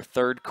into our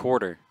third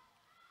quarter.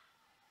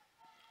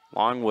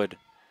 Longwood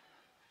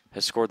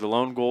has scored the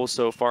lone goal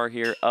so far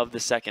here of the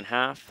second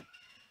half.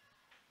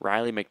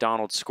 Riley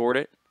McDonald scored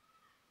it.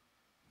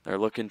 They're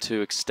looking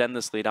to extend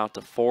this lead out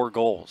to 4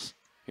 goals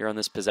here on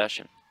this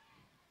possession.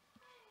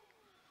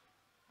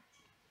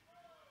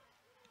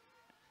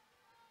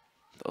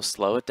 They'll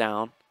slow it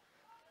down.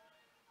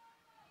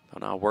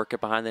 They'll now work it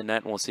behind the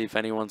net, and we'll see if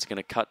anyone's going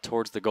to cut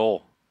towards the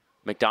goal.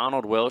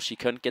 McDonald will. She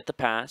couldn't get the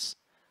pass,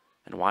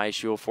 and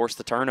YSU will force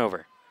the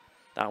turnover.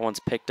 That one's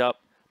picked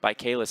up by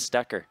Kayla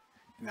Stecker.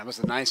 And that was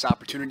a nice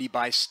opportunity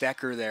by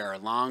Stecker there.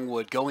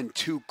 Longwood going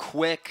too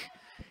quick,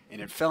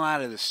 and it fell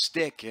out of the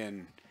stick,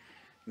 and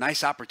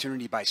nice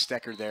opportunity by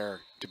Stecker there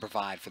to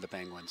provide for the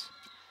Penguins.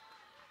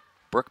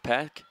 Brooke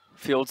Peck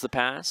fields the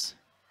pass,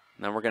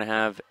 and then we're going to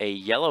have a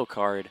yellow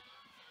card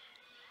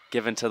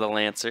given to the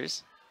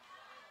Lancers.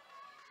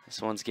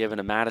 This one's given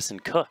to Madison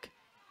Cook.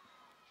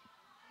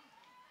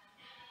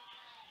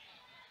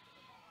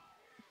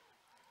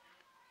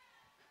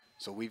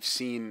 So we've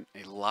seen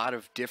a lot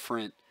of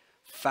different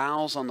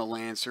fouls on the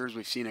Lancers.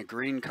 We've seen a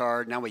green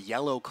card, now a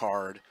yellow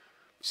card.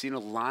 We've seen a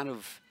lot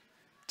of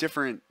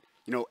different,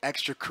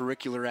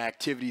 extracurricular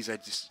activities,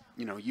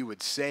 you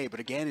would say. But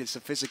again, it's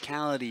the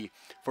physicality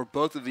for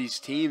both of these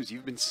teams.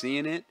 You've been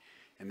seeing it,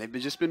 and they've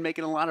just been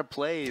making a lot of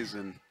plays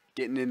and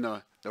getting in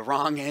the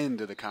wrong end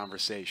of the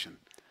conversation.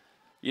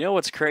 You know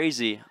what's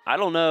crazy? I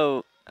don't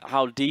know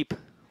how deep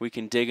we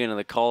can dig into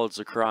the college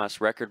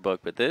lacrosse record book,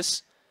 but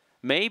this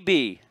may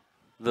be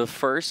the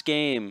first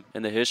game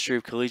in the history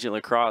of collegiate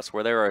lacrosse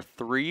where there are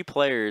 3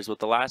 players with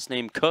the last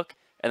name Cook,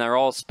 and they're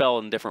all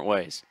spelled in different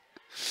ways.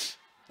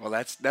 Well,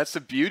 that's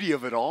the beauty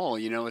of it all,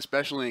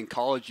 especially in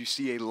college. You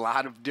see a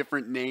lot of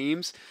different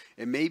names.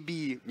 It may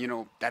be,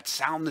 that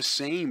sound the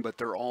same, but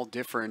they're all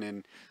different.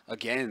 And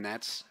again,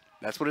 that's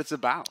what it's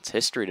about. It's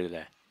history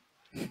today.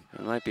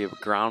 It might be a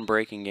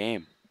groundbreaking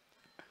game.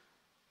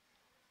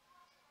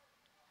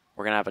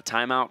 We're going to have a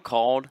timeout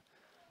called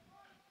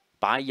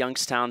by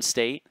Youngstown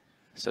State.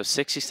 So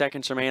 60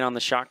 seconds remain on the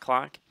shot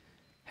clock.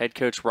 Head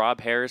coach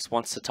Rob Harris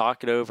wants to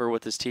talk it over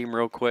with his team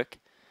real quick.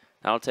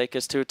 That'll take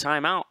us to a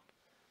timeout.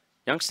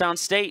 Youngstown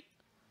State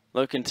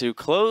looking to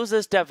close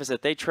this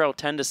deficit. They trail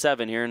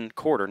 10-7 here in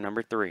quarter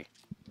number 3.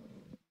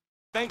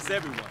 Thanks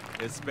everyone,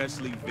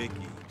 especially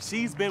Vicky.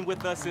 She's been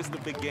with us since the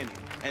beginning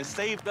and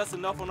saved us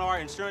enough on our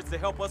insurance to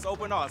help us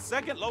open our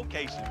second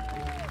location.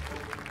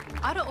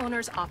 Auto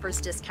Owners offers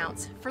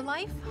discounts for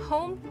life,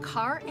 home,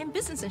 car, and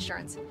business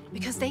insurance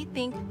because they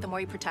think the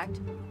more you protect,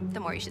 the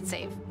more you should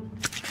save.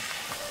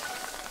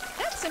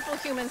 That's simple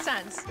human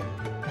sense.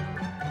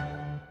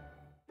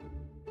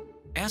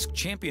 Ask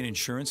Champion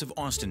Insurance of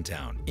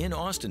Austintown in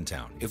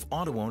Austintown if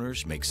auto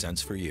owners make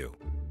sense for you.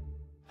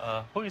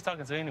 Who are you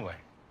talking to anyway?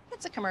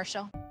 It's a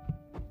commercial.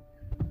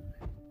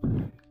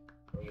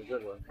 A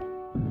good one.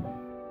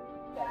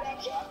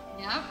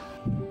 Yeah.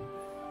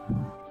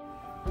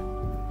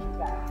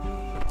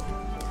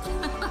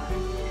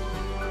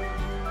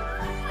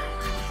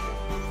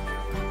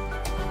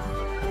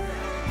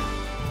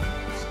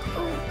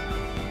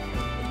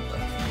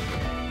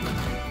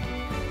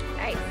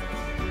 Nice.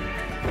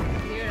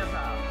 Beautiful.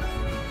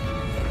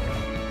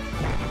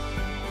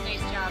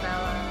 Nice job,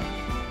 Ella.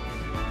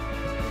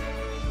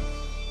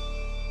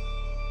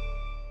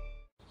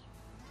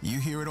 You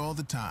hear it all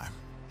the time.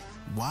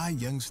 Why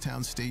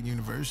Youngstown State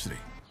University?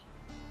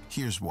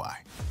 Here's why.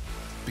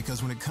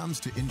 Because when it comes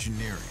to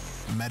engineering,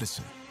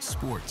 medicine,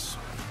 sports,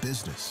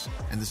 business,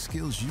 and the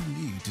skills you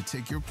need to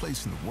take your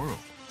place in the world,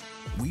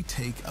 we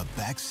take a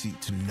backseat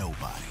to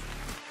nobody.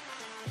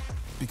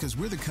 Because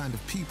we're the kind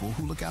of people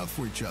who look out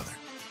for each other.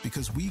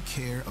 Because we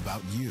care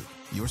about you,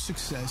 your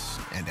success,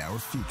 and our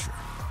future.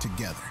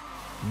 Together,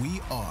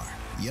 we are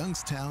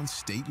Youngstown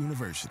State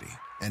University.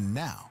 And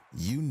now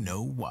you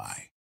know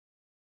why.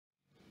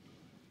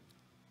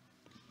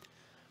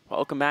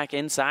 Welcome back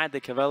inside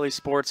the Cavelli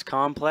Sports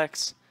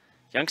Complex.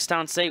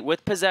 Youngstown State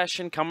with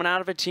possession, coming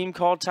out of a team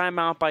called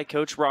timeout by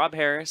Coach Rob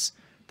Harris.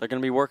 They're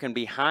going to be working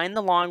behind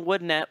the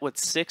Longwood net with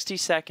 60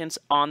 seconds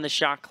on the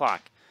shot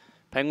clock.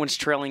 Penguins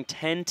trailing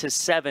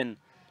 10-7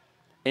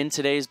 in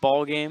today's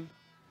ball game.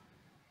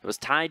 It was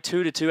tied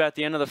 2-2 at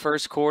the end of the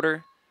first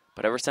quarter,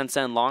 but ever since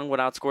then,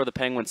 Longwood outscored the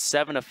Penguins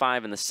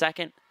 7-5 in the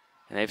second,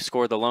 and they've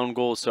scored the lone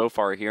goal so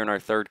far here in our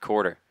third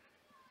quarter.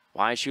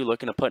 YSU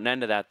looking to put an end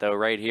to that, though,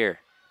 right here.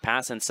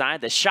 Pass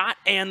inside, the shot,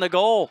 and the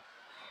goal.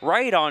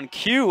 Right on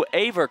cue,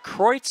 Ava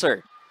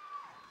Kreutzer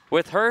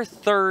with her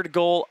third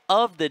goal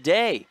of the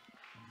day.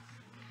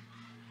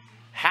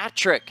 Hat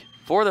trick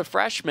for the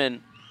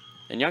freshman,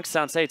 and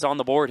Youngstown State's on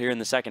the board here in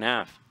the second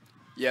half.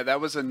 Yeah,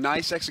 that was a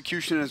nice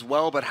execution as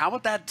well, but how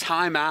about that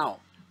timeout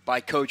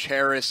by Coach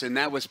Harris? And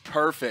that was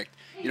perfect.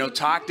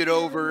 Talked it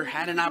over,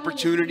 had an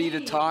opportunity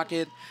to talk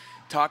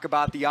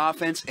about the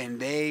offense, and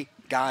they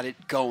got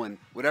it going.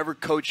 Whatever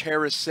Coach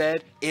Harris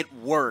said, it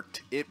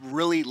worked. It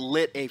really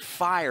lit a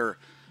fire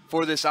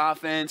for this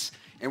offense,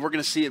 and we're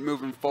going to see it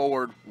moving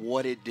forward,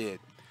 what it did.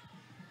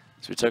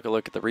 So we took a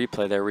look at the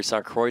replay there. We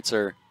saw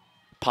Kreutzer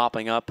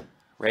popping up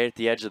right at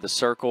the edge of the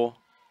circle.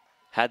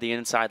 had the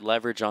inside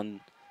leverage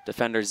on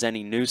defender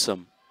Zenny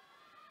Newsom.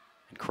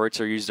 And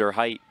Kreutzer used her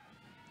height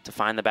to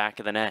find the back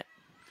of the net.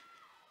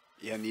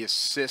 Yeah, and the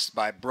assist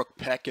by Brooke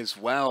Peck as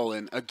well.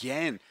 And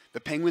again,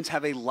 the Penguins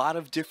have a lot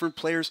of different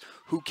players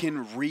who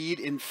can read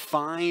and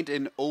find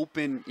an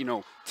open,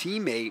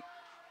 teammate.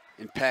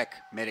 And Peck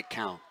made it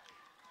count.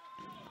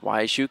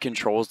 YSU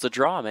controls the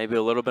draw. Maybe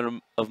a little bit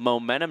of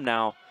momentum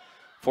now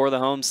for the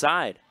home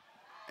side.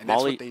 And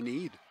that's what they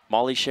need.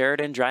 Molly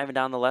Sheridan driving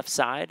down the left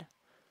side,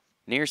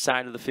 near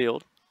side of the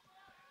field.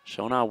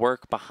 Showing how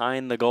work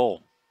behind the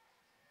goal.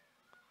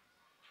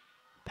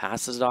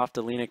 Passes it off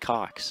to Lena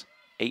Cox.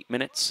 8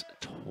 minutes,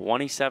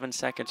 27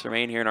 seconds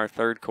remain here in our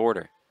third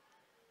quarter.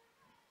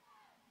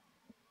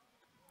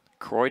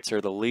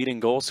 Kreutzer, the leading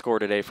goal scorer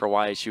today for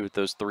YSU with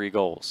those 3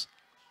 goals.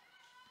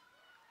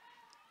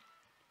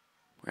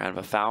 We're going to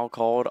have a foul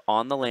called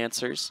on the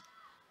Lancers.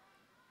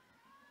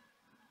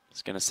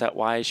 It's going to set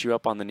YSU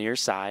up on the near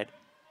side.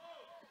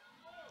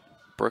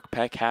 Brooke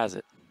Peck has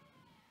it.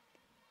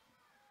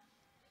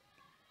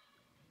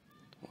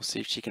 We'll see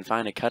if she can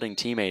find a cutting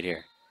teammate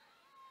here.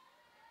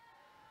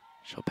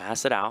 She'll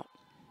pass it out.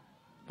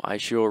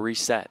 YSU will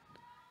reset.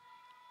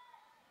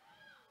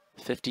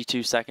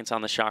 52 seconds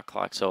on the shot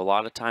clock, so a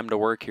lot of time to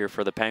work here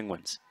for the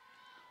Penguins.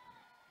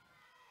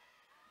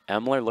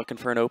 Emler looking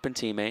for an open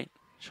teammate.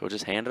 She'll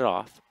just hand it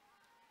off.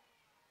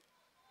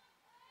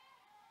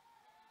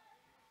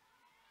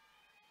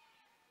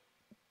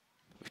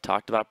 We've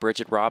talked about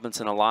Bridget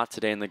Robinson a lot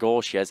today in the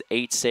goal. She has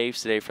 8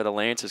 saves today for the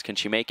Lancers. Can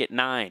she make it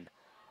 9?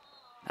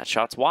 That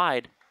shot's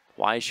wide.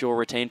 YSU will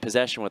retain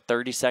possession with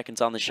 30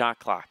 seconds on the shot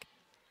clock.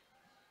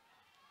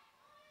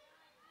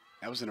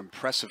 That was an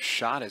impressive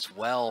shot as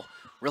well.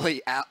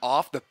 Really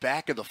off the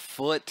back of the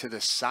foot to the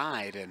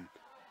side. And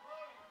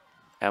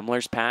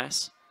Emler's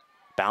pass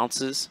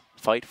bounces,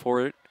 fight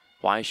for it.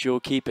 YSU will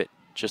keep it.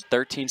 Just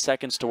 13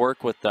 seconds to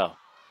work with though.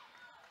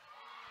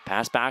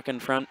 Pass back in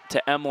front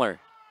to Emler.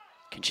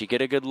 Can she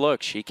get a good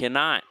look? She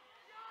cannot.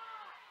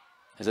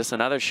 Is this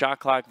another shot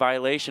clock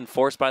violation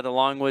forced by the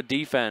Longwood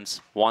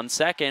defense? 1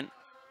 second.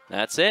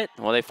 That's it.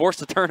 Well, they forced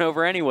the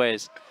turnover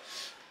anyways.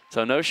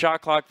 So no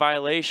shot clock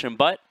violation,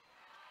 but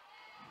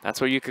that's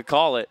what you could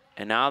call it.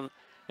 And now,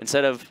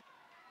 instead of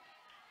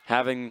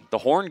having the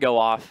horn go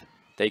off,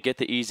 they get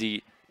the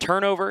easy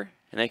turnover,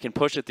 and they can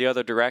push it the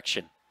other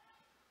direction.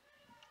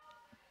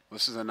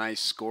 This is a nice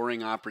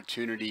scoring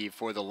opportunity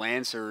for the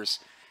Lancers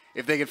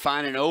if they can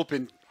find an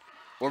open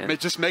or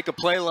just make a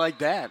play like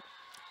that.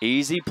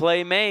 Easy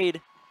play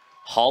made.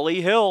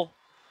 Holly Hill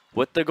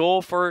with the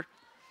goal for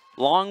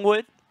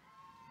Longwood.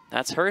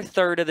 That's her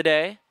 3rd of the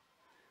day.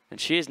 And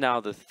she is now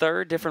the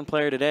 3rd different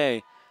player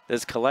today that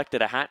has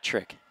collected a hat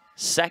trick.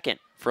 2nd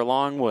for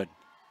Longwood.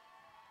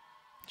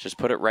 Just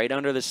put it right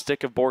under the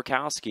stick of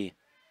Borkowski.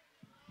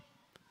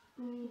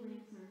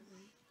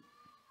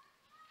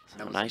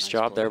 So nice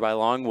job there by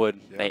Longwood.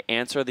 Yep. They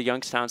answer the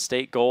Youngstown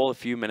State goal a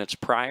few minutes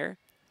prior,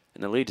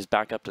 and the lead is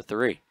back up to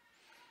 3.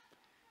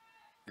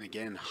 And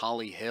again,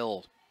 Holly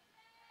Hill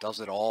does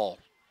it all.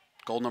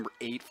 Goal number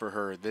 8 for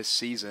her this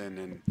season.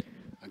 And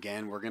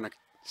again, we're going to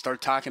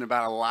start talking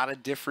about a lot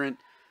of different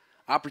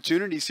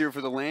opportunities here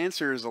for the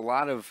Lancers. A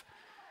lot of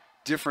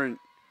different,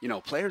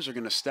 players are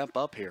going to step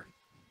up here.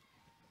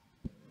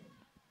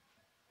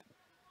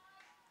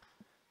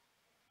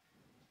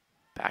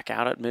 Back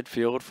out at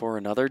midfield for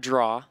another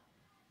draw.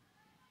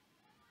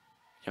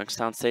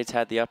 Youngstown State's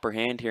had the upper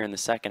hand here in the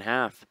second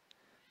half,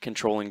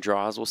 controlling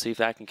draws. We'll see if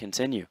that can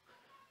continue.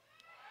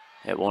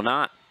 It will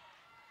not.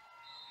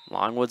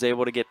 Longwood's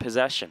able to get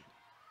possession.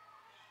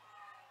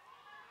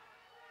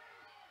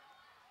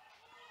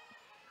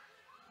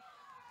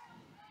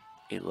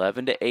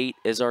 (11-8)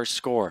 is our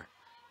score.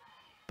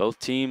 Both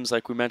teams,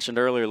 like we mentioned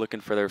earlier,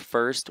 looking for their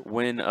first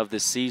win of the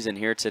season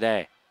here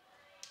today.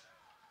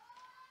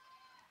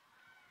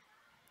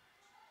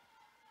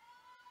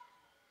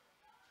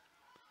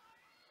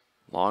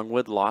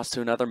 Longwood lost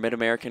to another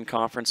Mid-American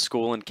Conference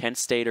school in Kent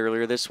State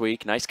earlier this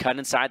week. Nice cut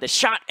inside, the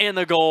shot and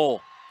the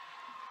goal.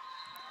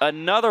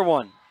 Another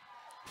one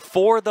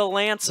for the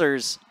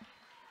Lancers.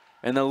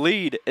 And the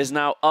lead is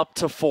now up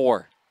to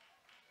 4.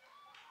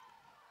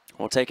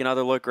 We'll take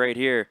another look right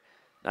here.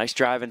 Nice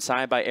drive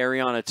inside by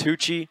Ariana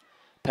Tucci.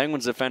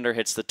 Penguins defender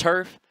hits the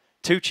turf.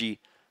 Tucci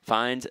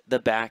finds the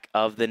back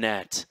of the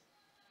net.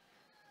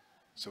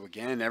 So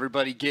again,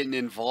 everybody getting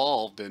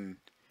involved, and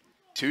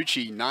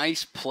Tucci,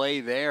 nice play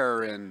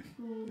there, and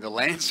the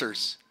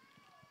Lancers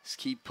just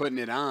keep putting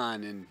it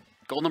on. And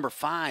goal number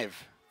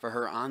 5 for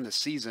her on the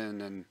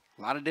season, and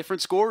a lot of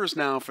different scorers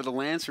now for the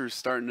Lancers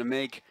starting to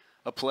make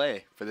a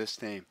play for this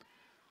team.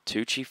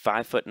 Tucci,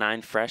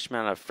 5'9"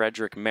 freshman out of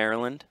Frederick,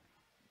 Maryland.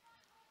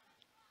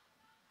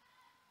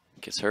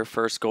 Gets her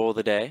first goal of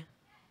the day.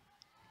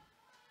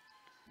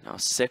 Now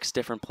 6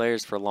 different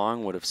players for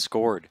Longwood have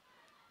scored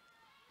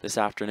this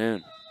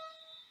afternoon.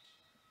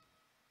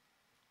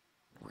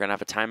 We're going to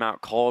have a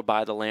timeout called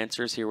by the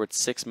Lancers here with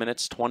 6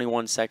 minutes,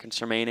 21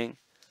 seconds remaining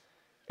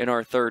in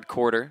our third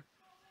quarter.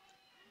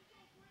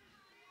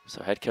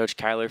 So head coach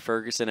Kyler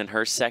Ferguson in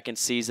her second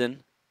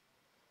season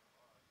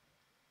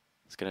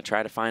is going to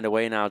try to find a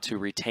way now to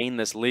retain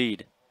this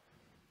lead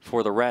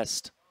for the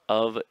rest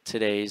of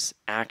today's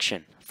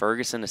action.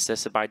 Ferguson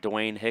assisted by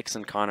Dwayne Hicks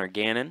and Connor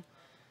Gannon.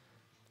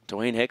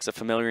 Dwayne Hicks, a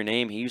familiar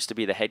name. He used to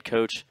be the head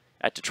coach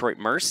at Detroit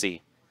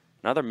Mercy,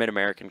 another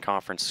Mid-American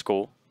Conference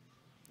school.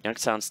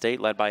 Youngstown State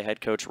led by head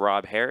coach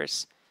Rob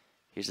Harris.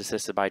 He's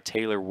assisted by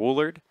Taylor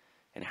Woolard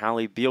and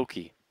Hallie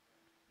Bielke.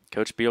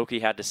 Coach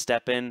Bielke had to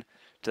step in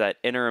to that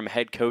interim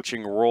head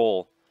coaching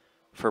role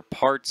for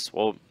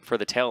for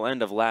the tail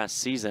end of last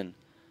season.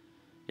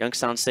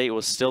 Youngstown State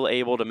was still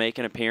able to make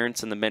an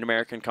appearance in the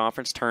Mid-American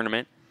Conference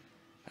tournament.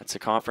 That's a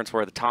conference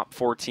where the top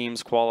 4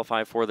 teams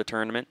qualify for the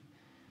tournament.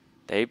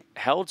 They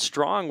held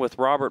strong with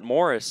Robert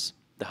Morris,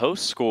 the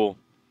host school,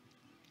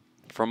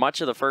 for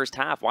much of the first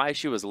half.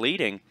 YSU was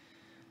leading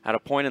at a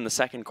point in the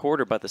second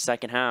quarter, but the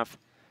second half,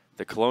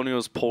 the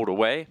Colonials pulled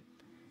away.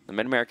 The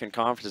Mid-American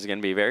Conference is going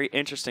to be a very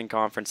interesting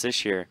conference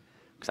this year,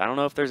 because I don't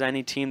know if there's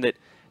any team that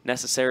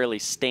necessarily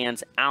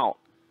stands out.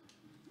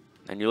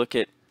 And you look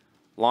at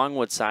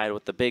Longwood side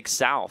with the Big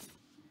South,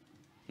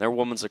 their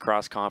women's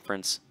lacrosse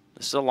conference.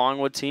 This is a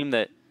Longwood team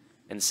that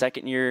in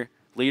second year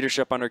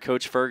leadership under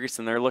Coach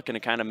Ferguson, they're looking to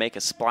kind of make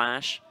a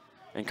splash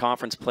in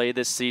conference play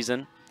this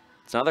season.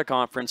 It's another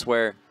conference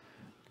where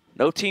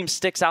no team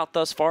sticks out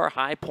thus far.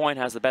 High Point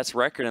has the best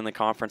record in the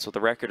conference with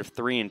a record of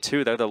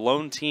 3-2. They're the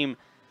lone team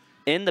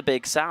in the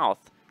Big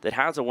South that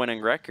has a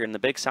winning record, and the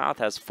Big South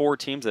has 4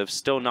 teams that have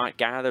still not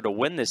gathered a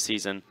win this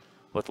season,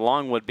 with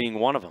Longwood being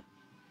one of them.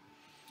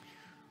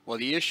 Well,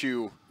 the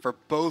issue for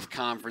both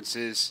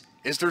conferences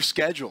is their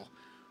schedule.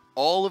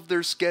 All of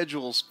their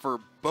schedules for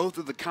both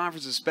of the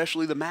conferences,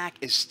 especially the MAC,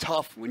 is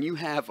tough. When you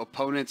have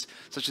opponents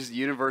such as the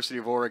University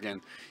of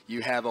Oregon,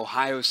 you have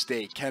Ohio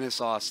State,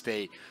 Kennesaw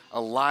State, a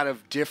lot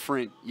of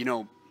different,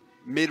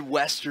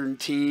 Midwestern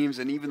teams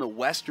and even the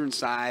Western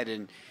side.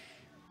 And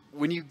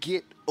when you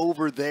get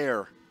over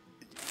there,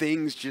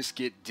 things just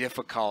get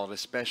difficult,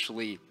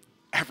 especially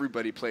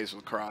everybody plays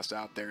lacrosse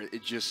out there.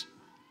 It just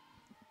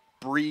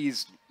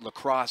breathes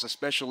lacrosse,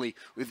 especially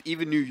with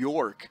even New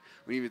York.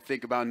 When you even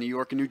think about New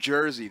York and New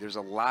Jersey, there's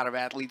a lot of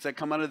athletes that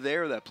come out of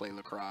there that play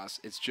lacrosse.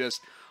 It's just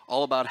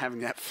all about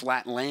having that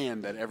flat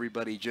land that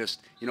everybody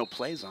just,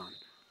 plays on.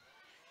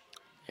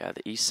 Yeah,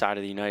 the east side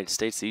of the United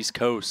States, the East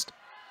Coast,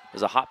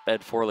 is a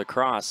hotbed for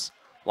lacrosse.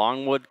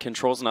 Longwood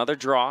controls another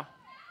draw.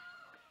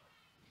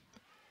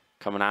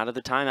 Coming out of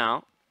the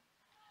timeout.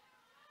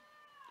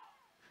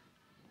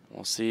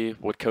 We'll see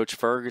what Coach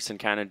Ferguson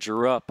kind of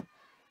drew up,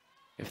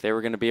 if they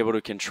were going to be able to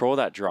control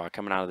that draw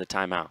coming out of the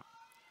timeout.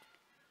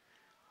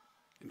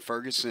 And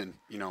Ferguson,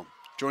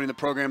 joining the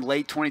program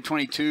late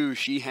 2022,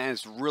 she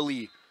has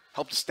really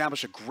helped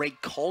establish a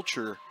great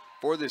culture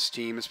for this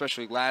team,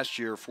 especially last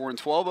year.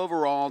 4-12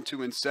 overall,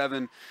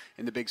 2-7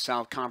 in the Big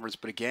South Conference.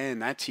 But again,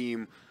 that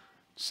team,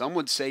 some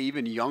would say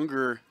even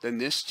younger than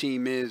this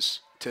team is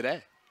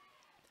today.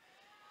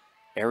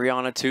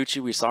 Ariana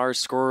Tucci, we saw her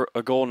score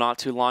a goal not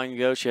too long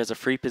ago. She has a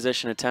free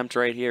position attempt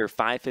right here.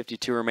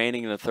 5:52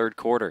 remaining in the third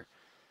quarter.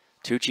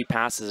 Tucci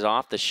passes it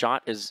off.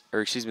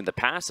 The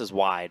pass is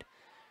wide.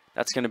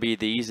 That's going to be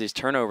the easiest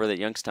turnover that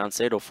Youngstown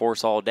State will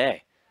force all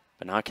day.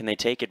 But now can they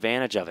take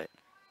advantage of it?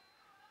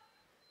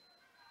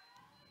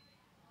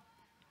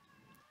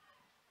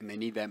 And they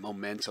need that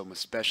momentum,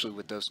 especially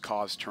with those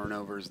caused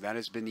turnovers. That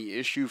has been the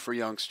issue for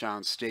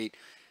Youngstown State.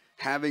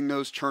 Having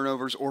those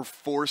turnovers or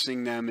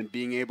forcing them and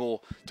being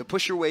able to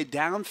push your way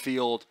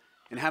downfield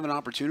and have an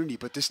opportunity.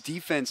 But this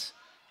defense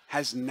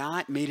has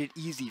not made it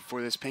easy for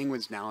this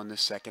Penguins now in the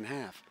second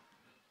half.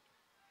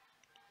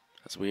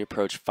 As we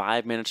approach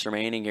 5 minutes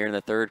remaining here in the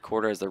third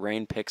quarter, as the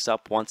rain picks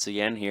up once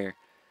again here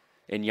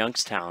in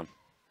Youngstown.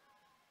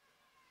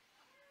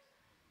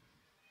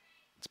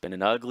 It's been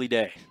an ugly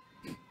day,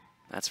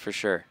 that's for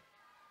sure.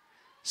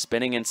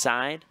 Spinning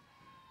inside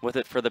with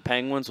it for the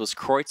Penguins was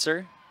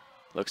Kreutzer.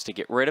 Looks to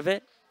get rid of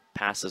it.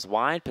 Passes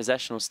wide.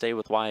 Possession will stay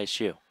with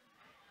YSU.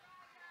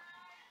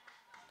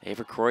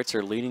 Ava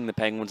Kreutzer leading the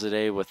Penguins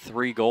today with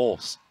 3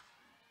 goals.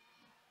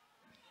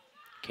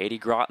 Katie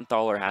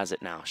Grottenthaler has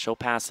it now. She'll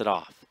pass it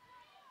off.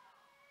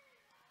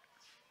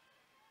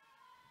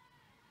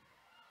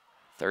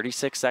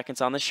 36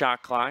 seconds on the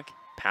shot clock.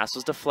 Pass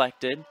was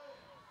deflected.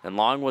 And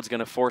Longwood's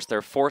going to force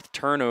their 4th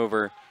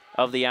turnover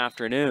of the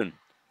afternoon.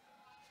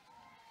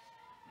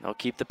 They'll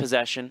keep the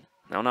possession.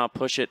 They'll now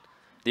push it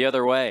the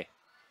other way.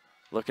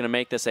 Looking to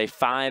make this a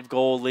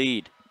 5-goal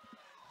lead.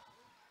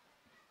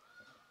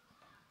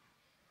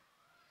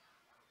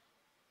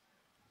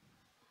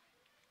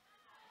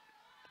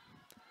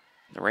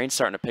 The rain's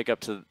starting to pick up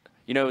to,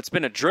 it's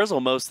been a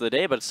drizzle most of the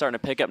day, but it's starting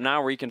to pick up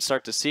now where you can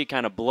start to see it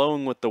kind of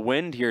blowing with the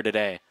wind here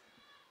today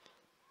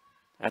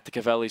at the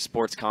Cavelli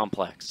Sports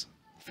Complex.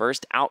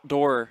 First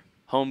outdoor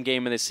home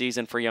game of the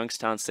season for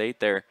Youngstown State.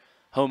 Their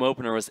home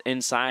opener was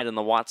inside in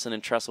the Watson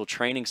and Tressel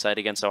training site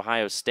against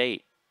Ohio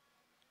State.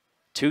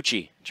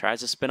 Tucci tries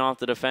to spin off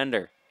the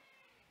defender.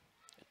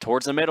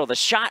 Towards the middle, the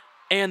shot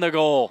and the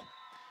goal.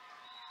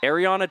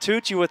 Ariana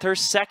Tucci with her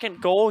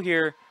 2nd goal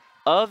here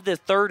of the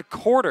third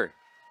quarter.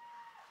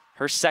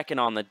 Her 2nd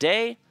on the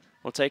day,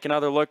 We'll take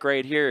another look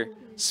right here.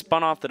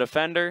 Spun off the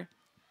defender.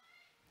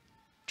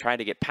 Tried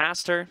to get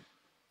past her.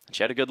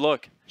 She had a good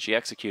look. She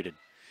executed.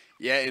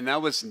 Yeah, and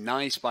that was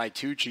nice by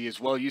Tucci as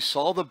well. You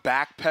saw the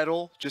back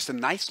pedal, just a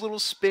nice little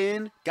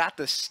spin, got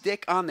the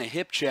stick on the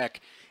hip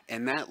check,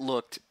 and that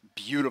looked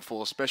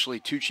beautiful,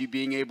 especially Tucci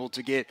being able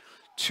to get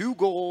 2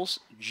 goals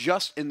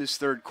just in this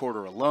third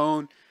quarter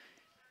alone.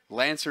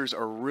 Lancers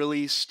are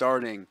really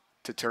starting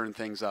to turn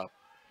things up.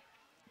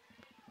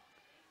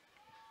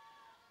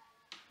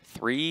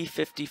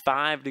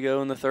 3:55 to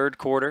go in the third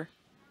quarter.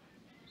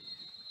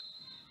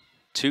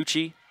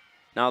 Tucci,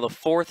 now the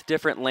 4th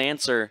different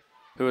Lancer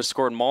who has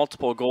scored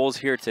multiple goals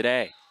here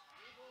today.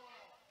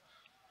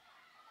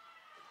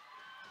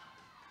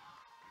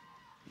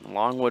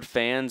 Longwood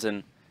fans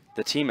and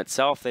the team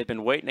itself, they've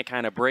been waiting to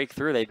kind of break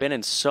through. They've been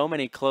in so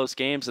many close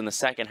games in the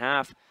second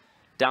half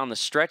down the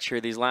stretch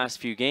here these last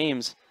few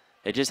games.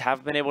 They just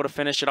haven't been able to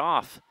finish it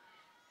off.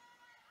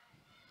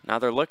 Now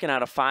they're looking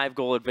at a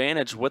 5-goal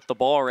advantage with the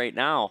ball right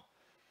now.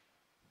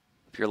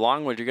 If you're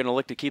Longwood, you're going to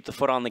look to keep the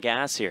foot on the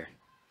gas here.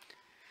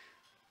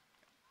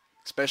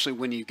 Especially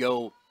when you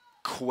go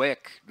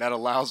quick, that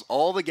allows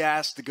all the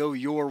gas to go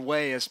your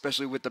way,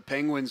 especially with the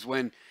Penguins.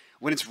 When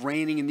it's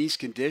raining in these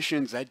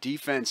conditions, that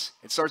defense,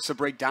 it starts to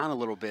break down a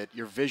little bit.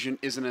 Your vision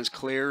isn't as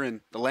clear,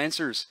 and the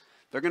Lancers,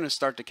 they're going to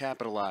start to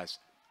capitalize.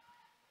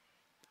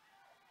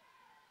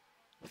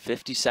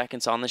 50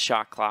 seconds on the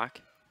shot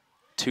clock.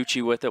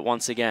 Tucci with it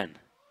once again.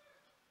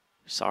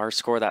 Saw her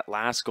score that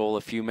last goal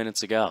a few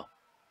minutes ago.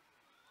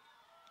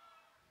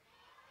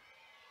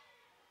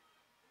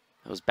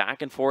 It was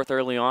back and forth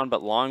early on,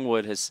 but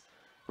Longwood has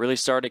really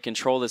started to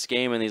control this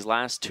game in these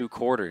last 2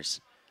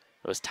 quarters.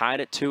 It was tied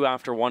at 2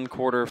 after 1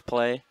 quarter of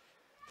play.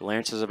 The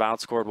Lancers have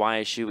outscored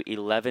YSU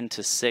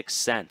 11-6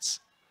 since.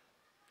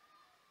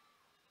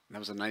 That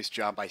was a nice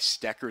job by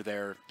Stecker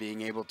there,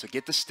 being able to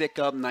get the stick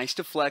up, nice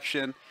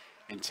deflection,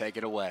 and take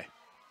it away.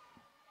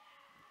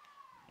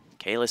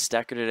 Kayla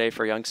Stecker today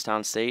for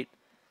Youngstown State.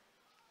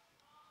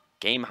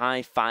 Game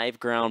high 5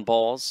 ground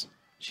balls.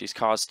 She's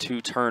caused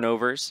 2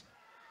 turnovers.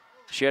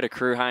 She had a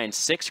career high in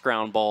 6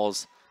 ground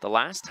balls the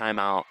last time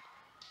out.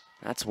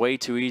 That's way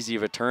too easy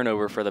of a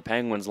turnover for the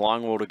Penguins.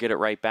 Longwood will get it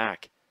right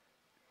back.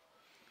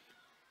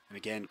 And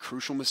again,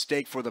 crucial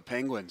mistake for the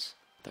Penguins.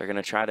 They're going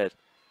to try to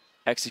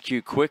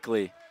execute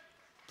quickly.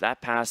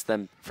 That pass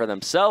for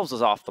themselves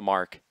was off the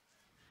mark.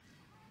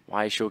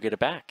 YSU will get it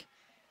back.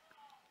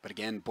 But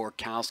again,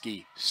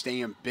 Borkowski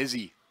staying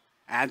busy,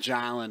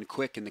 agile and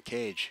quick in the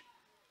cage.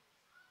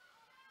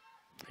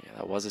 Yeah,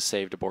 that was a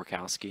save to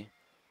Borkowski.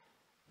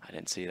 I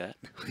didn't see that.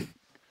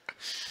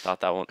 I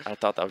thought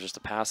that was just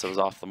a pass that was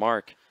off the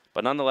mark.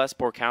 But nonetheless,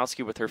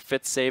 Borkowski with her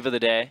 5th save of the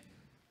day.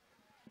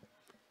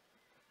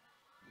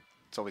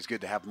 It's always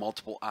good to have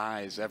multiple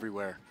eyes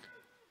everywhere.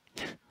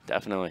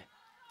 Definitely.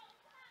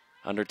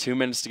 Under 2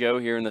 minutes to go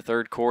here in the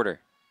third quarter.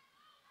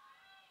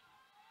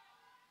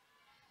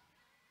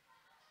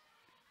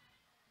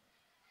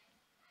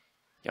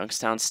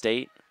 Youngstown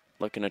State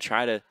looking to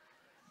try to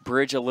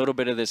bridge a little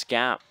bit of this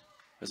gap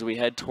as we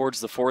head towards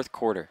the 4th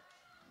quarter.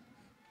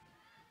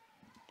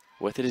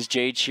 With it is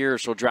Jade Shearer.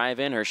 She'll drive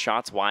in. Her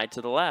shot's wide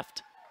to the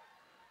left.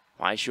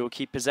 YSU will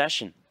keep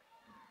possession.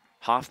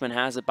 Hoffman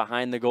has it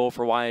behind the goal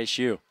for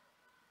YSU.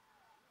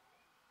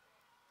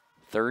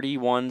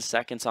 31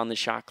 seconds on the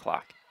shot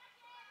clock.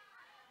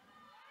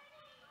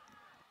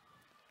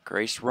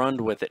 Grace Rund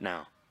with it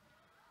now.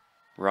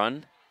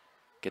 Rund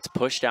gets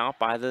pushed out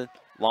by the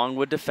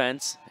Longwood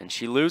defense, and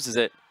she loses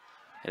it.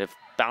 And it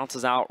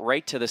bounces out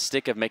right to the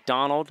stick of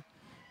McDonald,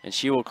 and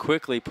she will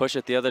quickly push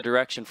it the other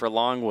direction for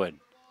Longwood.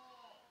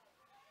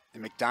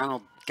 And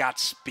McDonald got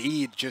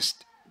speed,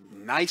 just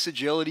nice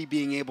agility,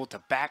 being able to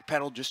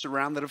backpedal just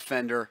around the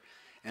defender.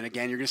 And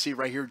again, you're going to see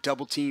right here,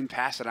 double team,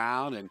 pass it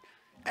out, and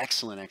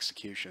excellent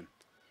execution.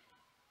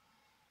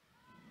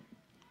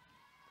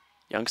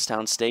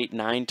 Youngstown State,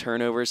 9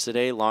 turnovers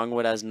today.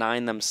 Longwood has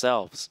 9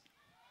 themselves.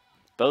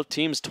 Both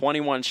teams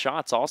 21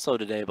 shots also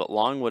today, but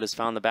Longwood has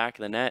found the back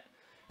of the net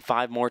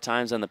 5 more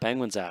times than the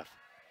Penguins have.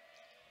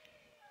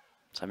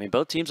 So, I mean,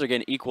 both teams are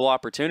getting equal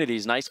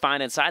opportunities. Nice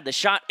find inside, the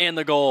shot and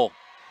the goal.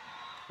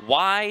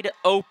 Wide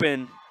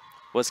open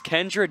was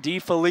Kendra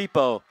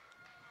DiFilippo.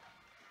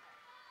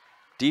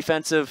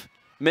 Defensive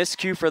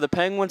miscue for the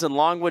Penguins, and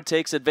Longwood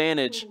takes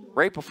advantage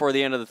right before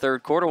the end of the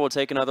third quarter. We'll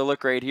take another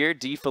look right here.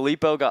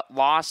 DiFilippo got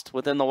lost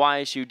within the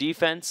YSU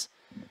defense.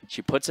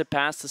 She puts it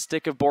past the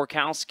stick of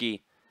Borkowski.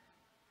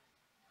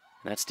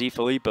 That's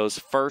DiFilippo's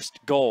first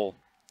goal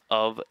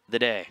of the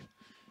day.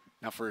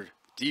 Now for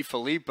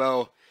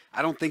DiFilippo,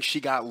 I don't think she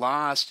got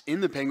lost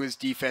in the Penguins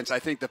defense. I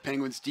think the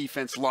Penguins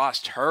defense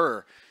lost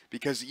her,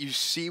 because you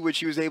see what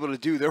she was able to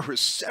do. There were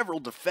several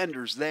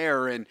defenders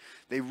there, and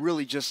they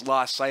really just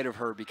lost sight of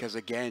her because,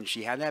 again,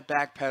 she had that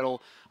back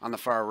pedal on the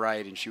far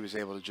right, and she was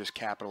able to just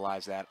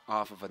capitalize that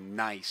off of a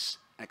nice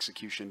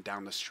execution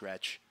down the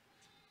stretch.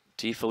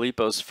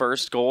 DiFilippo's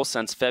first goal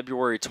since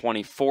February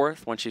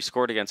 24th when she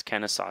scored against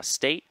Kennesaw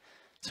State.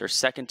 It's her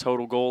second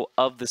total goal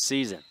of the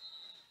season.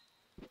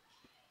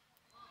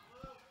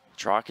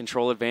 Draw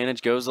control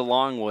advantage goes to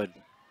Longwood.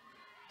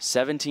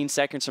 17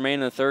 seconds remain in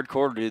the third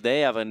quarter. Do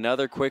they have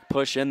another quick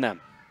push in them?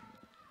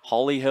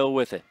 Holly Hill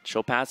with it.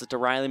 She'll pass it to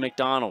Riley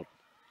McDonald.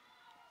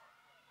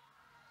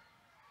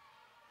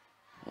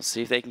 We'll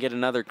see if they can get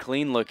another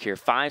clean look here.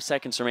 5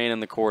 seconds remain in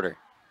the quarter.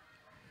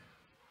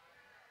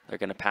 They're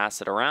going to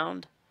pass it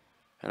around,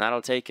 and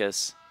that'll take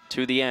us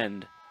to the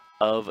end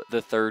of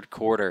the third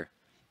quarter.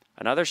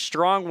 Another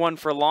strong one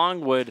for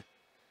Longwood.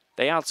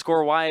 They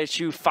outscore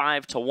YSU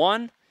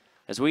 5-1.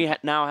 As we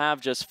now have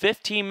just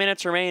 15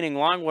 minutes remaining,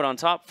 Longwood on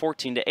top,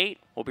 14-8.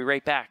 We'll be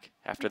right back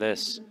after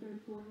this.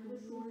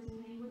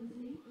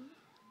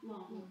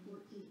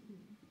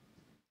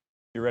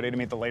 You ready to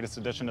meet the latest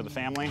addition to the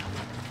family?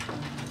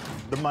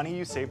 The money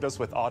you saved us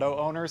with auto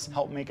owners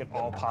helped make it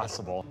all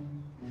possible.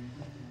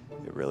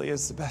 It really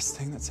is the best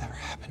thing that's ever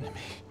happened to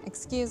me.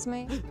 Excuse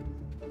me?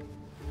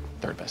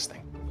 Third best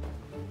thing.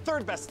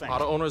 Third best thing.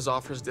 Auto Owners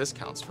offers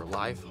discounts for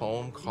life,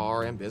 home,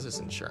 car, and business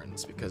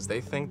insurance because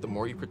they think the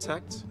more you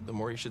protect, the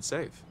more you should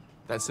save.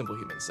 That's simple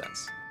human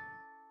sense.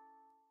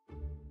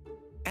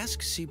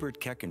 Ask Siebert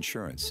Keck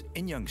Insurance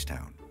in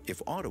Youngstown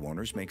if auto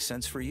owners make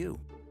sense for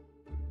you.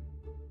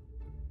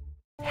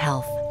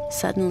 Health.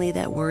 Suddenly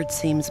that word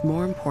seems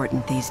more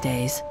important these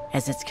days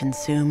as it's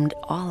consumed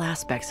all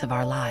aspects of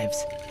our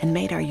lives and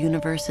made our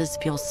universes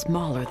feel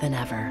smaller than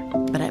ever.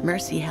 But at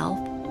Mercy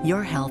Health,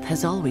 your health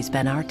has always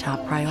been our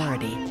top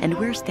priority, and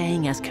we're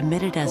staying as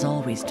committed as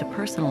always to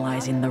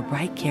personalizing the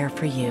right care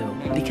for you.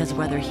 Because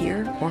whether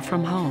here or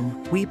from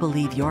home, we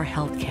believe your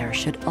health care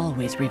should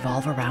always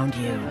revolve around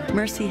you.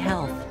 Mercy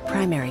Health,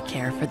 primary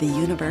care for the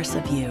universe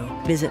of you.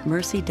 Visit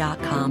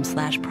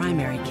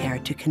mercy.com/primary care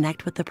to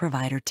connect with the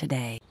provider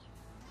today.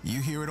 You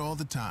hear it all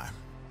the time.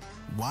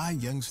 Why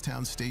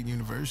Youngstown State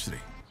University?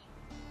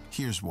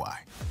 Here's why.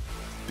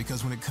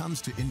 Because when it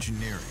comes to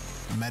engineering,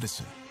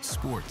 medicine,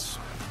 sports,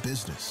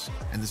 business,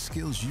 and the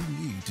skills you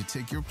need to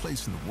take your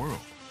place in the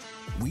world,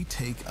 we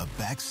take a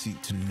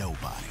backseat to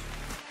nobody.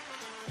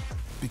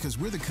 Because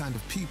we're the kind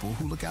of people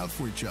who look out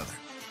for each other.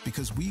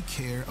 Because we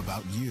care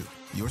about you,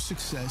 your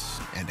success,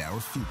 and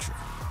our future.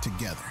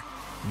 Together,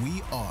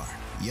 we are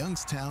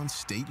Youngstown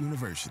State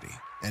University.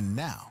 And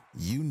now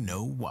you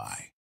know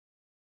why.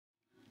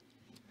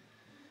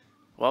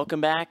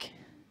 Welcome back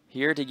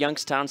here to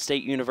Youngstown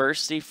State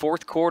University.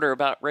 Fourth quarter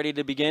about ready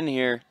to begin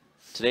here.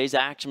 Today's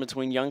action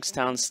between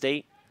Youngstown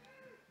State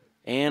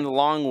and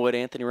Longwood.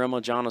 Anthony Romo,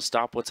 John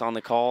Ostapowitz on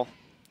the call.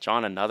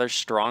 John, another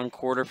strong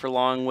quarter for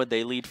Longwood.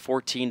 They lead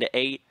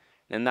 14-8.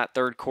 And in that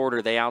third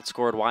quarter, they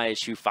outscored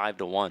YSU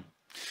 5-1.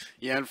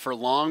 Yeah, and for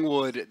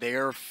Longwood, they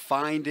are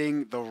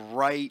finding the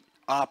right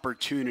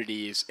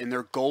opportunities, and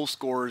their goal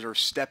scorers are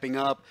stepping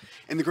up.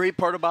 And the great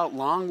part about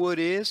Longwood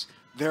is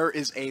there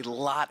is a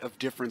lot of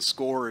different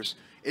scorers.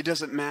 It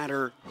doesn't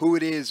matter who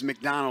it is,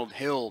 McDonald,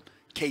 Hill,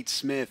 Kate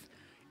Smith.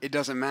 It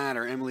doesn't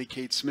matter. Emily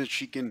Kate Smith,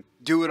 she can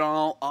do it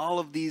all. All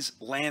of these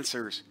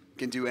Lancers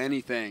can do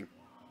anything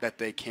that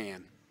they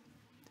can.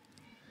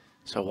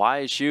 So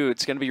YSU,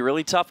 it's going to be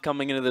really tough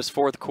coming into this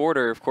fourth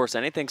quarter. Of course,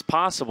 anything's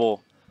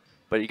possible,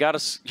 but you got to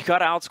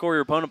outscore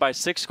your opponent by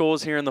 6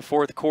 goals here in the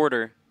fourth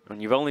quarter.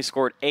 When you've only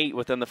scored 8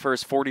 within the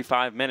first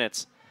 45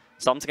 minutes,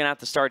 something's going to have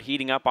to start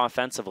heating up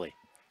offensively.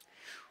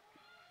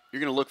 You're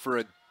going to look for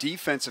a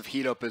defensive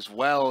heat up as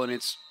well, and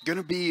it's going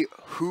to be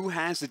who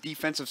has the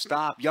defensive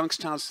stop.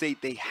 Youngstown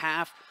State, they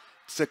have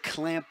to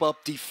clamp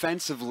up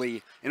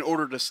defensively in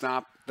order to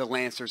stop the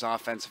Lancers'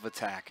 offensive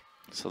attack.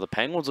 So the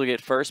Penguins will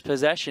get first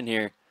possession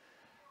here.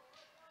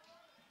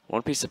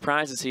 Won't be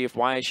surprised to see if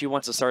YSU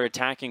wants to start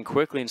attacking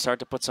quickly and start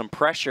to put some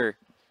pressure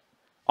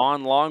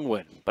on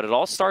Longwood. But it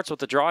all starts with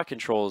the draw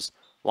controls.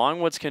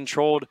 Longwood's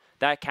controlled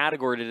that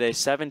category today,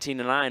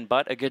 17-9,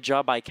 but a good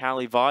job by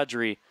Callie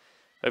Vaudry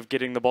of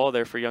getting the ball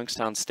there for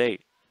Youngstown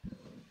State.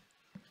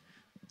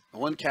 The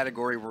one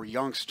category where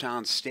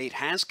Youngstown State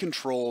has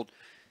controlled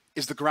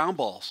is the ground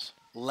balls,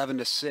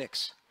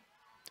 11-6.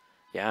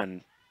 Yeah,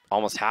 and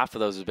almost half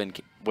of those have been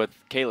with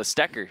Kayla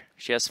Stecker.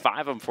 She has 5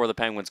 of them for the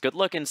Penguins. Good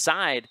look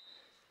inside.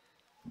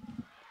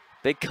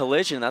 Big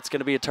collision. That's going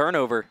to be a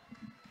turnover.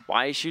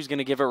 YSU's going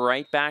to give it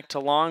right back to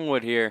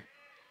Longwood here.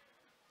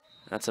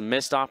 That's a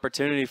missed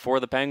opportunity for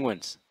the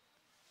Penguins.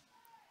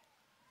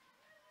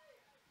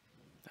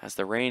 As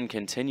the rain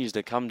continues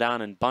to come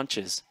down in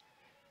bunches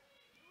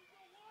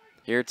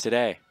here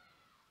today.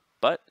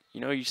 But, you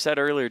know, you said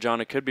earlier,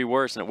 John, it could be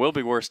worse, and it will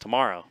be worse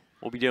tomorrow.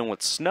 We'll be dealing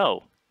with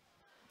snow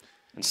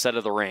instead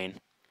of the rain.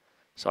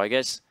 So I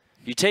guess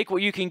you take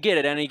what you can get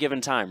at any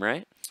given time,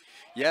 right?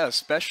 Yeah,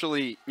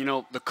 especially, you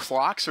know, the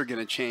clocks are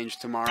going to change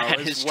tomorrow That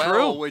as is well,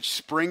 true. which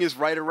spring is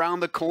right around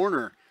the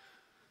corner.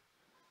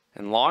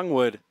 And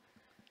Longwood,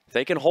 if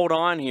they can hold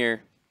on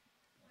here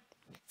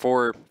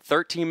for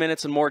 13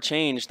 minutes and more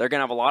change, they're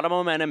going to have a lot of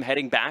momentum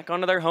heading back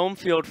onto their home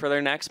field for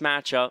their next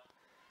matchup.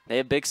 They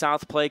have Big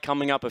South play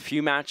coming up a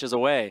few matches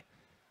away.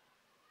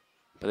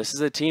 But this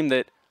is a team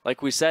that,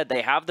 like we said,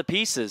 they have the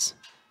pieces.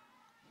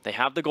 They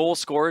have the goal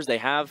scorers. They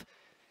have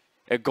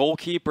a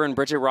goalkeeper in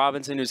Bridget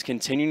Robinson who's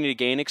continuing to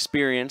gain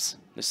experience.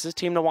 This is a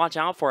team to watch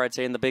out for, I'd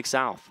say, in the Big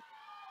South.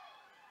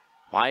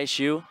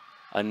 YSU,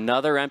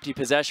 another empty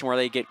possession where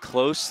they get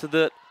close to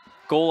the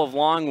goal of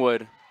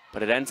Longwood,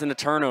 but it ends in a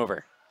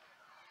turnover.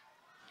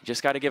 You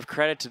just got to give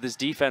credit to this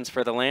defense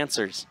for the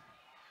Lancers.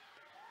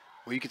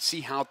 Well, you can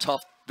see how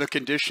tough the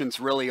conditions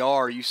really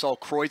are. You saw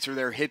Kreutzer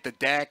there hit the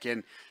deck,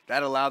 and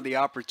that allowed the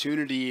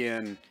opportunity.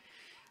 And,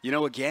 you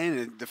know,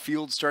 again, the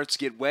field starts to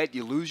get wet.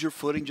 You lose your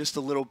footing just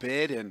a little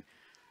bit, and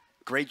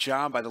great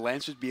job by the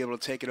Lancers to be able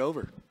to take it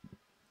over.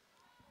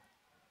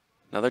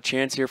 Another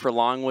chance here for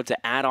Longwood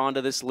to add on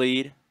to this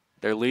lead.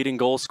 Their leading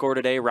goal scorer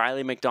today,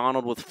 Riley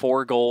McDonald, with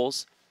 4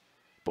 goals.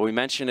 But we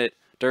mentioned it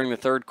during the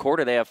third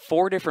quarter. They have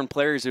 4 different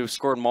players who have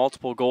scored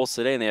multiple goals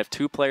today, and they have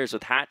 2 players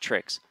with hat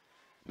tricks.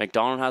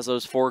 McDonald has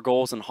those 4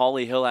 goals, and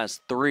Holly Hill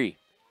has 3.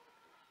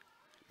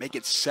 Make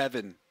it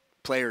 7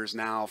 players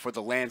now for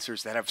the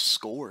Lancers that have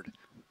scored.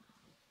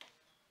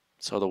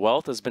 So the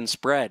wealth has been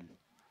spread.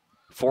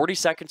 40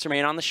 seconds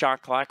remain on the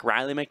shot clock.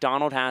 Riley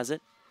McDonald has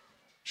it.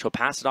 She'll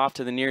pass it off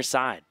to the near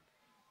side.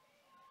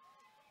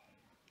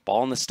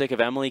 Ball in the stick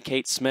of Emily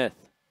Kate Smith.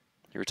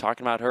 You were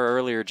talking about her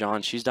earlier,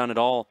 John. She's done it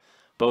all,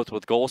 both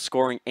with goal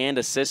scoring and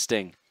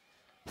assisting.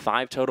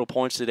 5 total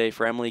points today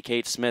for Emily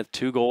Kate Smith.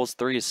 2 goals,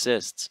 3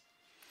 assists.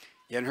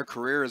 Yeah, in her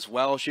career as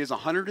well, she has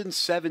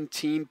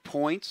 117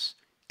 points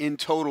in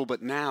total,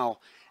 but now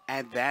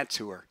add that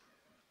to her.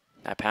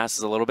 That pass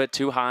is a little bit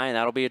too high, and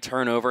that'll be a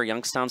turnover.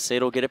 Youngstown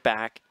State will get it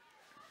back.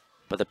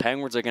 But the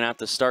Penguins are going to have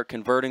to start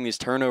converting these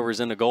turnovers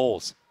into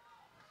goals.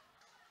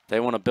 They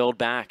want to build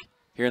back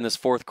here in this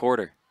fourth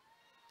quarter.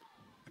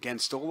 Again,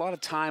 still a lot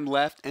of time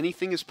left.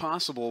 Anything is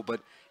possible,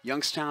 but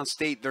Youngstown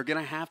State, they're going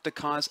to have to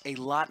cause a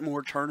lot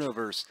more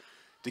turnovers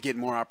to get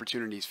more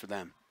opportunities for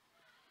them.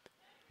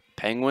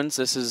 Penguins,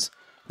 this is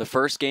the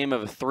first game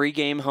of a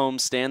 3-game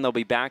homestand. They'll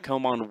be back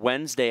home on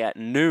Wednesday at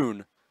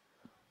noon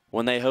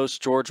when they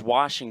host George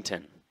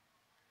Washington.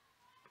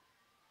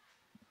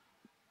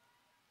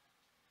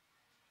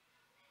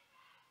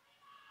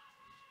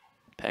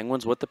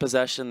 Penguins with the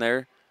possession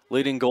there.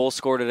 Leading goal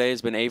scorer today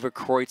has been Ava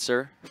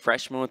Kreutzer,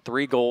 freshman with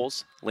 3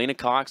 goals. Lena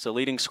Cox, the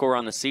leading scorer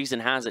on the season,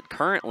 has it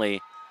currently,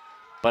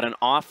 but an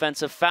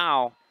offensive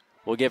foul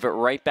will give it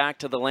right back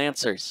to the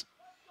Lancers.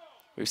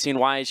 We've seen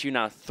YSU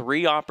now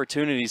 3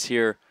 opportunities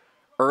here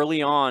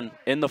early on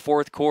in the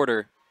fourth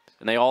quarter,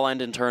 and they all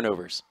end in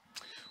turnovers.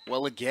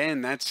 Well, again,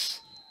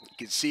 you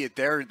can see it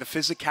there. The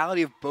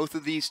physicality of both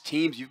of these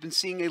teams. You've been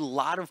seeing a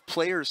lot of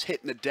players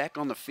hitting the deck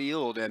on the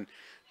field, and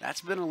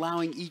that's been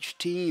allowing each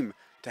team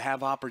to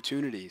have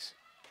opportunities.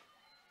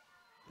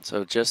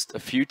 So just a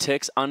few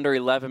ticks under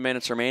 11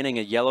 minutes remaining.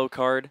 A yellow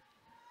card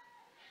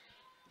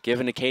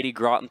given to Katie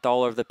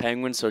Grottenthaler of the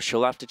Penguins, so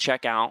she'll have to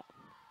check out.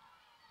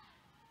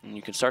 And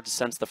you can start to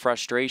sense the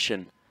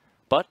frustration.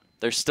 But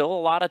there's still a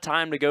lot of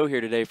time to go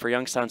here today for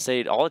Youngstown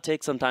State. All it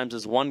takes sometimes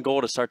is 1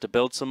 goal to start to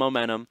build some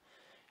momentum.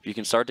 If you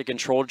can start to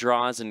control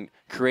draws and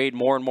create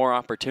more and more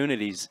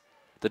opportunities,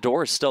 the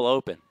door is still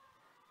open.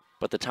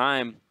 But the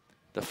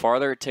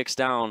farther it ticks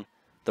down,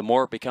 the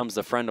more it becomes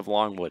the friend of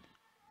Longwood.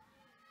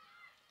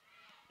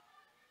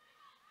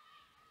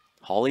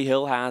 Holly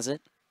Hill has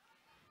it.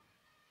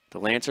 The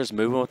Lancers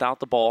moving without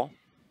the ball.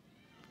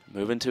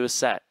 Moving to a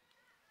set.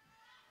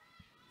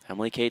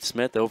 Emily Kate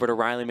Smith over to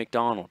Riley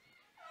McDonald.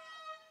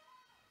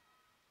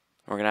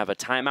 We're going to have a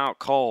timeout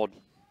called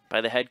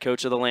by the head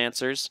coach of the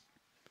Lancers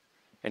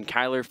and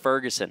Kyler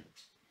Ferguson.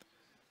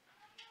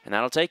 And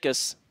that'll take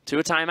us to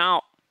a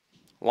timeout.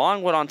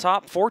 Longwood on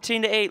top,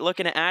 14-8,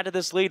 looking to add to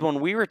this lead when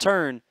we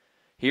return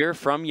here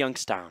from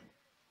Youngstown.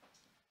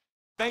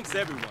 Thanks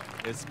everyone,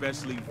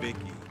 especially Vicky.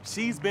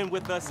 She's been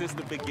with us since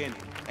the beginning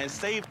and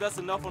saved us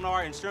enough on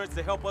our insurance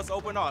to help us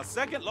open our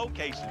 2nd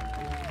location.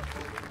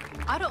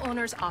 Auto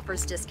Owners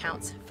offers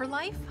discounts for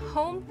life,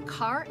 home,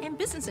 car, and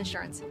business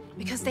insurance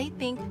because they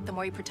think the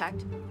more you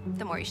protect,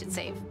 the more you should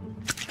save.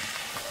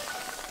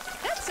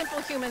 That's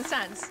simple human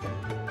sense.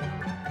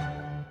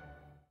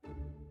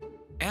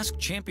 Ask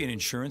Champion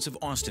Insurance of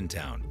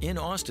Austintown in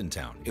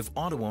Austintown if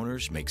auto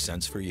owners make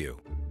sense for you.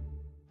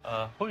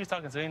 Who are you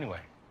talking to anyway?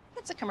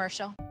 It's a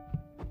commercial.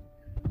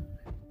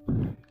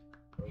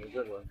 A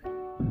good one.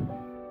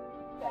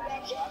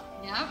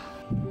 Yep.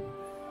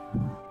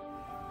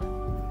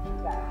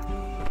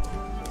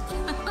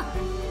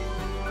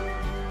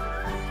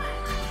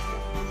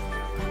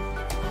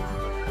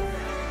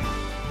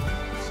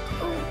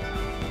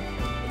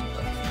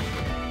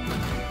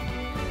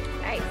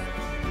 Nice.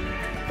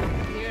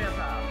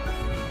 Beautiful.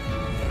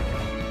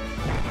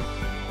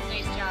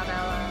 Nice job,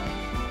 Ella.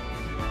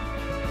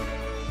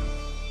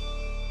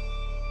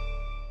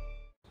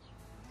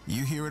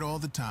 You hear it all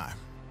the time.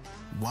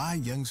 Why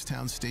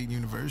Youngstown State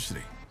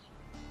University?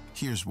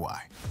 Here's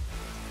why.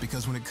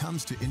 Because when it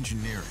comes to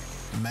engineering,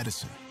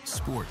 medicine,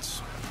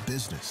 sports,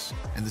 business,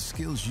 and the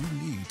skills you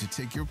need to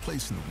take your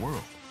place in the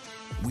world,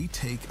 we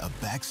take a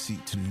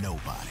backseat to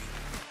nobody.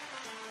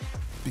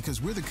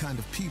 Because we're the kind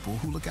of people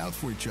who look out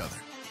for each other.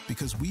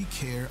 Because we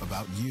care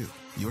about you,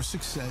 your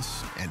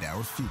success, and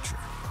our future.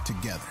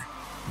 Together,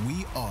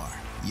 we are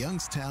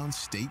Youngstown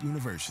State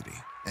University.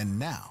 And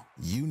now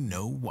you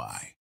know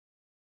why.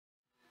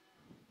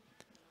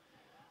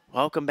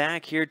 Welcome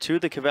back here to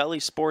the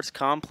Covelli Sports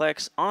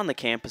Complex on the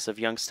campus of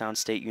Youngstown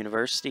State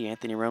University.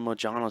 Anthony Romo,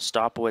 John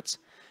Ostapowicz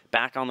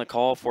back on the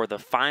call for the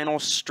final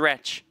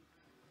stretch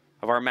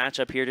of our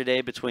matchup here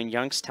today between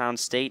Youngstown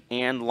State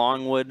and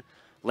Longwood.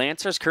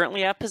 Lancers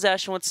currently have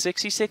possession with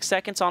 66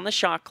 seconds on the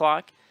shot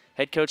clock.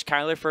 Head coach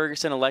Kyler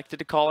Ferguson elected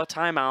to call a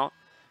timeout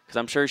because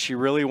I'm sure she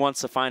really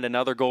wants to find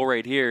another goal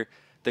right here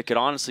that could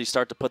honestly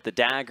start to put the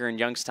dagger in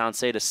Youngstown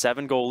State. A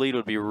 7-goal lead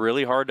would be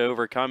really hard to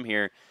overcome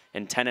here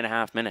in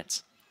 10.5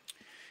 minutes.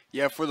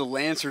 Yeah, for the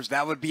Lancers,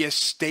 that would be a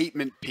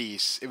statement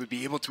piece. It would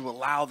be able to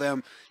allow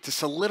them to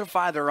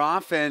solidify their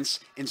offense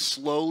and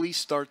slowly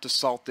start to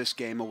salt this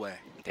game away.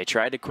 They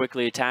tried to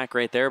quickly attack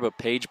right there, but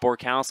Paige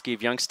Borkowski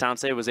of Youngstown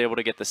State was able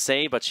to get the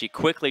save, but she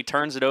quickly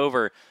turns it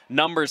over.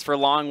 Numbers for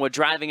Longwood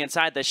driving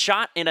inside the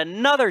shot, and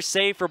another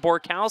save for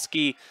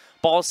Borkowski.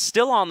 Ball's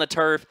still on the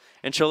turf,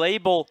 and she'll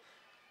able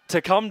to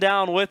come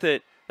down with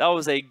it. That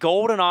was a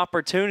golden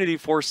opportunity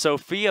for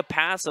Sophia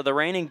Passa, the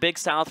reigning Big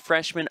South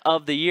Freshman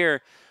of the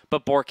Year.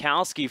 But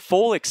Borkowski,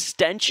 full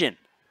extension,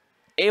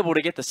 able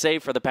to get the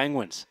save for the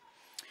Penguins.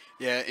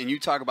 Yeah, and you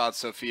talk about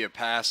Sophia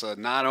Passa.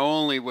 Not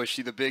only was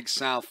she the Big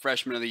South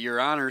Freshman of the Year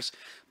honors,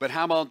 but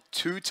how about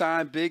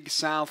two-time Big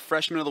South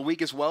Freshman of the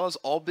Week, as well as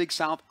all Big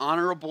South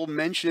honorable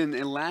mention.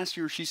 And last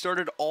year, she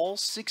started all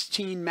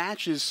 16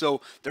 matches, so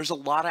there's a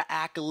lot of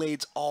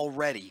accolades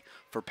already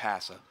for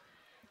Passa.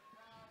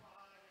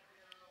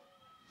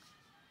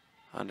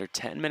 Under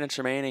 10 minutes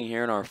remaining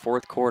here in our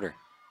fourth quarter.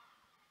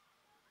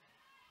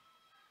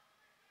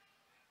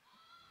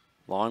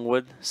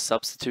 Longwood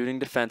substituting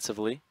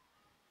defensively.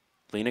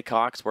 Lena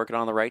Cox working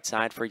on the right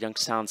side for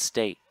Youngstown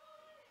State.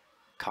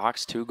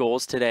 Cox, 2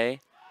 goals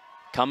today.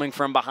 Coming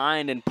from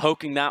behind and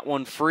poking that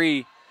one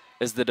free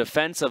is the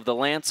defense of the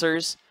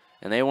Lancers,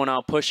 and they will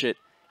now push it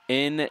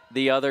in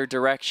the other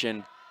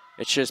direction.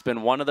 It's just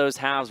been one of those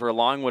halves where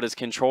Longwood is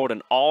controlled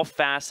in all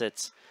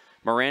facets.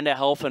 Miranda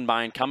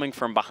Helfenbein coming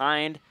from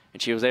behind,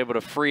 and she was able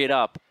to free it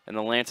up, and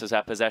the Lancers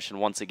have possession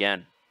once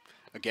again.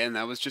 Again,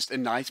 that was just a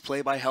nice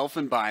play by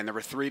Helfenbein. There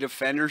were 3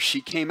 defenders. She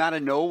came out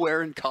of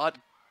nowhere and caught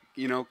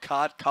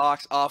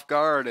Cox off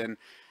guard, and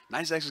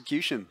nice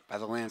execution by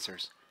the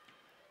Lancers.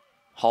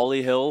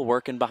 Holly Hill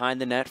working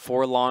behind the net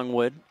for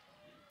Longwood.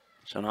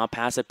 She'll now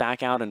pass it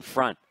back out in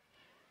front.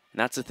 And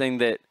that's the thing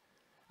that,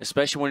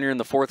 especially when you're in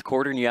the fourth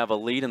quarter and you have a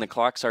lead and the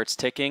clock starts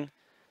ticking,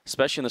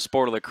 especially in the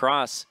sport of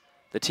lacrosse,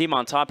 the team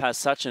on top has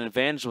such an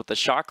advantage with the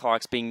shot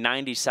clocks being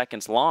 90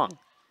 seconds long.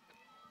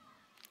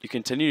 You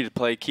continue to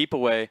play keep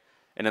away,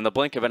 and in the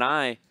blink of an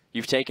eye,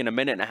 you've taken 1.5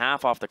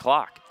 minutes off the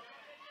clock.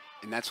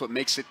 And that's what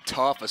makes it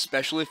tough,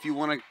 especially if you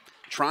want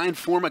to try and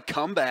form a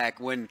comeback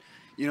when,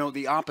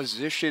 the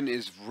opposition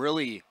is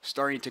really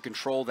starting to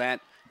control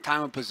that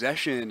time of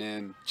possession,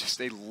 and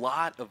just a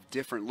lot of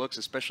different looks,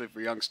 especially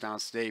for Youngstown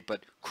State.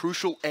 But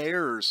crucial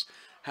errors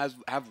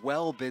have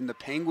well been the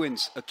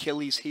Penguins'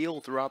 Achilles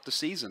heel throughout the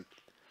season.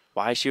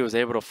 YSU was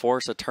able to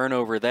force a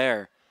turnover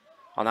there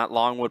on that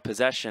Longwood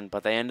possession,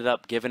 but they ended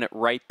up giving it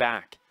right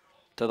back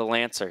to the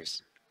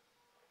Lancers.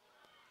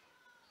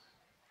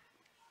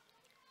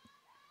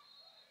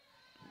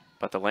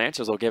 But the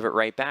Lancers will give it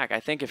right back.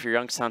 I think if you're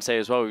Youngstown State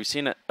as well, we've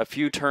seen a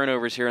few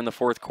turnovers here in the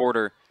fourth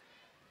quarter.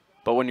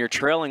 But when you're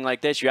trailing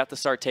like this, you have to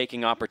start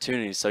taking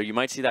opportunities. So you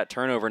might see that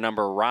turnover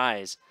number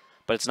rise.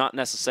 But it's not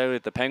necessarily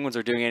that the Penguins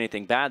are doing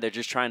anything bad. They're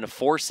just trying to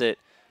force it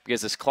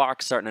because this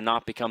clock's starting to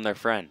not become their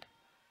friend.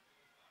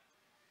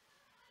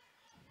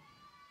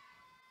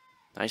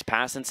 Nice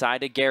pass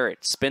inside to Garrett.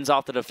 Spins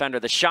off the defender.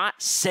 The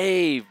shot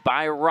saved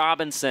by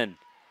Robinson.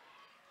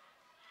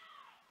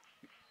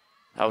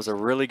 That was a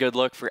really good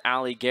look for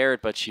Allie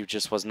Garrett, but she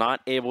just was not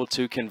able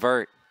to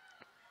convert.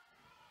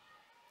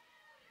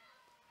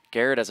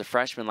 Garrett, as a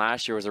freshman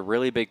last year, was a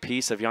really big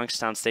piece of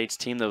Youngstown State's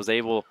team that was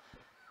able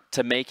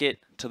to make it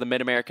to the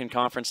Mid-American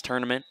Conference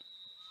Tournament.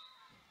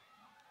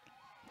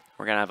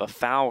 We're going to have a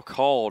foul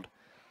called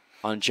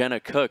on Jenna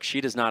Cook. She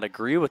does not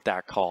agree with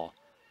that call.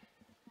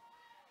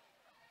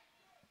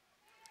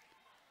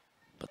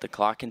 But the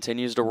clock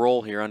continues to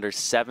roll here under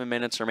 7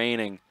 minutes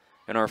remaining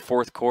in our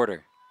fourth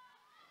quarter.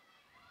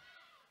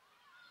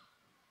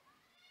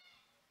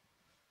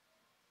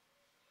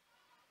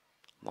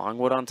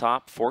 Longwood on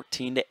top,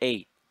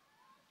 14-8.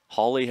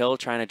 Holly Hill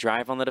trying to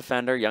drive on the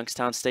defender.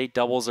 Youngstown State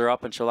doubles her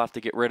up, and she'll have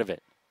to get rid of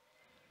it.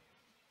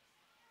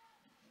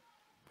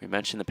 We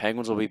mentioned the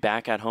Penguins will be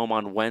back at home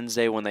on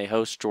Wednesday when they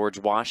host George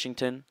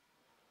Washington.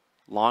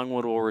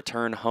 Longwood will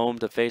return home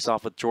to face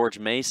off with George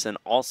Mason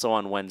also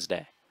on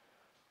Wednesday.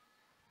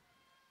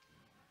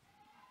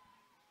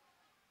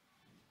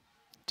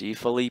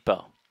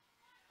 DiFilippo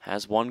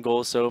has 1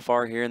 goal so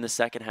far here in the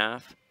second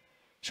half.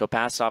 She'll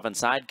pass off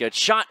inside. Good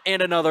shot and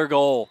another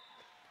goal.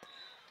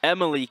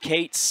 Emily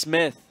Kate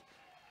Smith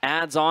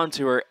adds on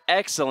to her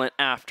excellent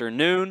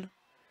afternoon.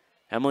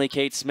 Emily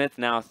Kate Smith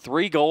now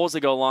 3 goals to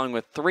go along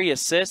with 3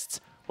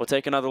 assists. We'll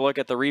take another look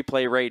at the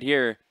replay right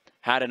here.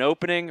 Had an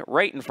opening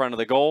right in front of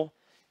the goal,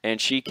 and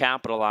she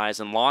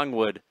capitalized. And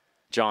Longwood,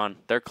 John,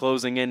 they're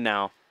closing in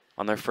now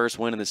on their first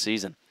win of the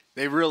season.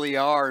 They really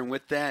are, and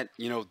with that,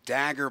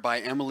 dagger by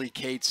Emily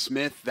Kate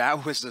Smith,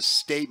 that was a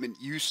statement.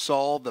 You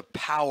saw the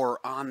power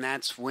on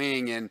that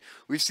swing, and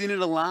we've seen it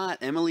a lot.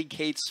 Emily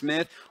Kate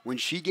Smith, when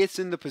she gets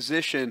in the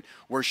position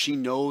where she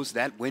knows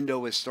that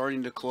window is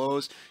starting to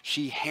close,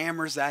 she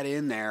hammers that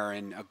in there,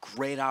 and a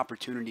great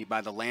opportunity by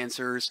the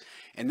Lancers.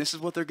 And this is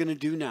what they're going to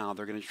do now.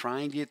 They're going to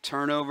try and get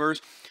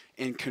turnovers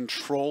and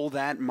control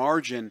that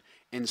margin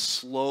and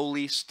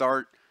slowly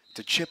start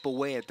to chip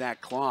away at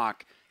that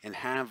clock and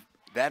have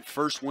that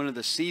first win of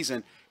the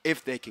season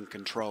if they can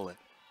control it.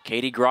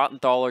 Katie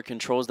Grottenthaler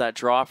controls that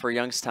draw for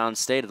Youngstown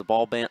State. The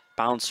ball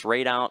bounced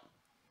right out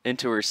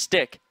into her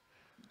stick.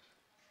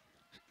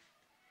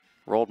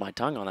 Rolled my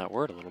tongue on that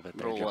word a little bit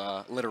there.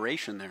 Little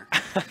alliteration there.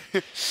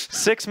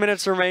 6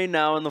 minutes remain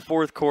now in the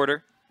fourth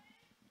quarter.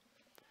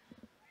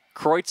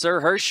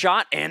 Kreutzer, her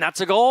shot, and that's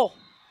a goal.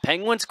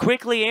 Penguins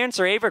quickly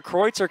answer. Ava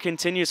Kreutzer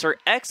continues her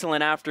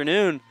excellent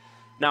afternoon.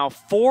 Now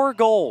 4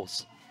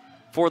 goals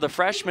for the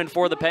freshman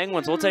for the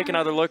Penguins. We'll take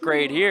another look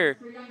right here.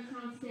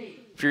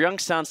 If you're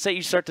Youngstown State,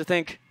 you start to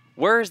think,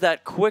 where's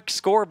that quick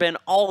score been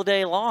all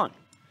day long?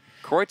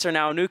 Kreutzer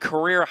now a new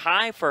career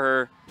high for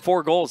her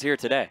 4 goals here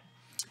today.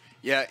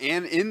 Yeah,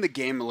 and in the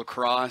game of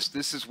lacrosse,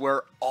 this is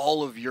where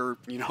all of your,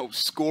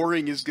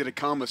 scoring is going to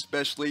come,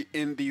 especially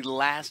in the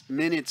last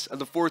minutes of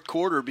the fourth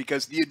quarter,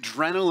 because the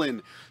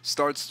adrenaline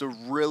starts to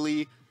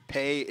really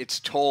pay its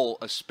toll,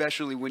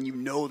 especially when you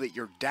know that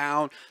you're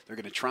down. They're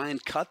going to try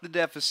and cut the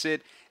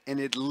deficit and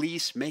at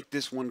least make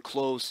this one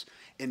close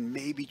and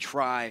maybe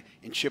try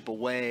and chip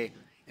away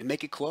and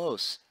make it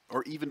close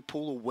or even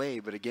pull away.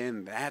 But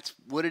again, that's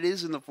what it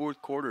is in the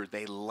fourth quarter.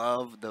 They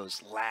love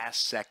those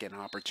last-second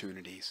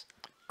opportunities.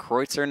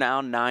 Kreutzer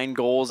now 9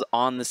 goals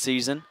on the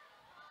season.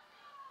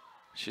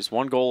 She's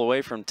 1 goal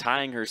away from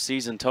tying her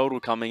season total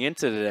coming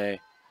into today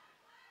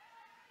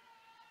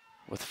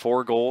with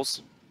 4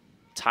 goals.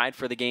 Tied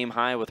for the game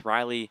high with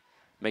Riley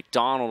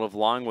McDonald of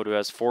Longwood, who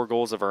has 4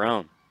 goals of her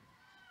own.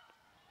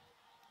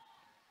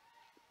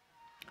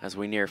 As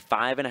we near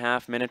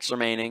 5.5 minutes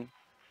remaining,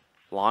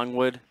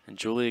 Longwood and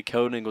Julia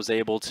Koenig was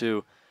able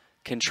to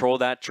control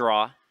that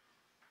draw.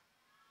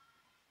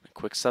 A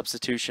quick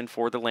substitution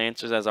for the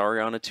Lancers as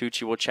Ariana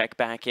Tucci will check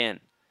back in.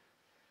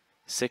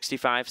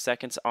 65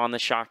 seconds on the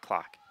shot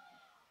clock.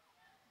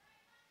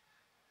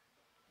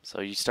 So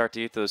you start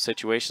to get those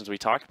situations we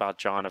talked about,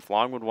 John. If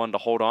Longwood wanted to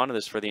hold on to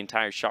this for the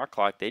entire shot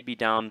clock, they'd be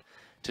down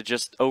to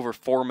just over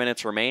 4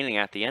 minutes remaining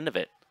at the end of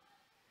it.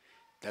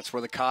 That's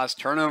where the cause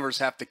turnovers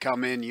have to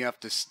come in. You have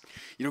to,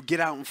 get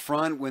out in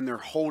front when they're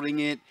holding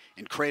it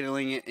and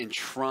cradling it and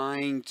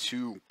trying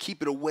to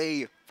keep it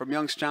away from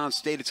Youngstown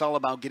State. It's all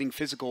about getting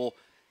physical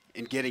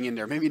and getting in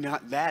there. Maybe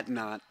not,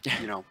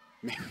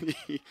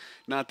 maybe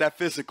not that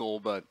physical,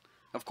 but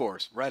of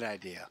course, right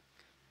idea.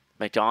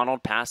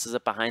 McDonald passes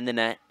it behind the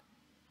net.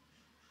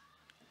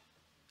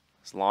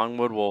 As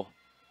Longwood will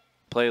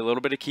play a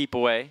little bit of keep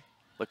away.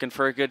 Looking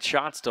for a good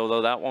shot still,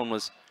 though. That one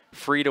was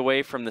freed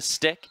away from the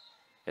stick.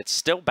 It's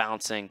still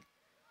bouncing,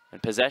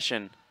 and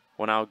possession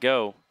will now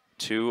go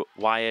to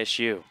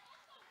YSU.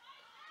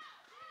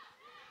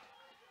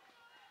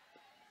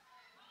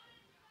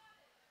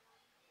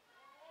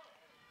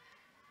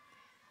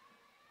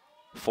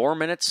 Four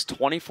minutes,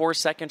 24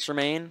 seconds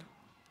remain.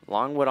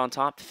 Longwood on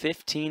top,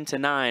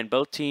 15-9.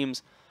 Both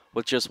teams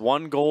with just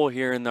 1 goal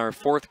here in their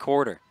fourth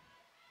quarter.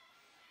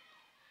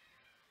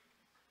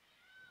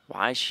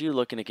 YSU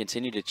looking to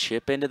continue to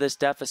chip into this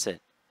deficit.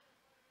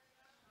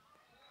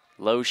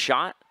 Low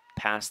shot,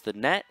 past the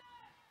net.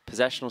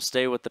 Possession will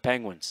stay with the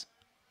Penguins.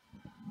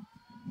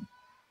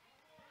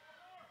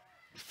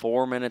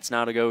 4 minutes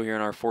now to go here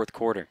in our fourth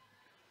quarter.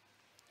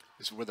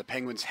 This is where the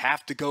Penguins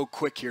have to go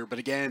quick here. But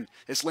again,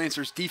 this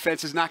Lancers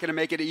defense is not going to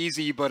make it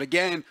easy. But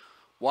again,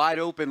 wide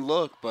open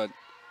look. But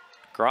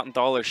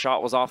Grottenthaler's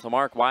shot was off the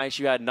mark.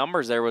 YSU had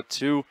numbers there with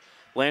 2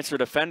 Lancer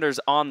defenders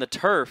on the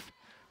turf.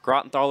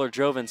 Grottenthaler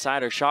drove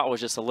inside. Her shot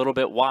was just a little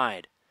bit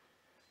wide.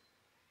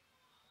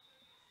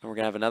 And we're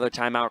going to have another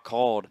timeout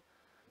called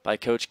by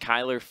Coach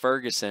Kyler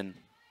Ferguson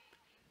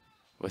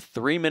with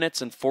 3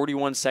 minutes and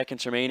 41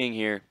 seconds remaining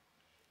here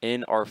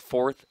in our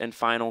fourth and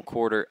final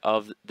quarter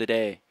of the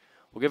day.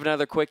 We'll give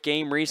another quick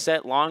game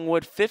reset.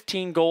 Longwood,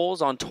 15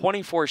 goals on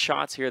 24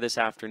 shots here this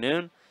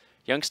afternoon.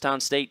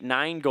 Youngstown State,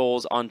 9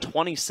 goals on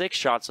 26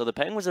 shots. So the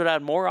Penguins have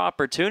had more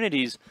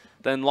opportunities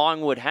than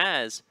Longwood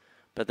has,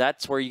 but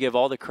that's where you give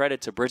all the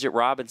credit to Bridget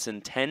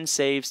Robinson. 10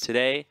 saves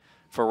today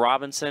for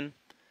Robinson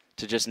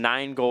to just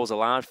 9 goals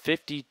allowed,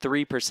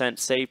 53%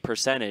 save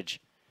percentage.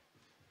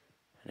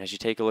 And as you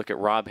take a look at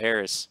Rob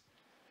Harris,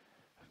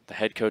 the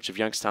head coach of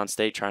Youngstown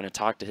State, trying to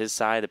talk to his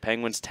side. The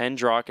Penguins 10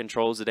 draw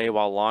controls today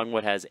while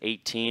Longwood has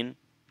 18.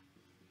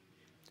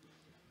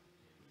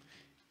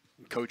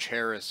 Coach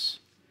Harris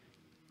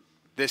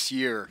this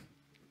year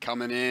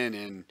coming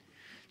in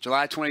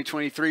July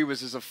 2023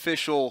 was his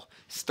official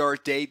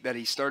start date that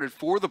he started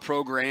for the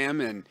program,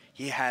 and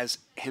he has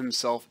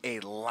himself a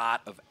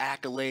lot of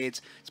accolades,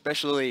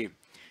 especially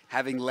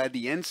having led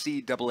the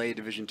NCAA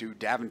Division II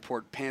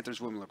Davenport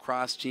Panthers women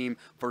lacrosse team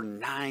for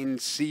 9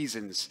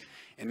 seasons.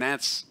 And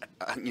that's,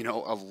 you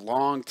know, a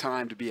long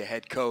time to be a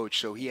head coach.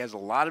 So he has a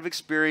lot of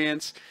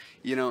experience,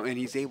 you know, and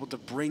he's able to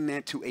bring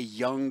that to a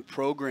young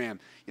program.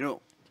 You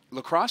know,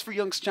 Lacrosse for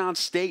Youngstown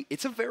State,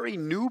 it's a very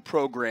new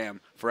program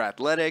for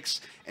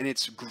athletics, and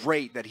it's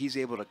great that he's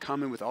able to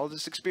come in with all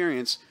this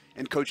experience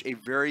and coach a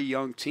very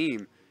young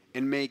team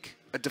and make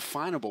a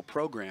definable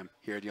program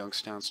here at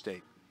Youngstown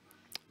State.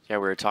 Yeah,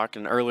 we were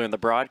talking earlier in the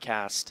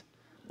broadcast.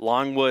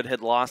 Longwood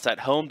had lost at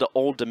home to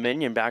Old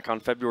Dominion back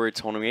on February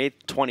 28th,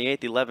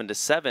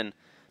 11-7.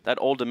 That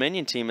Old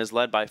Dominion team is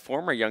led by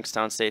former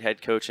Youngstown State head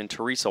coach and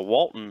Teresa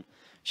Walton.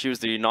 She was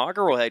the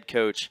inaugural head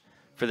coach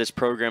for this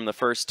program the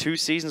first 2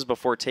 seasons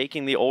before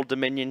taking the Old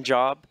Dominion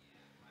job.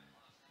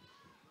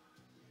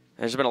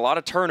 There's been a lot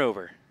of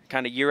turnover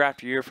kind of year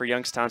after year for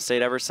Youngstown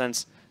State ever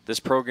since this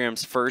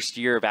program's first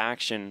year of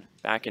action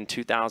back in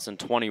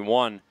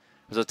 2021. It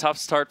was a tough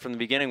start from the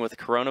beginning with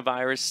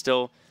coronavirus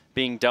still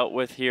being dealt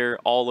with here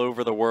all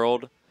over the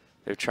world.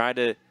 They've tried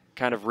to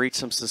kind of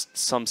reach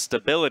some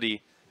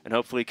stability, and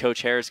hopefully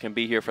Coach Harris can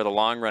be here for the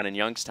long run in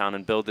Youngstown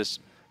and build this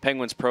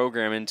Penguins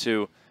program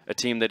into a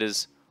team that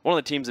is one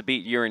of the teams that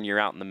beat year in, year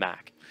out in the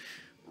MAC.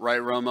 Right,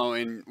 Romo,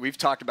 and we've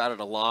talked about it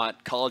a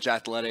lot. College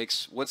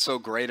athletics, what's so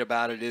great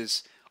about it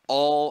is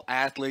all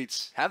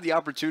athletes have the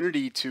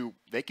opportunity to,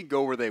 they can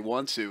go where they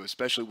want to,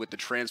 especially with the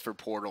transfer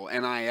portal,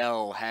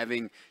 NIL,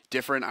 having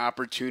different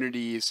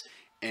opportunities,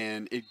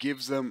 and it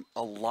gives them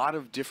a lot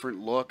of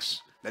different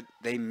looks that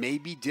they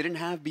maybe didn't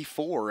have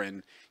before.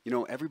 And, you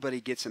know,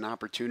 everybody gets an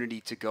opportunity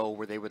to go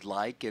where they would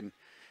like and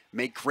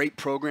make great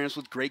programs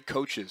with great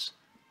coaches.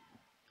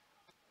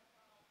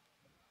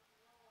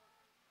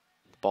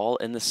 Ball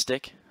in the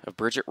stick of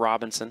Bridget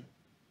Robinson.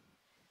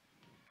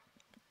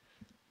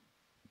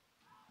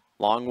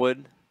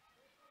 Longwood,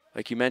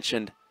 like you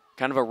mentioned,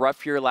 kind of a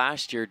rough year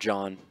last year,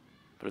 John.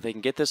 But if they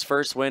can get this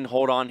first win,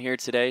 hold on here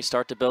today,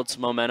 start to build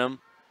some momentum,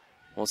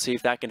 we'll see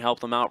if that can help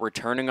them out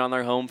returning on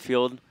their home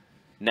field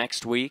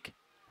next week.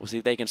 We'll see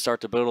if they can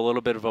start to build a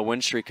little bit of a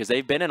win streak because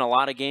they've been in a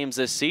lot of games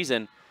this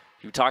season.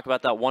 You talk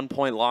about that 1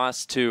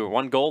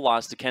 goal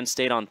loss to Kent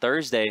State on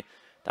Thursday.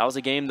 That was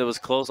a game that was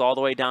close all the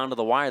way down to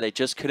the wire. They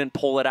just couldn't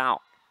pull it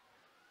out.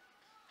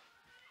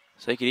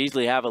 So they could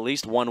easily have at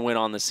least 1 win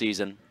on the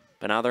season.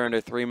 But now they're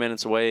under 3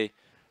 minutes away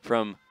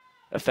from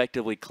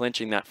effectively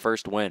clinching that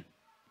first win.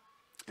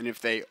 And if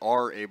they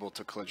are able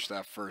to clinch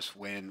that first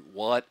win,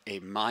 what a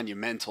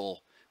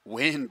monumental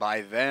win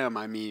by them.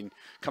 I mean,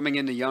 coming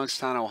into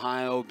Youngstown,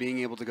 Ohio, being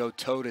able to go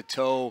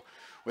toe-to-toe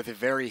with a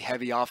very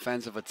heavy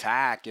offensive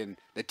attack and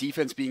the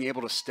defense being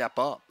able to step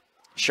up.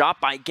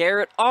 Shot by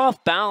Garrett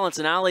off balance,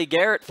 and Allie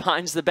Garrett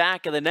finds the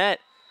back of the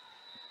net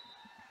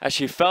as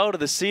she fell to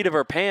the seat of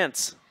her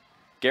pants.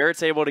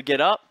 Garrett's able to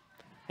get up,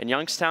 and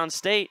Youngstown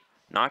State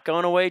not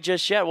going away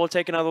just yet. We'll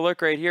take another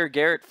look right here.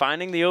 Garrett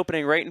finding the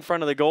opening right in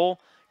front of the goal,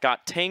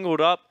 got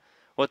tangled up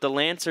with the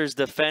Lancers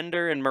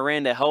defender and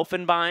Miranda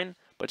Helfenbein,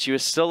 but she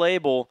was still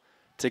able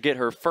to get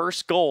her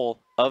first goal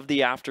of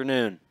the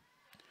afternoon.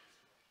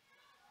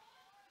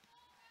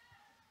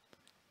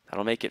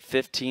 That'll make it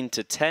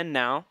 15-10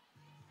 now.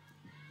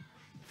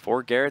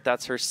 For Garrett,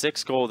 that's her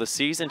 6th goal of the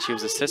season. She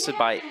was assisted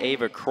by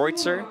Ava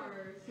Kreutzer.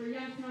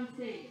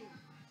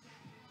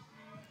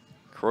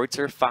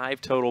 Kreutzer,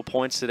 5 total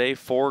points today,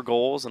 4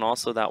 goals, and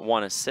also that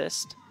 1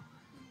 assist.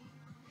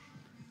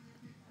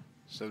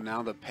 So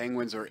now the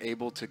Penguins are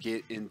able to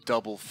get in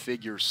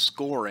double-figure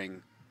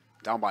scoring,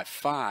 down by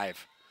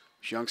 5.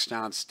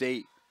 Youngstown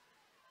State.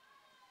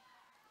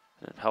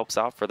 It helps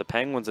out for the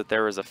Penguins that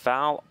there is a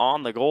foul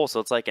on the goal, so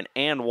it's like an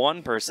and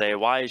one per se.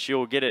 YSU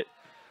will get it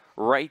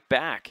right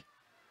back.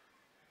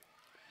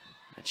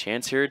 A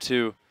chance here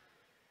to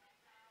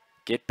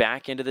get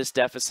back into this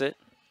deficit.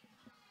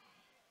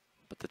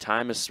 But the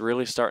time is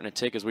really starting to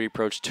tick as we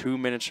approach 2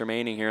 minutes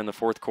remaining here in the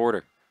 4th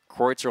quarter.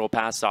 Kreutzer will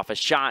pass off a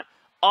shot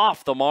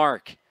off the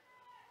mark.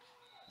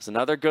 It's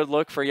another good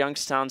look for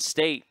Youngstown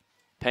State.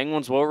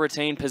 Penguins will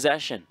retain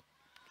possession.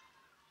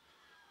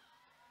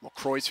 Well,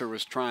 Kreutzer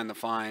was trying to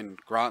find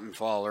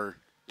Grotenthaler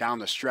down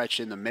the stretch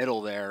in the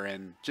middle there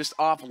and just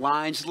off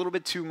line, just a little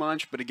bit too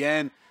much. But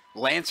again,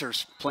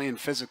 Lancers playing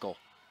physical.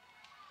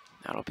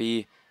 That'll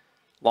be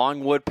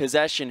Longwood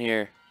possession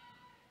here.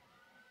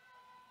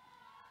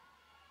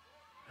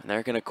 And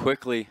they're going to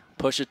quickly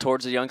push it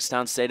towards the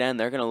Youngstown State end.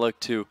 They're going to look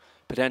to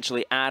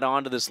potentially add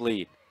on to this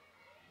lead.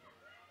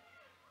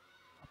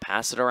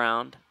 Pass it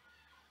around.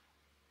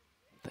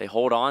 They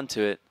hold on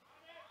to it.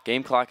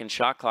 Game clock and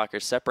shot clock are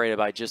separated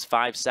by just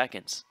 5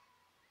 seconds.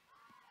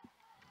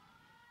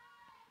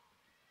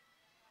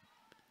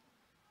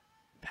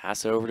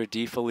 Pass over to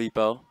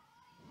DiFilippo.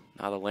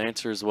 Now the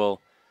Lancers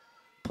will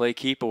play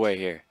keep away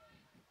here.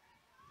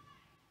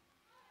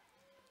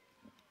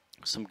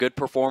 Some good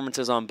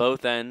performances on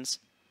both ends.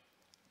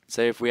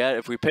 Say if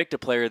we picked a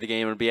player of the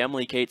game, it would be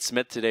Emily Kate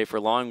Smith today for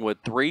Longwood.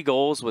 3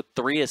 goals with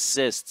 3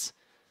 assists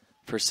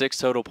for 6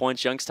 total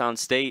points. Youngstown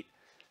State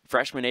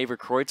Freshman Ava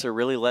Kreutzer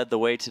really led the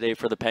way today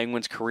for the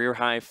Penguins. Career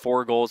high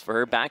 4 goals for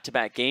her.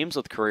 Back-to-back games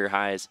with career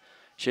highs.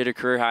 She had a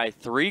career high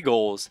 3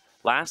 goals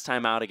last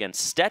time out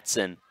against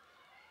Stetson.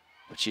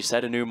 But she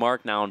set a new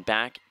mark now in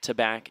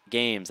back-to-back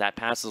games. That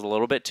pass is a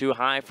little bit too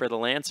high for the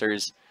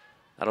Lancers.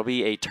 That'll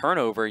be a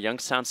turnover.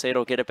 Youngstown State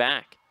will get it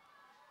back.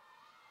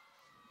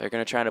 They're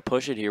going to try to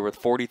push it here with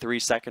 43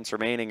 seconds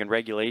remaining in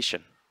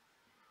regulation.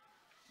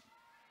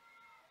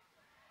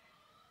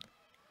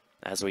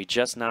 As we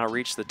just now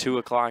reach the 2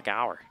 o'clock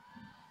hour.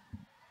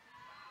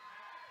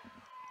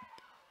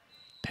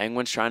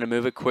 Penguins trying to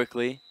move it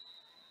quickly.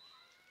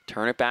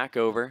 Turn it back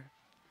over.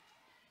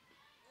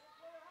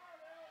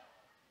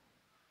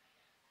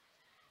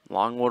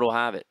 Longwood will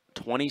have it.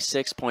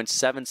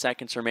 26.7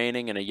 seconds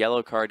remaining and a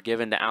yellow card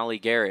given to Allie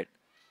Garrett.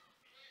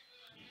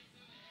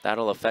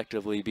 That'll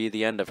effectively be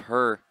the end of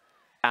her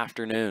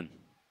afternoon.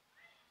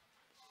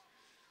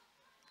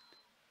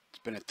 It's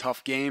been a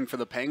tough game for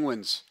the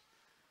Penguins.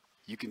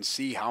 You can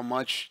see how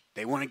much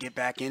they want to get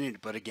back in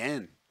it, but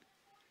again,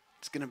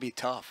 it's going to be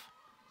tough.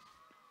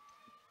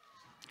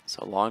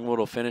 So Longwood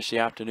will finish the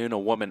afternoon a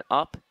woman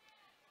up.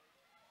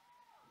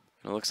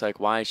 And it looks like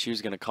YSU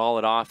is going to call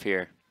it off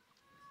here.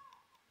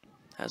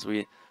 As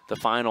the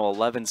final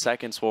 11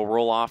 seconds will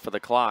roll off of the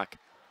clock.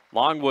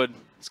 Longwood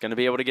is going to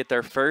be able to get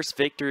their first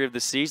victory of the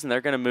season.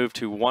 They're going to move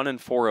to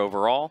 1-4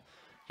 overall.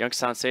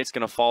 Youngstown State's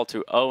going to fall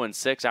to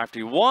 0-6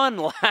 after one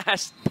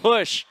last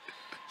push.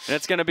 And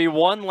it's going to be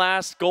one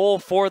last goal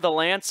for the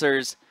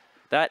Lancers.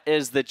 That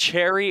is the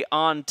cherry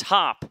on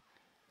top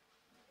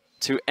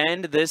to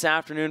end this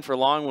afternoon for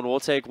Longwood. We'll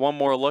take one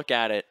more look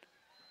at it.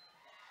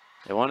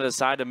 They want to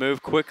decide to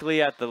move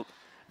quickly at the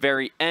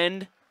very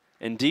end.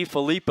 And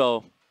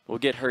DiFilippo will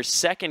get her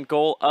second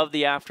goal of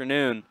the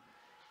afternoon.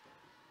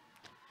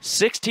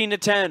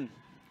 16-10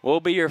 will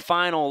be your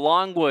final.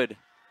 Longwood,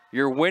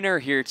 your winner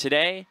here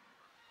today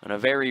on a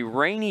very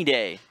rainy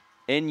day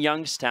in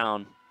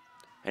Youngstown.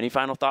 Any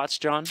final thoughts,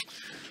 John?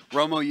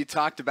 Romo, you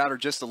talked about her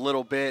just a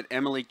little bit.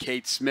 Emily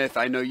Kate Smith,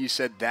 I know you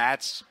said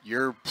that's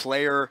your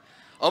player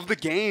of the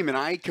game, and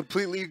I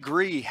completely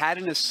agree. Had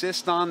an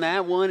assist on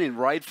that one, and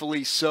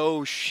rightfully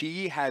so.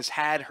 She has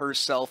had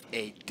herself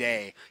a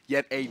day.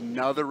 Yet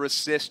another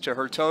assist to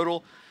her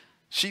total.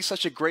 She's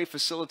such a great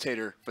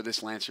facilitator for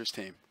this Lancers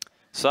team.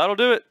 So that'll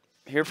do it.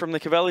 Here from the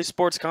Covelli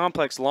Sports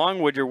Complex,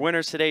 Longwood, your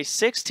winners today,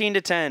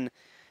 16-10.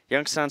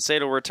 Youngstown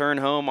State will return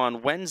home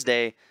on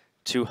Wednesday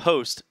to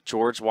host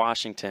George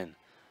Washington.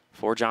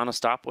 For John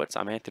Ostapowitz,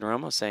 I'm Anthony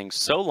Romo saying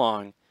so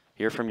long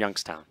here from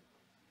Youngstown.